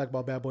thing I did like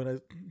about Bad Bunny,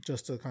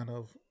 just to kind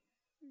of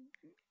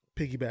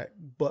piggyback,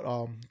 but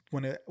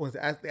when they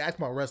asked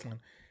about wrestling,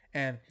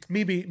 and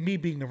me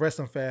being the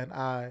wrestling fan,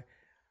 I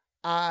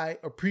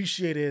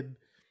appreciated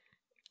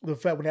the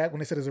fact when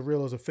they said it's a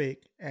real or it's a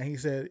fake, and he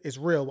said it's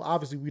real. Well,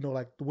 obviously we know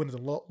like the winners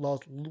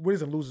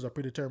and losers are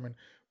predetermined,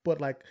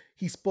 but like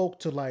he spoke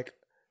to like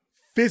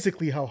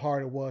physically how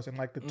hard it was and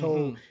like the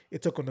toll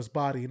it took on his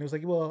body, and it was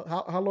like, well,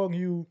 how long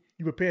you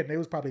prepared? And they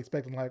was probably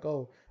expecting like,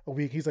 oh, a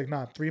week. He's like,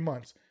 nah, 3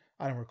 months.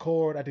 I didn't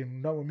record. I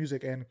didn't know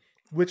music, and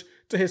which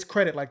to his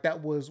credit, like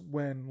that was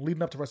when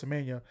leading up to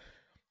WrestleMania,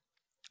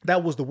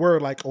 that was the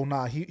word. Like, oh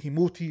nah, he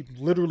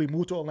literally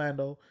moved to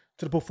Orlando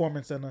to the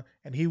Performance Center,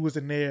 and he was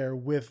in there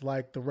with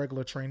like the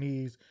regular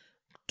trainees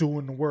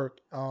doing the work,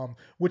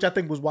 which I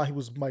think was why he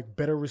was like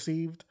better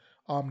received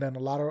than a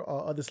lot of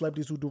other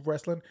celebrities who do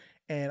wrestling.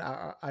 And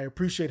I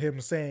appreciate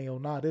him saying, oh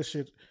nah, this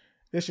shit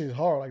is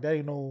hard. Like that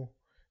ain't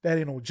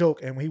no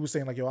joke. And when he was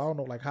saying like, yo, I don't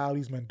know like how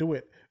these men do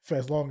it for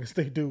as long as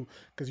they do,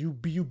 because you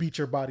beat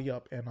your body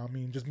up. And I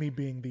mean, just me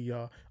being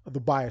the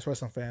biased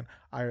wrestling fan,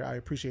 I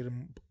appreciate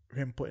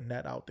him putting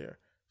that out there.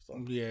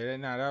 So Yeah,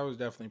 nah, that was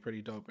definitely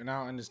pretty dope, and I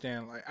don't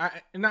understand. Like,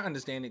 I not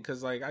understand it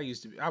because like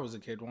I was a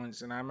kid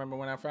once, and I remember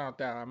when I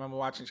found out. I remember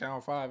watching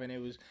Channel 5, and it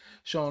was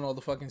showing all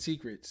the fucking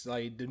secrets.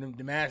 Like the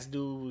masked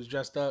dude was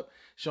dressed up,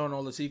 showing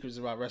all the secrets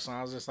about wrestling.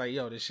 I was just like,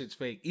 yo, this shit's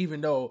fake.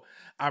 Even though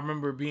I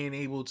remember being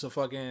able to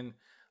fucking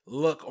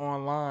look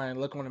online,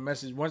 look on the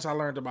message. Once I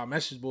learned about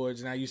message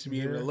boards, and I used to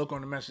be able to look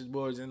on the message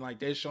boards, and like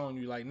they're showing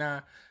you like,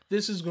 nah,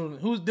 this is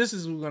who's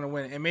gonna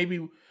win, and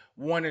maybe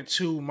one or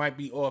two might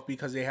be off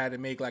because they had to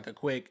make like a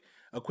quick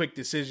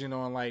decision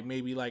on like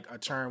maybe like a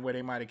turn where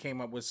they might have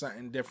came up with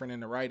something different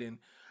in the writing.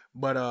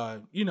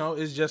 But you know,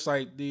 it's just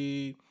like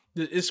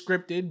it's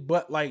scripted,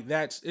 but like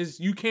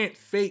you can't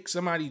fake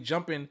somebody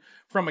jumping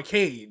from a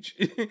cage.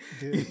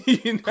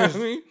 You know what I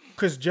mean?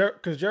 Because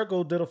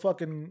Jericho did a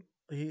fucking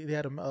he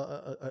had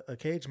a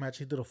cage match.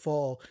 He did a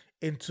fall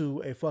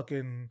into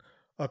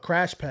a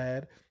crash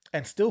pad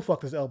and still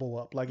fucked his elbow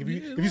up. Like if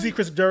you see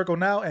Chris Jericho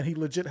now and he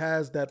legit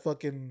has that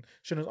fucking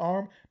shit in his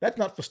arm, that's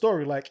not for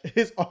story. Like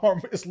his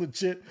arm is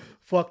legit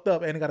fucked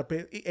up, and he got to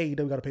pay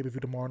AEW got to pay per view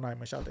tomorrow night.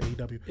 Man, shout out to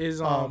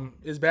AEW.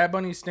 Is Bad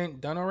Bunny's stint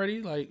done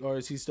already? Like, or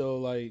is he still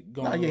like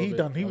going? Nah, yeah, he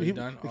done. He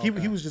done.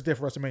 He was just there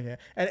for WrestleMania,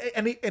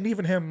 and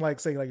even him like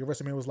saying like your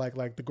WrestleMania was like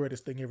the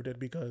greatest thing he ever did,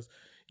 because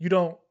you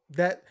don't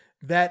that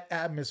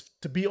atmosphere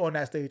to be on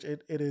that stage.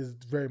 It is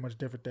very much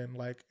different than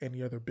like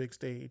any other big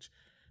stage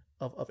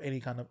of any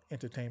kind of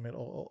entertainment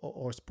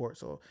or sport.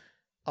 So,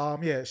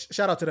 yeah,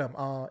 shout out to them.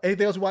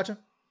 Anything else you watching?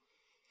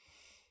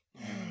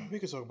 We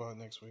can talk about it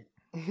next week.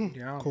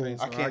 Yeah, I don't Cool. think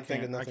so. I can't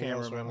think of nothing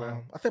else right remember.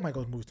 now. I think I might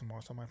go to movies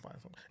tomorrow, so I might find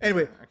something.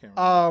 Anyway, I can't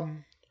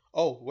remember.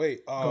 Oh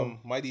wait,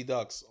 Mighty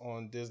Ducks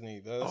on Disney.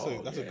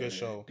 That's a good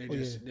show.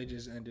 They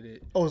just ended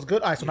it. oh, it's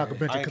good. All right, so not gonna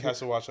binge I it. ain't catch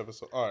the watch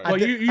episode. All right. Well,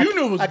 you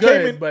knew it was I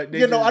good, came in, but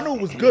I knew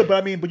it was good, but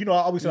I mean, I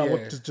always said I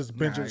would just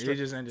binge Nah, it. it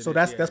just ended So it,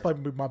 that's yeah.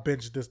 probably my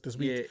binge this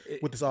week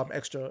with this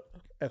extra.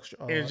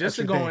 And just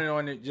extra going day.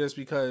 on it just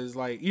because,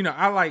 like, you know,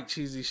 I like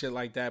cheesy shit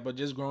like that, but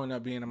just growing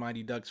up being a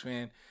Mighty Ducks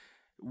fan,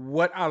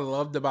 what I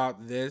loved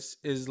about this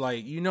is,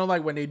 like, you know,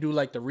 like when they do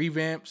like the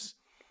revamps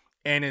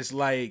and it's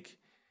like,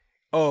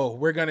 oh,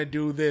 we're gonna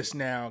do this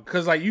now,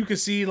 because like you can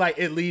see like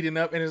it leading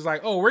up, and it's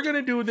like, oh, we're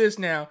gonna do this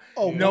now.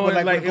 Oh, knowing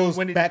like, like it goes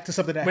when it, back to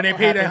something that when they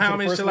pay the happened to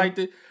homage first to one? like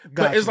the, but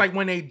Gotcha. it's like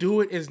when they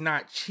do it, it's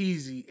not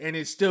cheesy, and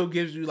it still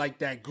gives you like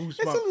that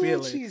goosebump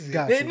feeling. cheesy.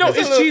 Gotcha. No, It's a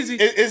it's little- cheesy.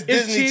 it's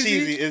Disney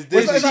cheesy. It's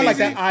Disney It's not like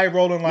cheesy. that eye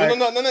rolling like.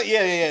 No.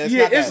 Yeah. It's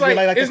Yeah, not it's that. like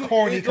like it's the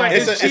corny it's kind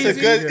like of- it's a cheesy.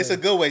 good. It's a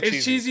good way.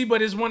 It's cheesy,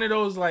 but it's one of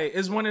those like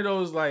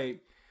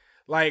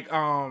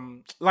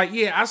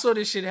yeah, I saw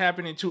this shit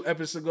happening 2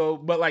 episodes ago,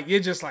 but like you're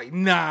just like,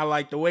 nah,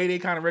 like the way they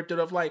kind of ripped it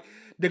up, like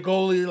the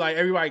goalie, like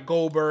everybody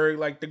Goldberg,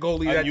 like the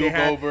goalie that they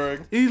had,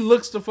 Goldberg. he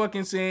looks the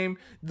fucking same.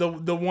 The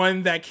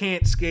one that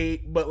can't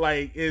skate, but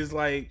like is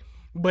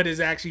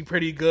actually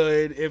pretty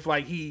good if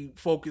like he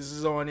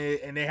focuses on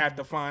it, and they have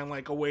to find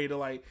like a way to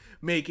like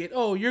make it.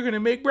 Oh, you're gonna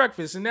make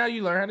breakfast, and now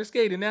you learn how to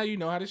skate, and now you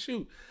know how to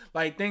shoot.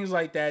 Like things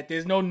like that.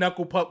 There's no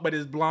knuckle puck, but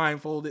it's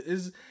blindfolded.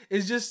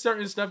 It's just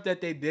certain stuff that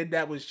they did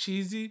that was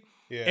cheesy,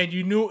 and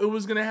you knew it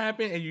was gonna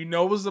happen, and you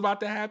know it was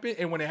about to happen,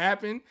 and when it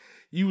happened,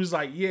 you was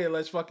like, yeah,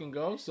 let's fucking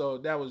go. So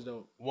that was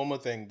dope. One more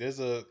thing. There's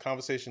a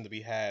conversation to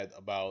be had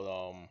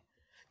about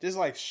just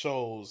like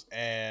shows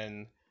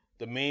and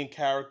the main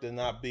character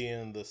not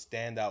being the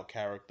standout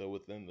character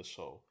within the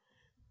show.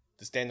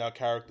 The standout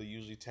character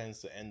usually tends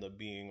to end up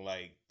being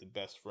like the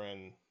best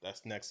friend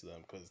that's next to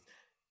them, because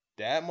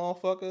that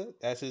motherfucker,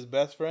 that's his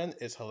best friend,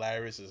 is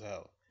hilarious as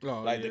hell.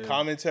 Oh, like the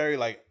commentary,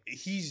 like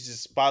he's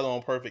just spot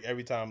on perfect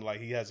every time. Like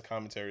he has a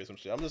commentary or some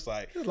shit. I'm just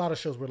like, there's a lot of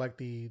shows where like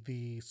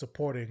the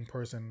supporting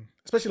person,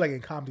 especially like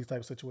in comedy type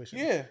of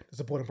situations, the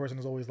supporting person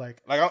is always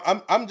like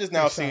I'm just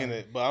now Good seeing sign.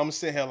 it, but I'm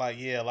sitting here like,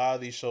 yeah, a lot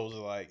of these shows are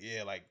like,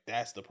 yeah, like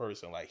that's the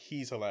person, like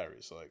he's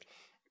hilarious. Like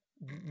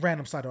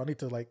random side. I need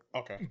to like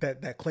okay,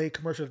 that Clay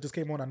commercial that just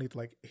came on. I need to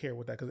like hear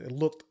what that, because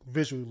it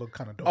visually looked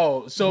kind of dope.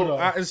 Oh,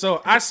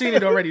 so I seen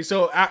it already.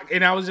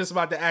 I was just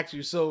about to ask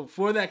you. So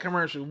for that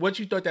commercial, what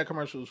you thought that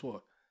commercial was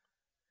for?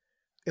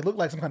 It looked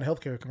like some kind of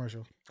healthcare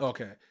commercial.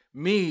 Okay,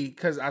 me,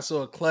 because I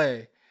saw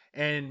Clay,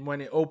 and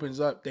when it opens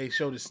up, they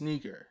show the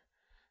sneaker.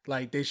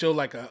 Like they show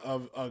like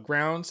a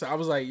ground. So I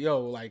was like,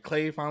 yo, like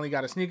Clay finally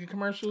got a sneaker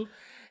commercial.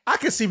 I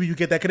can see where you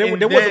get that, because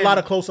And there was a then lot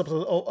of close-ups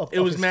of It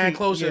was his mad feet.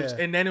 close-ups,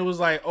 Yeah. and then it was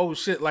like, oh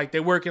shit, like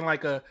they're working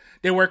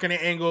an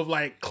angle of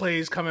like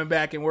Clay's coming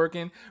back and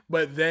working.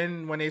 But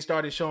then when they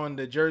started showing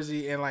the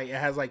jersey and like it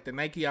has like the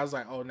Nike, I was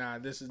like, oh nah,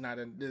 this is not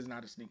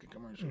a sneaker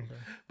commercial. Okay.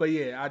 But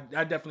yeah,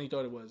 I definitely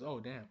thought it was. Oh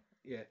damn,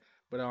 yeah.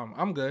 But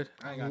I'm good.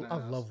 I ain't got nothing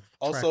I else. love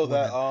also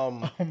track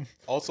that women.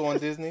 also on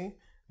Disney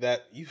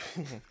that you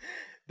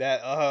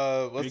that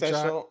what's Big that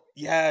Shot? show?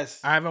 Yes,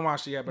 I haven't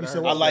watched it yet, but You I, said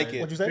heard what? I like it's it. good.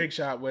 What'd you say? Big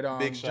Shot with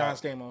Big John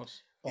Shot. Stamos.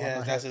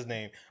 yes, that's his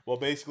name. Well,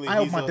 basically, I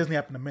open he's my a- Disney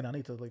app in a minute. I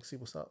need to like see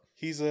what's up.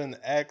 He's an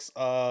ex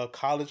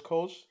college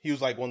coach. He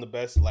was like one of the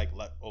best, like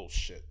oh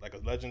shit, like a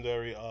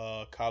legendary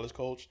college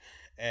coach,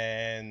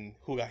 and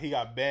he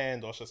got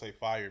banned, or should I say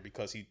fired,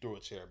 because he threw a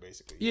chair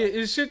basically. Yeah,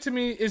 it's shit to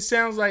me. It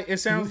sounds like He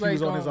was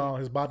on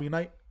his Bobby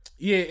Knight.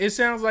 Yeah, it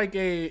sounds like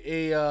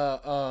a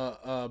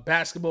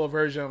basketball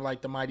version of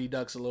like the Mighty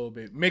Ducks a little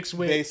bit, mixed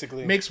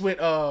with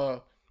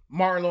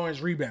Martin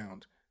Lawrence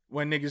Rebound.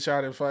 When niggas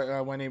try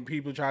to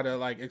people try to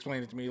like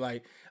explain it to me,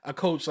 like a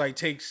coach like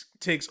takes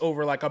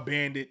over like a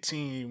bandit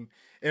team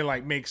and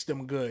like makes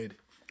them good.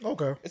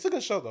 Okay, It's a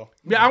good show though.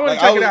 Yeah, I want to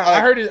check it out. I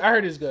heard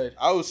it's good.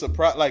 I was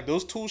surprised. Like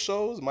those two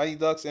shows, Mighty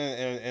Ducks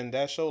and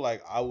that show,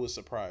 like I was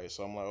surprised.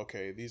 So I'm like,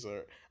 okay, these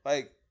are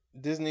like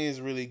Disney is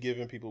really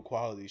giving people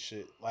quality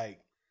shit. Like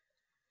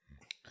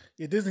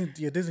Disney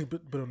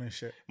put on this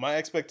shit. my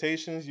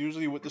expectations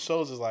usually with the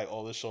shows is like,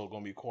 oh, this show is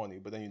gonna be corny,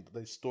 but then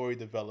the story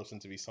develops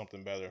into be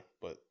something better.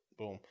 But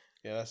boom,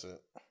 yeah, that's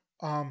it.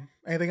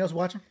 Anything else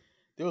watching?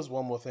 There was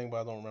one more thing,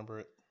 but I don't remember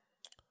it.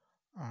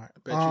 All right, I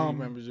bet you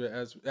remembers it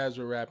as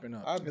we're wrapping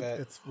up. I bet.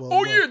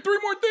 Yeah, 3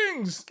 more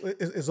things.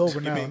 It's over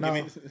now.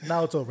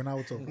 Now it's over.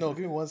 No, give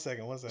me 1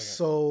 second. 1 second.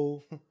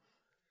 So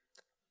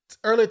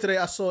earlier today,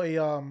 I saw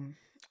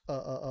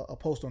a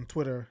post on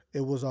Twitter.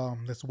 It was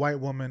this white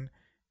woman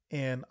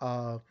in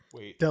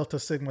Delta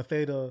Sigma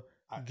Theta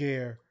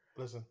gear.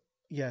 Listen.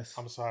 Yes.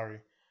 I'm sorry.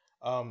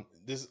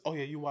 This. Oh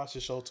yeah, you watched the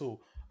show too.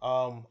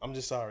 I'm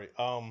just sorry.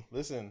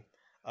 Listen.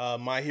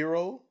 My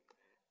Hero.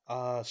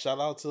 Shout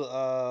out to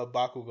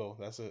Bakugo.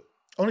 That's it.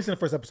 Only seen the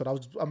first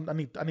episode.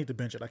 I need to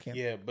binge it. I can't.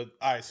 Yeah, but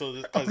all right. So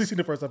I've only seen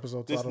the first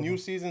episode. So this new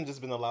season just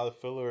been a lot of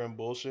filler and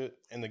bullshit.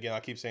 And again, I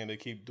keep saying they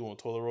keep doing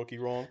Todoroki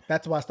wrong.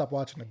 That's why I stopped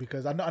watching it,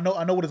 because I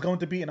know what it's going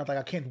to be, and I'm like,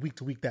 I can't week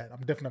to week that. I'm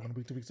definitely not going to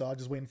week to week. So I'm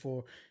just waiting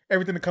for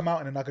everything to come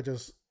out, and then I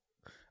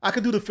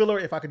could do the filler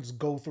if I can just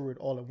go through it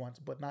all at once.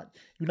 But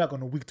you're not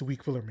going to week to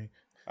week filler me.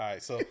 All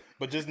right, so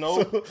but just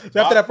know. So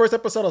after that first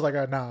episode, I was like,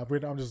 nah,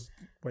 I'm just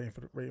waiting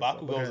for the.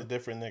 Bakugo's a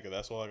different nigga.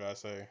 That's all I gotta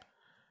say.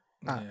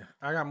 Yeah,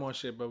 I got more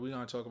shit, but we're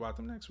gonna talk about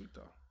them next week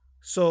though.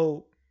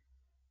 So,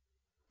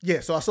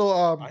 yeah, so I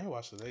saw I didn't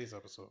watch today's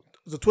episode. It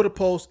was a Twitter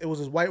post. It was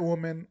this white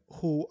woman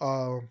who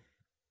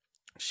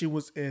she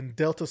was in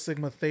Delta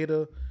Sigma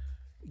Theta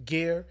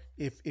gear.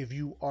 If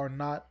you are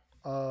not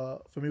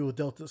familiar with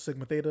Delta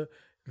Sigma Theta,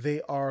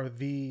 they are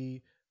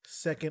the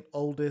second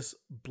oldest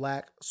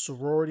black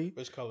sorority.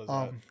 Which color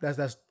is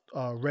that's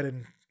red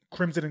and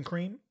crimson and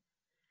cream.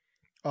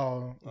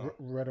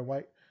 Red and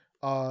white.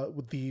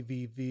 With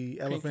the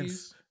elephants.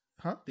 Pinkies?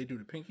 Huh? They do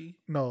the pinky?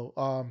 No,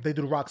 they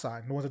do the rock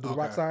sign. The ones that do the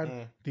rock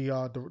sign,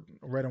 the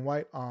red and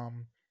white.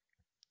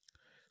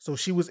 So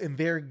she was in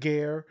their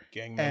gear,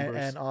 gang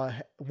members,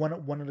 and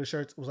one of the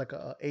shirts was like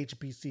a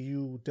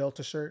HBCU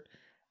Delta shirt,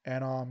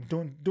 and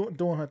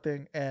doing her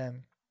thing.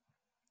 And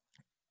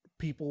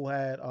people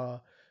had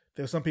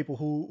there were some people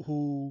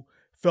who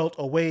felt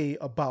a way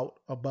about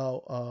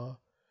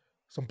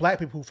some black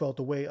people who felt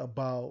a way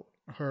about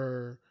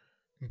her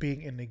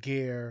being in the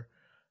gear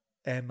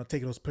and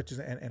taking those pictures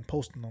and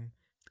posting them.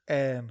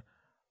 And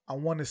I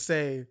want to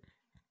say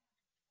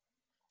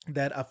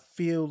that I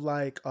feel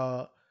like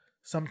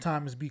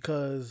sometimes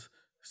because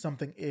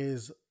something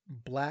is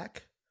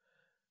black,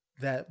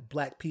 that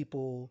black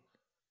people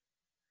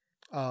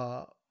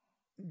tend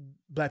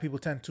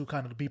to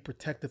kind of be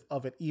protective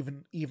of it,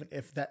 even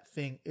if that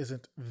thing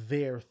isn't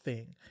their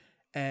thing.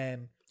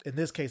 And in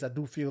this case, I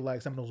do feel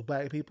like some of those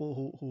black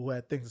people who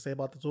had things to say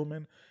about this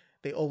woman,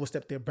 they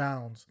overstepped their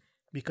bounds,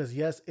 because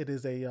yes, it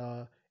is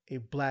a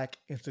black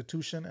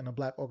institution and a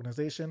black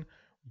organization,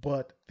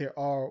 but there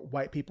are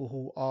white people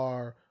who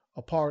are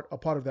a part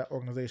of that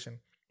organization.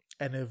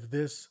 And if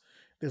this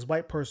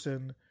white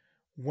person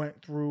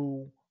went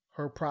through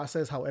her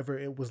process, however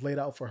it was laid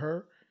out for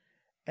her,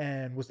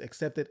 and was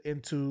accepted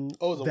into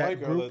the that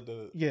white girl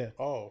group, yeah.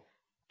 Oh,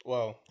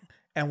 well.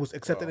 And was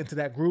accepted into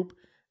that group,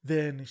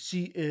 then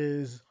she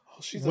is.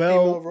 Oh, she's a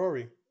female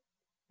Rory.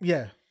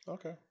 Yeah.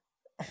 Okay.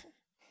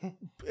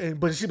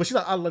 But she's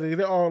not.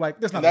 They're all like.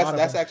 There's not.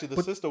 That's actually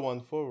the sister one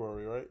for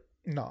Rory, right?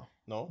 No.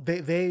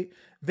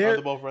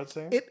 They're both red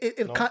same.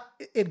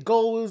 It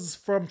goes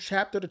from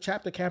chapter to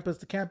chapter, campus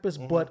to campus,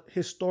 but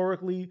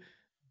historically,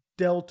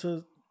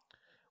 Delta.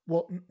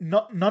 Well,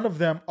 none of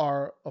them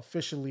are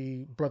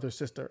officially brother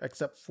sister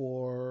except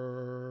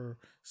for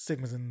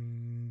Sigmas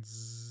and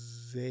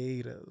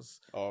Zetas.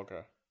 Oh,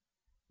 okay.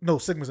 No,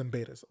 Sigmas and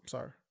Betas. I'm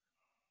sorry.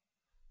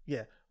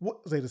 Yeah,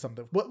 Zeta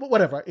something.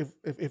 Whatever.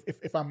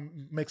 If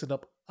I'm mixing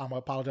up, I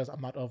apologize.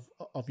 I'm not of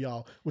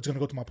y'all, which is gonna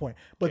go to my point.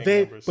 But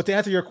but to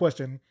answer your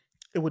question,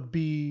 it would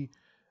be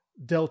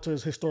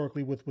Deltas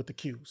historically with the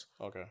Qs.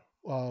 Okay.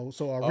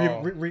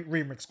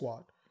 Remix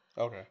Squad.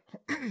 Okay.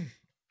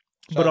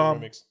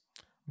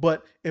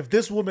 But if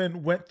this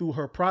woman went through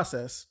her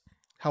process,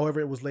 however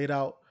it was laid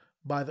out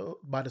by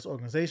this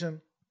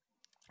organization,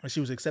 and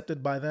she was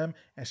accepted by them,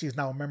 and she's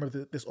now a member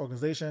of this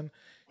organization,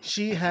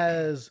 she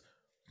has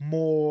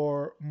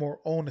more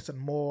onus and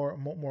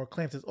more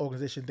claim to this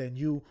organization than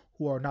you,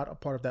 who are not a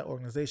part of that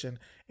organization.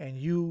 And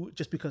you,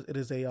 just because it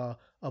is a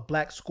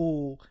black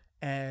school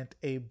and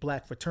a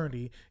black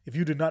fraternity, if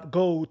you did not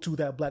go to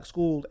that black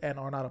school and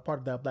are not a part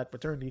of that black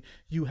fraternity,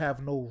 you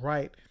have no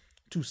right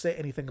to say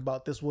anything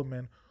about this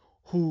woman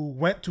who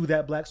went to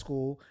that black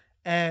school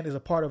and is a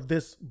part of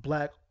this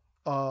black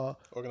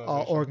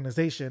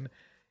organization.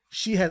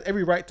 she has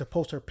every right to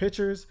post her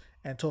pictures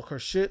and talk her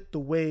shit the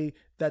way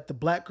that the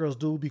black girls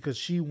do, because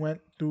she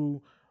went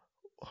through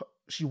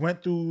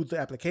the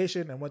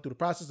application and went through the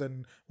process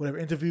and whatever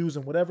interviews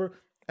and whatever,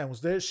 and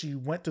was there. She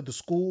went to the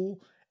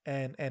school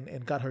and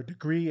got her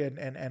degree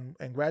and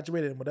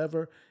graduated and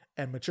whatever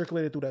and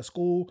matriculated through that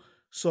school.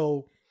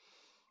 So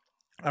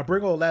I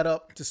bring all that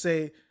up to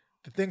say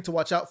the thing to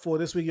watch out for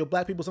this week. Yo,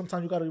 black people,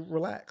 sometimes you gotta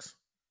relax.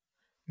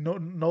 Know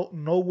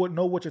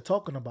what you're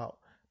talking about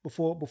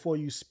before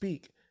you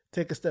speak.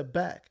 Take a step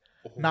back.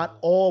 Not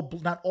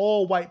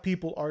all white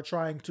people are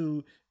trying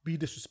to be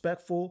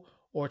disrespectful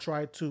or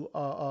try to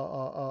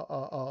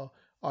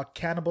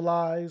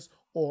cannibalize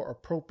or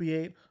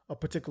appropriate a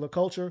particular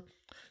culture.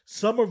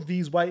 Some of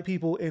these white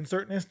people, in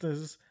certain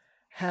instances,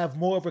 have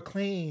more of a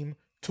claim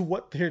to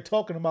what they're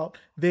talking about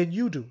than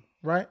you do,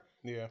 right?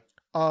 Yeah.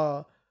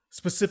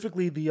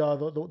 Specifically, the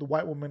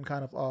white woman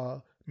kind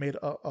of made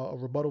a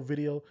rebuttal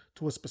video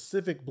to a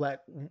specific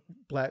black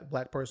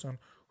person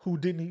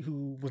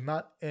who was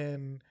not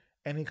in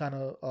any kind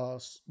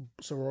of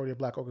sorority or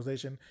black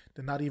organization,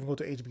 did not even go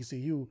to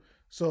HBCU.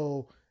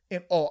 So,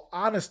 in all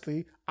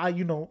honesty, I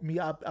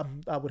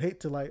would hate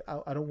to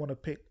I don't want to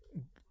pick.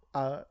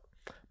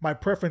 My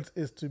preference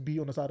is to be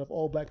on the side of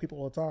all black people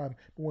all the time.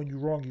 But when you're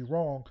wrong, you're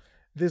wrong.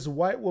 This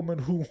white woman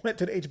who went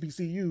to the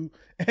HBCU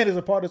and is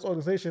a part of this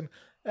organization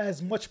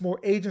has much more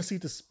agency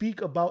to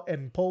speak about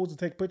and pose and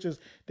take pictures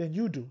than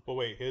you do. But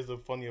wait, here's the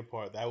funnier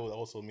part. That would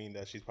also mean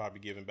that she's probably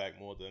giving back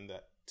more than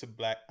that to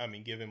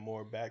giving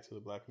more back to the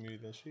black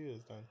community than she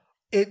is.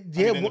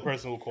 Then the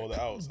person will call it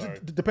out. Sorry,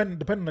 depending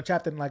on the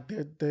chapter and like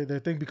their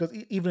thing, because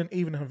even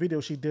in her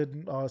video she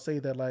did say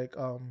that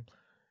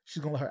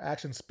she's gonna let her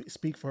actions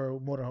speak for her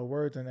more than her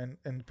words, and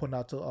putting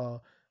out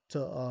to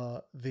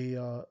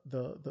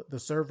the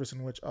service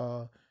in which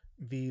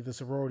the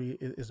sorority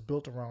is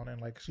built around,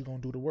 and like she's gonna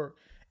do the work,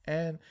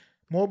 and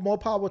more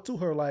power to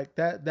her. Like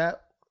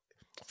that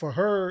for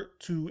her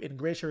to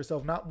ingratiate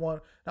herself, not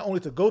only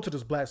to go to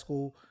this black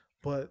school,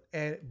 but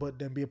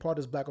then be a part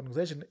of this black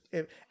organization.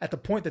 At the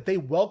point that they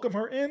welcome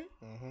her in,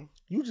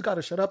 you just got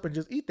to shut up and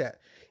just eat that.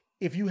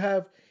 If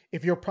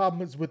your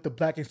problem is with the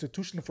black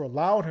institution for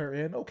allowing her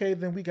in, okay,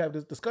 then we can have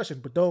this discussion,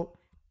 but don't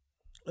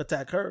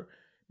attack her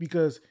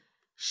because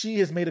she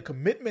has made a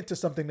commitment to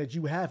something that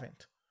you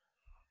haven't.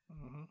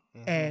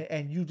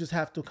 And you just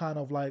have to kind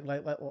of like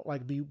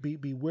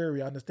be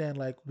wary. I understand,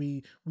 like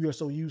we are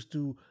so used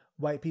to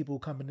white people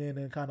coming in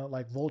and kind of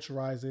like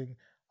vulturizing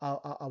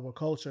our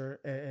culture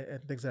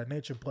and things of that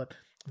nature, but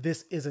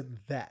this isn't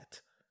that,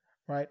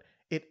 right?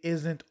 It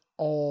isn't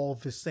all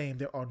the same.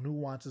 There are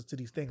nuances to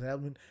these things.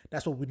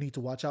 That's what we need to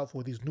watch out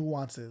for, these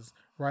nuances,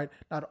 right?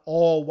 Not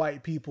all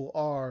white people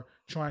are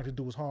trying to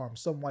do us harm.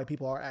 Some white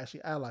people are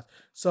actually allies.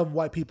 Some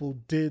white people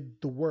did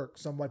the work.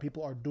 Some white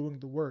people are doing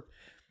the work.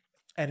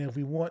 And if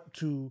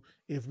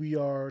we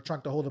are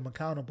trying to hold them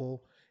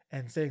accountable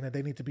and saying that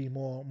they need to be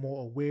more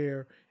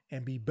aware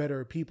and be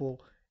better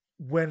people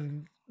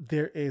when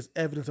there is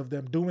evidence of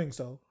them doing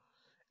so,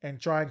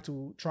 and trying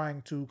to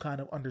kind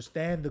of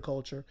understand the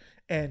culture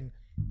and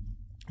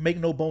make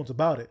no bones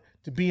about it.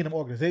 To be in them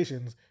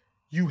organizations,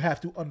 you have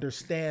to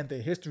understand the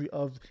history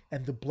of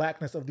and the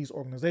blackness of these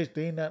organizations.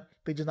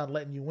 They just not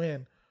letting you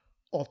in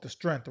off the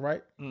strength,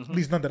 right? At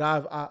least none that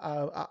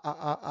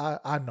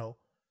I know,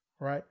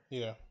 right?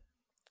 Yeah.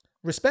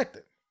 Respect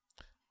it,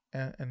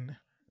 and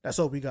that's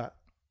all we got.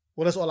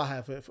 Well, that's all I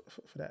have for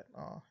that.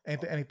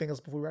 Anything else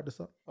before we wrap this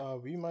up?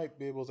 We might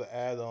be able to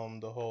add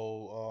the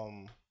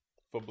whole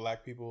for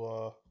black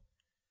people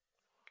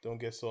don't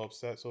get so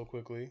upset so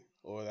quickly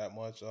or that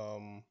much.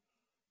 To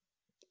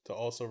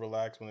also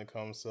relax when it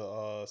comes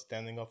to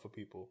standing up for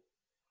people.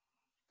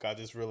 I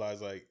just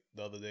realized like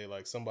the other day,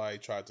 like somebody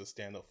tried to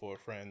stand up for a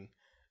friend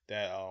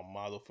that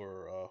modeled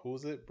for who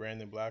was it?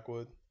 Brandon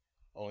Blackwood,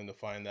 only to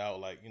find out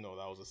like that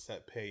was a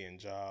set pay and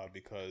job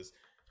because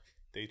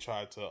they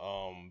tried to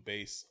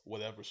base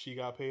whatever she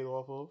got paid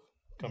off of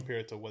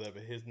compared to whatever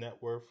his net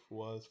worth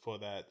was for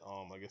that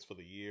I guess for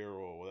the year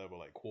or whatever,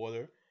 like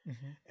quarter.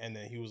 And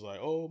then he was like,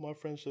 oh, my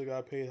friend should have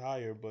got paid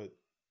higher, but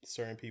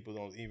certain people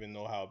don't even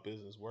know how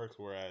business works,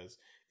 whereas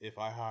if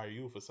I hire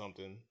you for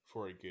something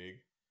for a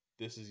gig,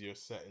 this is your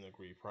set and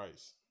agreed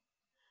price.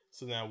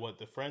 So now what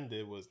the friend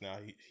did was now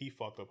he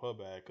fucked up her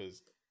bag,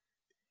 because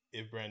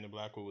if Brandon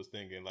Blackwood was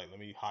thinking like,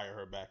 let me hire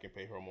her back and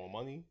pay her more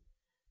money,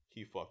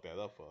 he fucked that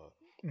up for her.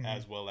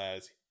 As well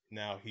as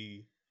now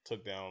he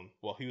took down,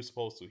 well, he was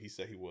supposed to, he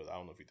said he would, I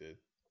don't know if he did,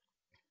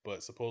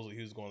 but supposedly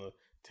he was going to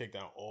take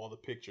down all the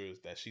pictures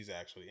that she's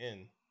actually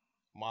in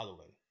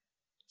modeling.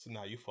 So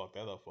now you fucked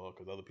that up for her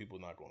because other people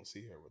are not going to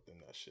see her within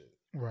that shit.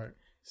 Right.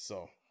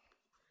 So.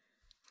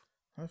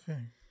 Okay.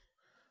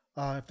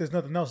 If there's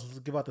nothing else, let's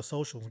give out the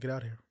socials and get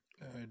out of here.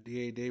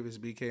 DA Davis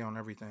BK on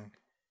everything.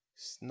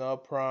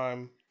 Snub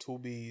Prime,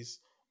 2Bs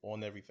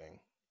on everything.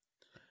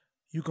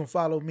 You can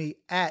follow me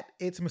at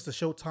It's Mr.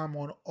 Showtime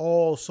on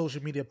all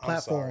social media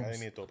platforms. I'm sorry. I didn't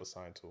mean to throw up a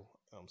sign too.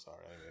 I'm sorry.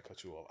 I didn't mean to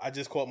cut you off. I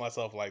just caught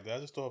myself like that. I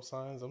just throw up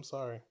signs. I'm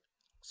sorry.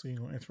 So you're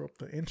going to interrupt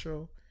the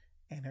intro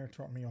and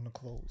interrupt me on the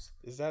close.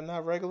 Is that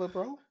not regular,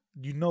 bro?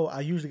 You know,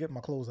 I usually get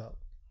my clothes out.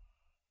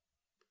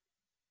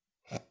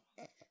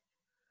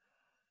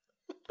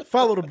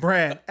 Follow the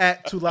brand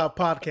at 2 Live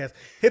Podcast.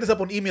 Hit us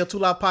up on email,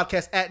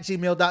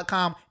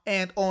 2livepodcast@gmail.com.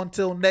 And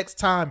until next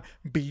time,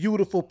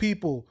 beautiful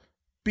people,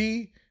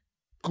 be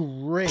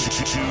great.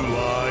 2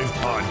 Live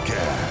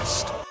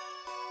Podcast.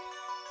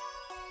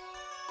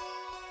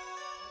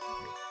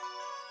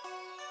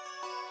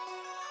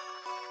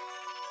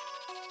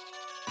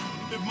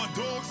 If my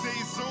dog say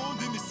it's on,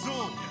 then it's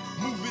on.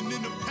 Moving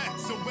in the pack,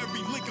 so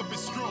every link up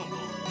is strong.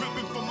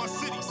 Repping for my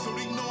city, so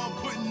they know I'm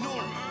putting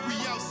on. We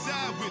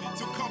outside with it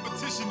till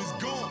competition is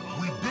gone.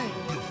 We built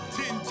it.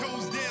 10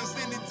 toes down,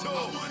 standing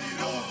tall.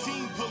 Whole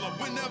team pull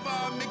up whenever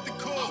I make the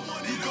call.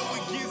 You go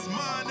against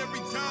mine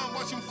every time,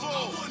 watch him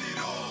fall.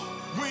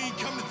 We ain't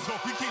come to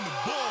talk, we came to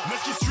ball.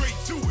 Let's get straight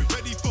to it,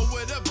 ready for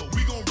whatever.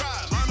 We gon'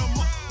 ride, line them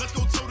up, let's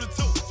go toe to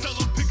toe. Tell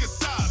them pick a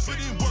side, put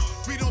in work.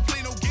 We don't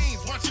play no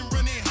games, watch him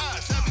run in high.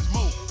 Savage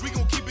mode, we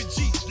gon' keep it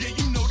G, yeah,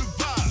 you know the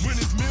vibe. When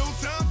it's meal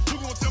time, who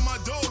gon' tell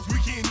my dogs we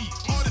can't eat?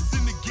 Artists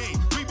in the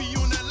game, we be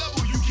on that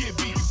level you can't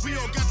beat. We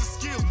all got the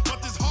skills, but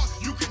this heart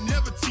you can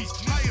never teach.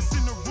 Highest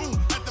in the room,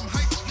 at them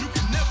heights you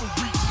can never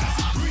reach. That's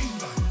a green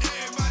light,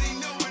 everybody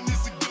know when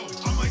this a go.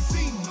 I might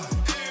seem like,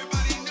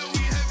 everybody know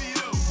we heavy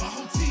though. My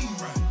whole team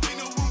right, they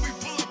know when we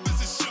pull up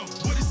it's a show.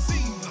 What it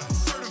seem like,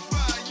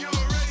 certified, you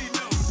already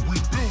know. We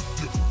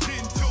built it.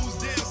 10 toes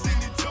down,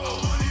 standing tall.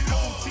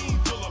 Whole team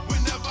pull up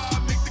whenever I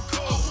make the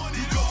call.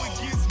 You go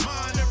against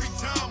mine every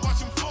time, watch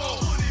him fall.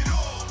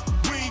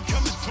 We ain't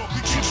coming talk,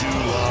 we keep 2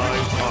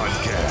 Live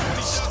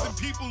Podcast. 20,000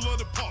 people of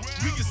the park.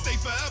 We can stay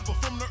forever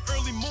from the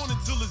early morning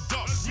till it's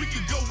dark. We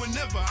can go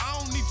whenever. I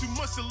don't need too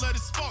much to let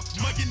it spark.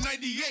 Mike in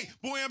 98,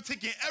 boy, I'm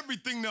taking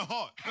everything to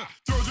heart.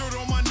 Throw dirt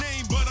on my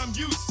name, but I'm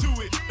used to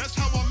it. That's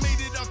how I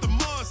made it out the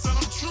mud, son.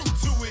 I'm true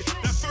to it.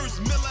 That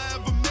first mill I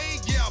ever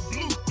made, yeah, I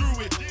blew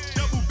through it.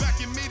 Double back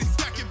and made it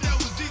stack. If that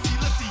was easy,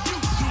 let's see you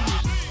do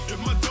it. If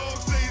my dog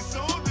say it's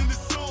on, then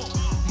it's on.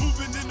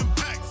 Moving in the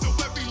pack, so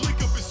every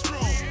link up is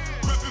strong.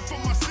 Repping for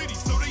my city,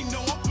 so they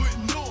know I'm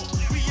putting on.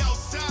 We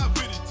outside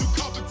with it till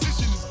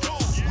competition is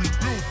gone. We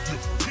built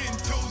it. 10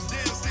 toes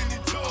down,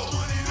 standing tall.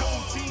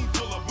 Whole team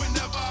pull up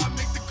whenever I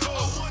make the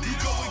call. You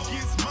go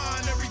against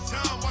mine every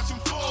time, watch him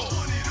fall.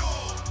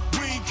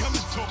 We ain't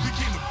coming talk, we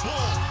came to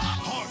ball.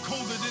 Heart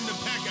colder than the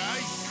pack of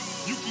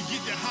ice. You can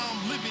get to how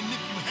I'm living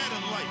if you had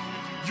a life.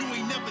 You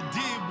ain't never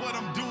did what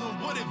I'm doing,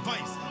 what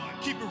advice?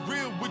 Keep it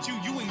real with you,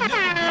 you ain't never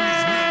been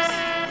this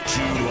nice.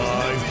 2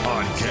 Live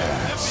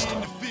Podcast. Never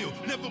in the field,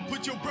 never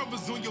put your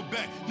brothers on your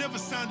back, never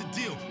signed a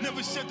deal,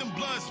 never shed them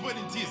blood, sweat,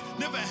 and tears,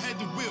 never had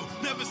the will,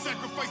 never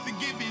sacrificed and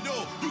gave it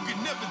all. You can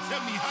never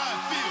tell me how I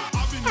feel.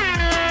 I've been doing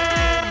it for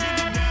a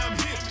minute, now I'm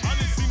here. I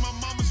done seen my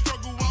mama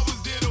struggle, I was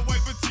there to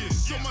wipe her tears.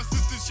 So my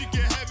sister, she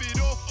can have it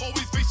all,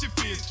 always face your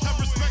fears. Have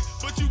respect,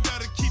 but you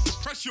gotta keep the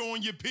pressure on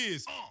your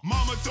peers.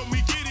 Mama told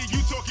me get it, you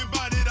talking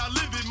about it, I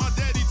live it. My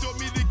daddy taught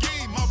me the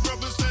game, my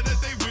brother said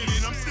that they with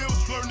it. I'm still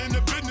learning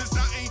the business,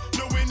 I ain't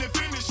knowing the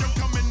finish. I'm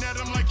coming at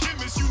them like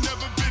chemists, you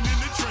never been in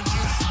the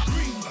trenches.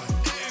 Green light,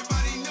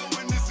 everybody know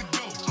when this a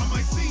go. I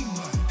might seem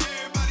like,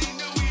 everybody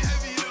know we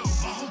heavy though.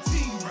 My whole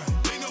team right,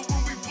 they know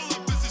when we pull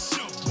up it's a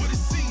show. What it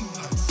seem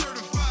like,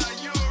 certified,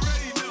 you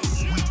already know.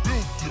 We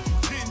built it.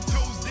 10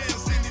 toes down,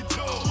 standing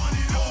tall.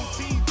 Whole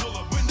team pull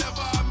up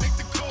whenever I make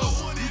the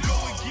call. You go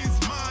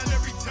against mine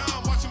every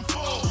time, watch him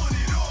fall.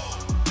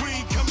 We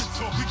ain't coming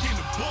talk, we came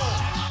to ball.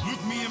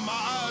 Look me in my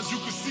eyes,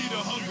 you can see the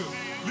hunger.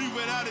 Leave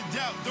without a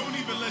doubt, don't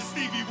even let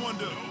Stevie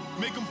wonder.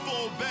 Make him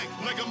fall back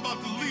like I'm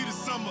about to lead a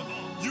summer.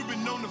 You've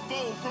been known to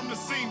fold from the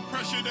same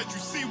pressure that you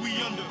see we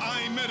under.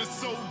 I ain't met a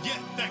soul yet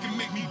that can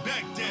make me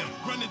back down.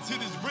 Running to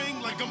this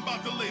ring like I'm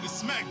about to lay the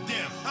smack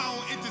down. I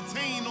don't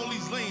entertain all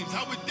these lames,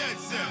 how would that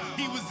sound?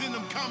 He was in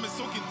them comments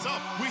talking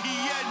tough, where he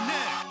at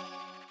now?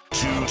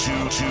 2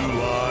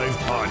 Live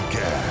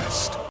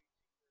Podcast.